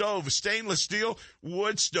 Solo stove, stainless steel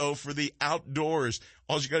wood stove for the outdoors.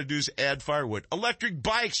 All you got to do is add firewood. Electric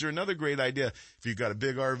bikes are another great idea. If you've got a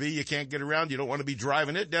big RV, you can't get around, you don't want to be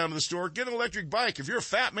driving it down to the store, get an electric bike. If you're a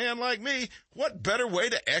fat man like me, what better way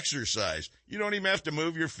to exercise? You don't even have to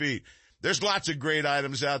move your feet. There's lots of great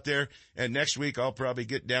items out there, and next week I'll probably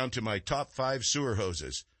get down to my top 5 sewer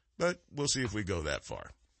hoses. But we'll see if we go that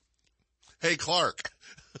far. Hey, Clark.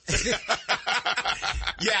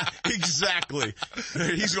 Yeah, exactly.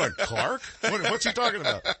 He's going, Clark? What's he talking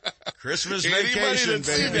about? Christmas Vacation,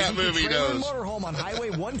 baby. That movie knows. Motorhome on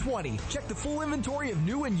Highway 120. Check the full inventory of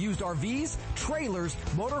new and used RVs, trailers,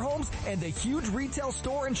 motorhomes, and a huge retail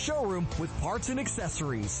store and showroom with parts and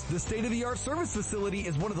accessories. The state-of-the-art service facility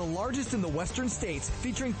is one of the largest in the western states,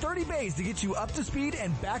 featuring 30 bays to get you up to speed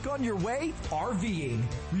and back on your way RVing.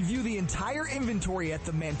 Review the entire inventory at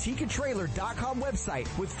the MantecaTrailer.com website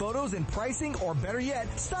with photos and pricing, or better yet,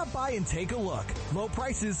 stop by and take a look. Low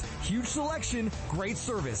prices, huge selection, great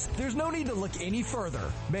service. There's no need to look any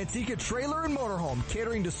further. Manteca Trailer and Motorhome,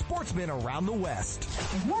 catering to sportsmen around the West.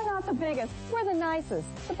 We're not the biggest, we're the nicest.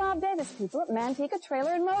 The Bob Davis people at Manteca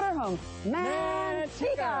Trailer and Motorhome.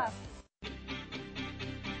 Manteca!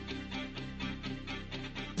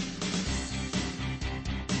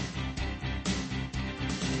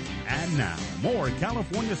 And now, more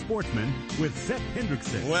California Sportsmen with Seth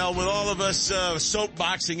Hendrickson. Well, with all of us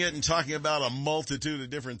soapboxing it and talking about a multitude of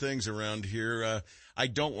different things around here, I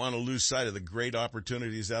don't want to lose sight of the great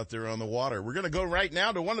opportunities out there on the water. We're going to go right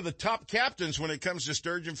now to one of the top captains when it comes to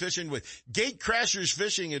sturgeon fishing with Gate Crashers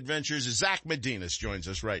Fishing Adventures. Zach Medinas joins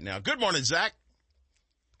us right now. Good morning, Zach.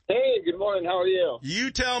 Hey, good morning. How are you? You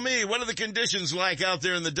tell me, what are the conditions like out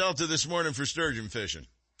there in the Delta this morning for sturgeon fishing?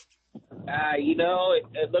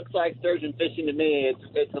 It looks like sturgeon fishing to me.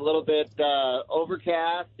 It's a little bit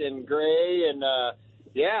overcast and gray, and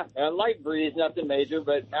a light breeze, nothing major,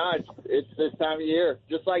 but it's this time of year.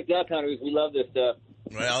 Just like duck hunters, we love this stuff.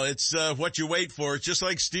 Well, it's what you wait for. It's just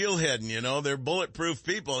like steelheading, they're bulletproof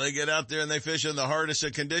people. They get out there and they fish in the hardest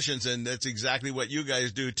of conditions, and that's exactly what you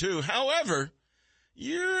guys do too. However,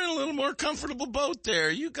 you're in a little more comfortable boat there.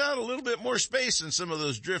 You got a little bit more space than some of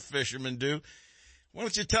those drift fishermen do. Why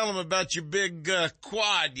don't you tell them about your big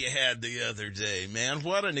quad you had the other day, man?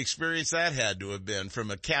 What an experience that had to have been from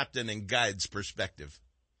a captain and guide's perspective.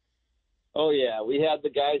 Oh, yeah. We had the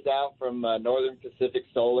guys out from Northern Pacific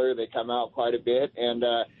Solar. They come out quite a bit, and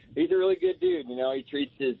he's a really good dude. He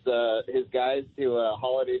treats his guys to a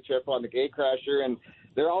holiday trip on the Gate Crasher, and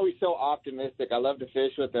they're always so optimistic. I love to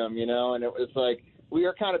fish with them, and it was like we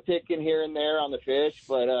were kind of picking here and there on the fish,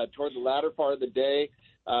 but toward the latter part of the day,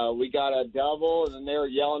 we got a double, and then they were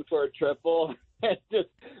yelling for a triple. And just,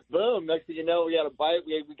 boom, next thing you know, we had a bite.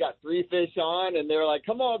 We got 3 fish on, and they were like,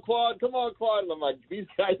 come on, quad. And I'm like, these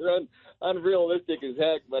guys are unrealistic as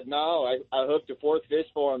heck. But no, I hooked a 4th fish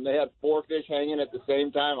for them. They had 4 fish hanging at the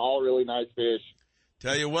same time, all really nice fish.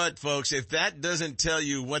 Tell you what, folks, if that doesn't tell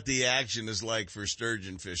you what the action is like for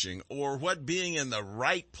sturgeon fishing or what being in the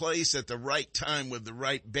right place at the right time with the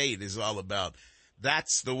right bait is all about,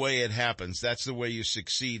 that's the way it happens. That's the way you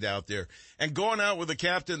succeed out there. And going out with a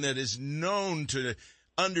captain that is known to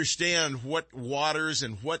understand what waters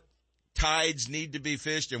and what tides need to be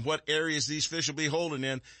fished and what areas these fish will be holding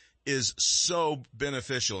in is so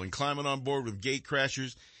beneficial. And climbing on board with Gate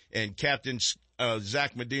Crashers and Captain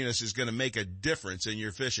Zach Medinas is going to make a difference in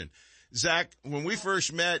your fishing. Zach, when we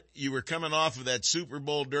first met, you were coming off of that Super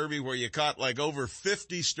Bowl Derby where you caught like over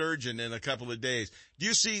 50 sturgeon in a couple of days. Do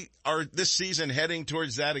you see this season heading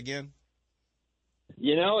towards that again?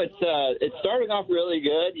 It's starting off really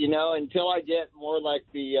good, until I get more like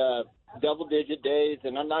the double-digit days,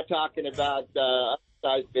 and I'm not talking about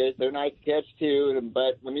size fish. They're nice to catch too,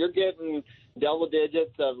 but when you're getting double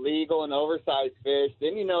digits of legal and oversized fish,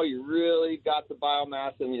 then you really got the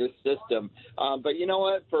biomass in your system. But you know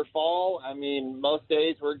what? For fall, most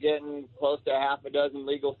days we're getting close to half a dozen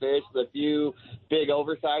legal fish, with a few big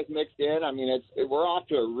oversized mixed in. We're off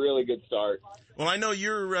to a really good start. Well, I know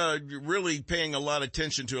you're really paying a lot of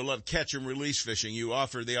attention to a lot of catch and release fishing. You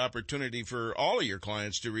offer the opportunity for all of your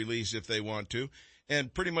clients to release if they want to,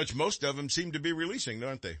 and pretty much most of them seem to be releasing,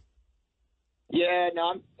 don't they? Yeah,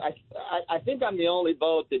 no, I think I'm the only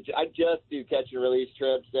boat that I just do catch and release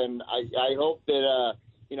trips, and I hope that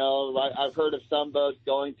I've heard of some boats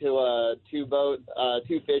going to a two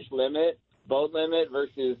fish boat limit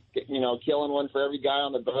versus killing one for every guy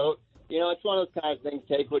on the boat. It's one of those kind of things.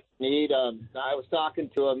 Take what you need. I was talking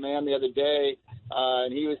to a man the other day,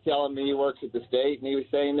 and he was telling me he works at the state, and he was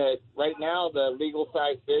saying that right now the legal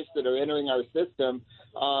size fish that are entering our system,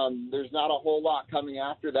 there's not a whole lot coming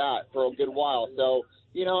after that for a good while. So,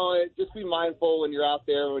 just be mindful when you're out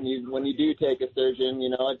there, when you do take a sturgeon,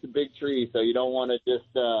 it's a big tree, so you don't want to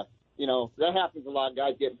just, that happens a lot.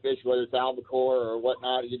 Guys getting fish, whether it's albacore or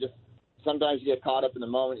whatnot. Sometimes you get caught up in the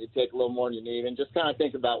moment, you take a little more than you need, and just kind of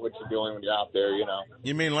think about what you're doing when you're out there,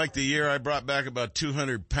 You mean like the year I brought back about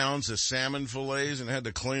 200 pounds of salmon fillets and had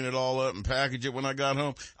to clean it all up and package it when I got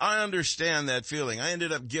home? I understand that feeling. I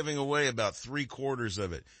ended up giving away about 3/4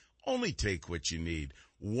 of it. Only take what you need.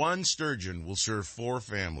 One sturgeon will serve 4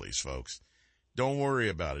 families, folks. Don't worry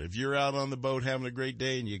about it. If you're out on the boat having a great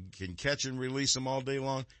day and you can catch and release them all day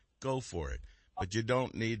long, go for it. But you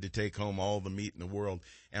don't need to take home all the meat in the world.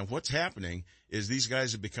 And what's happening is these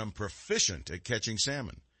guys have become proficient at catching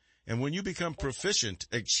salmon. And when you become proficient,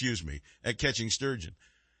 at catching sturgeon,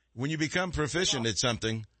 when you become proficient at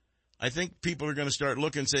something, I think people are going to start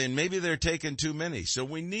looking, saying maybe they're taking too many. So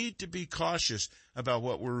we need to be cautious about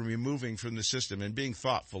what we're removing from the system and being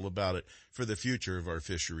thoughtful about it for the future of our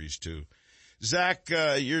fisheries too. Zach,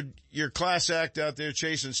 you're class act out there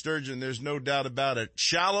chasing sturgeon. There's no doubt about it.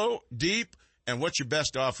 Shallow, deep, and what's your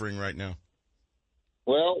best offering right now?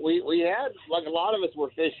 Well, we had, like a lot of us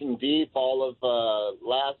were fishing deep all of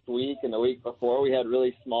last week and the week before. We had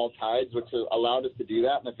really small tides, which allowed us to do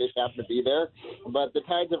that, and the fish happened to be there. But the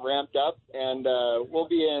tides have ramped up, and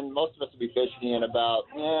most of us will be fishing in about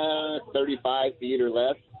 35 feet or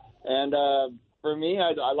less. And for me,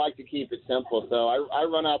 I like to keep it simple. So I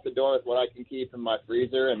run out the door with what I can keep in my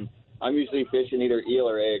freezer, and I'm usually fishing either eel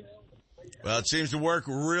or eggs. Well, it seems to work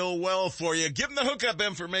real well for you. Give them the hookup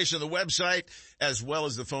information, the website, as well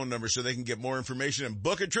as the phone number so they can get more information and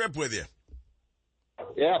book a trip with you.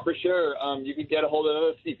 Yeah, for sure. You can get a hold of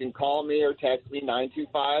us. You can call me or text me,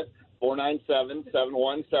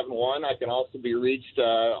 925-497-7171. I can also be reached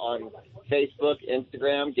on Facebook,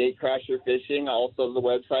 Instagram, Gate Crasher Fishing, also the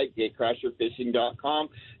website, gatecrasherfishing.com.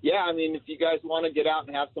 Yeah, if you guys want to get out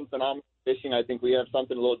and have some phenomenal fishing, I think we have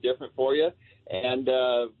something a little different for you. And,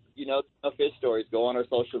 fish stories, go on our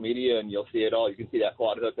social media and you'll see it all. You can see that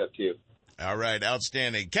quad hookup too. All right,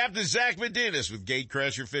 outstanding. Captain Zach Medinas with Gate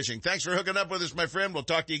Crasher Fishing. Thanks for hooking up with us, my friend. We'll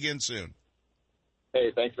talk to you again soon.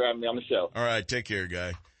 Hey, thanks for having me on the show. All right, take care,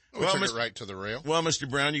 guy. Well, took it right to the rail. Well, Mr.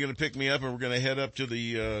 Brown, you're going to pick me up, and we're going to head up to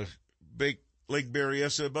the Lake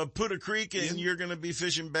Berryessa above Puda Creek, and you're going to be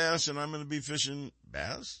fishing bass, and I'm going to be fishing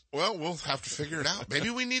bass? Well, we'll have to figure it out. Maybe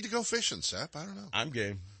we need to go fishing, Sep. I don't know. I'm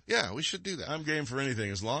game. Yeah, we should do that. I'm game for anything,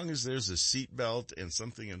 as long as there's a seat belt and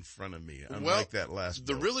something in front of me. Unlike that last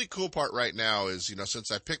the really cool part right now is,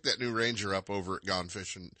 since I picked that new Ranger up over at Gone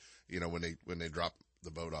Fishing, when they drop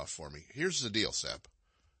the boat off for me. Here's the deal, Sep.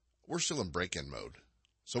 We're still in break-in mode.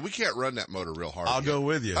 So we can't run that motor real hard. I'll go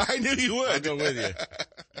with you. I knew you would. I'll go with you.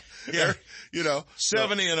 Yeah.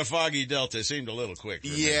 70 in a foggy Delta seemed a little quick.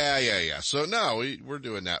 Yeah. So no, we're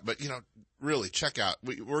doing that. But, really check out,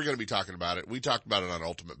 we're going to be talking about it. We talked about it on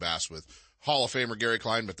Ultimate Bass with Hall of Famer Gary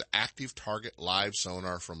Klein, but the Active Target Live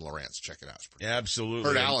Sonar from Lowrance. Check it out. It's pretty Absolutely.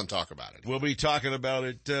 Heard Alan talk about it. We'll be talking about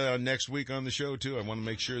it next week on the show, too. I want to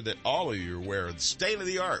make sure that all of you are aware of the state of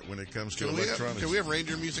the art when it comes to electronics. Can we have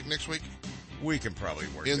reindeer music next week? We can probably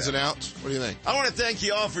work ins and outs. What do you think? I want to thank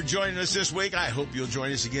you all for joining us this week. I hope you'll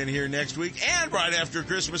join us again here next week and right after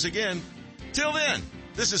Christmas again. Till then,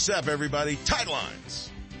 this is Sep, everybody. Tight lines.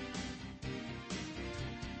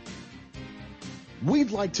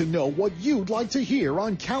 We'd like to know what you'd like to hear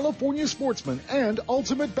on California Sportsman and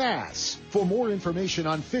Ultimate Bass. For more information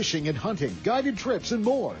on fishing and hunting, guided trips, and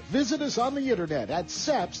more, visit us on the internet at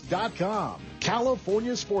seps.com.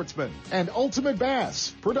 California Sportsman and Ultimate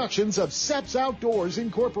Bass, productions of Seps Outdoors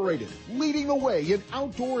Incorporated, leading the way in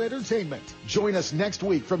outdoor entertainment. Join us next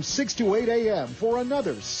week from 6 to 8 a.m. for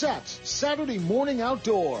another Seps Saturday Morning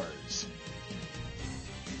Outdoors.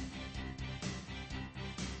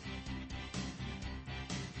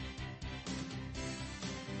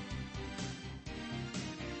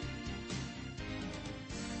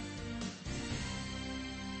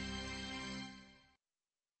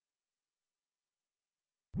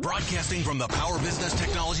 Broadcasting from the Power Business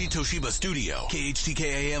Technology Toshiba studio. KHTK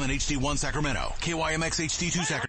AM and HD1 Sacramento. KYMX HD2 Sacramento.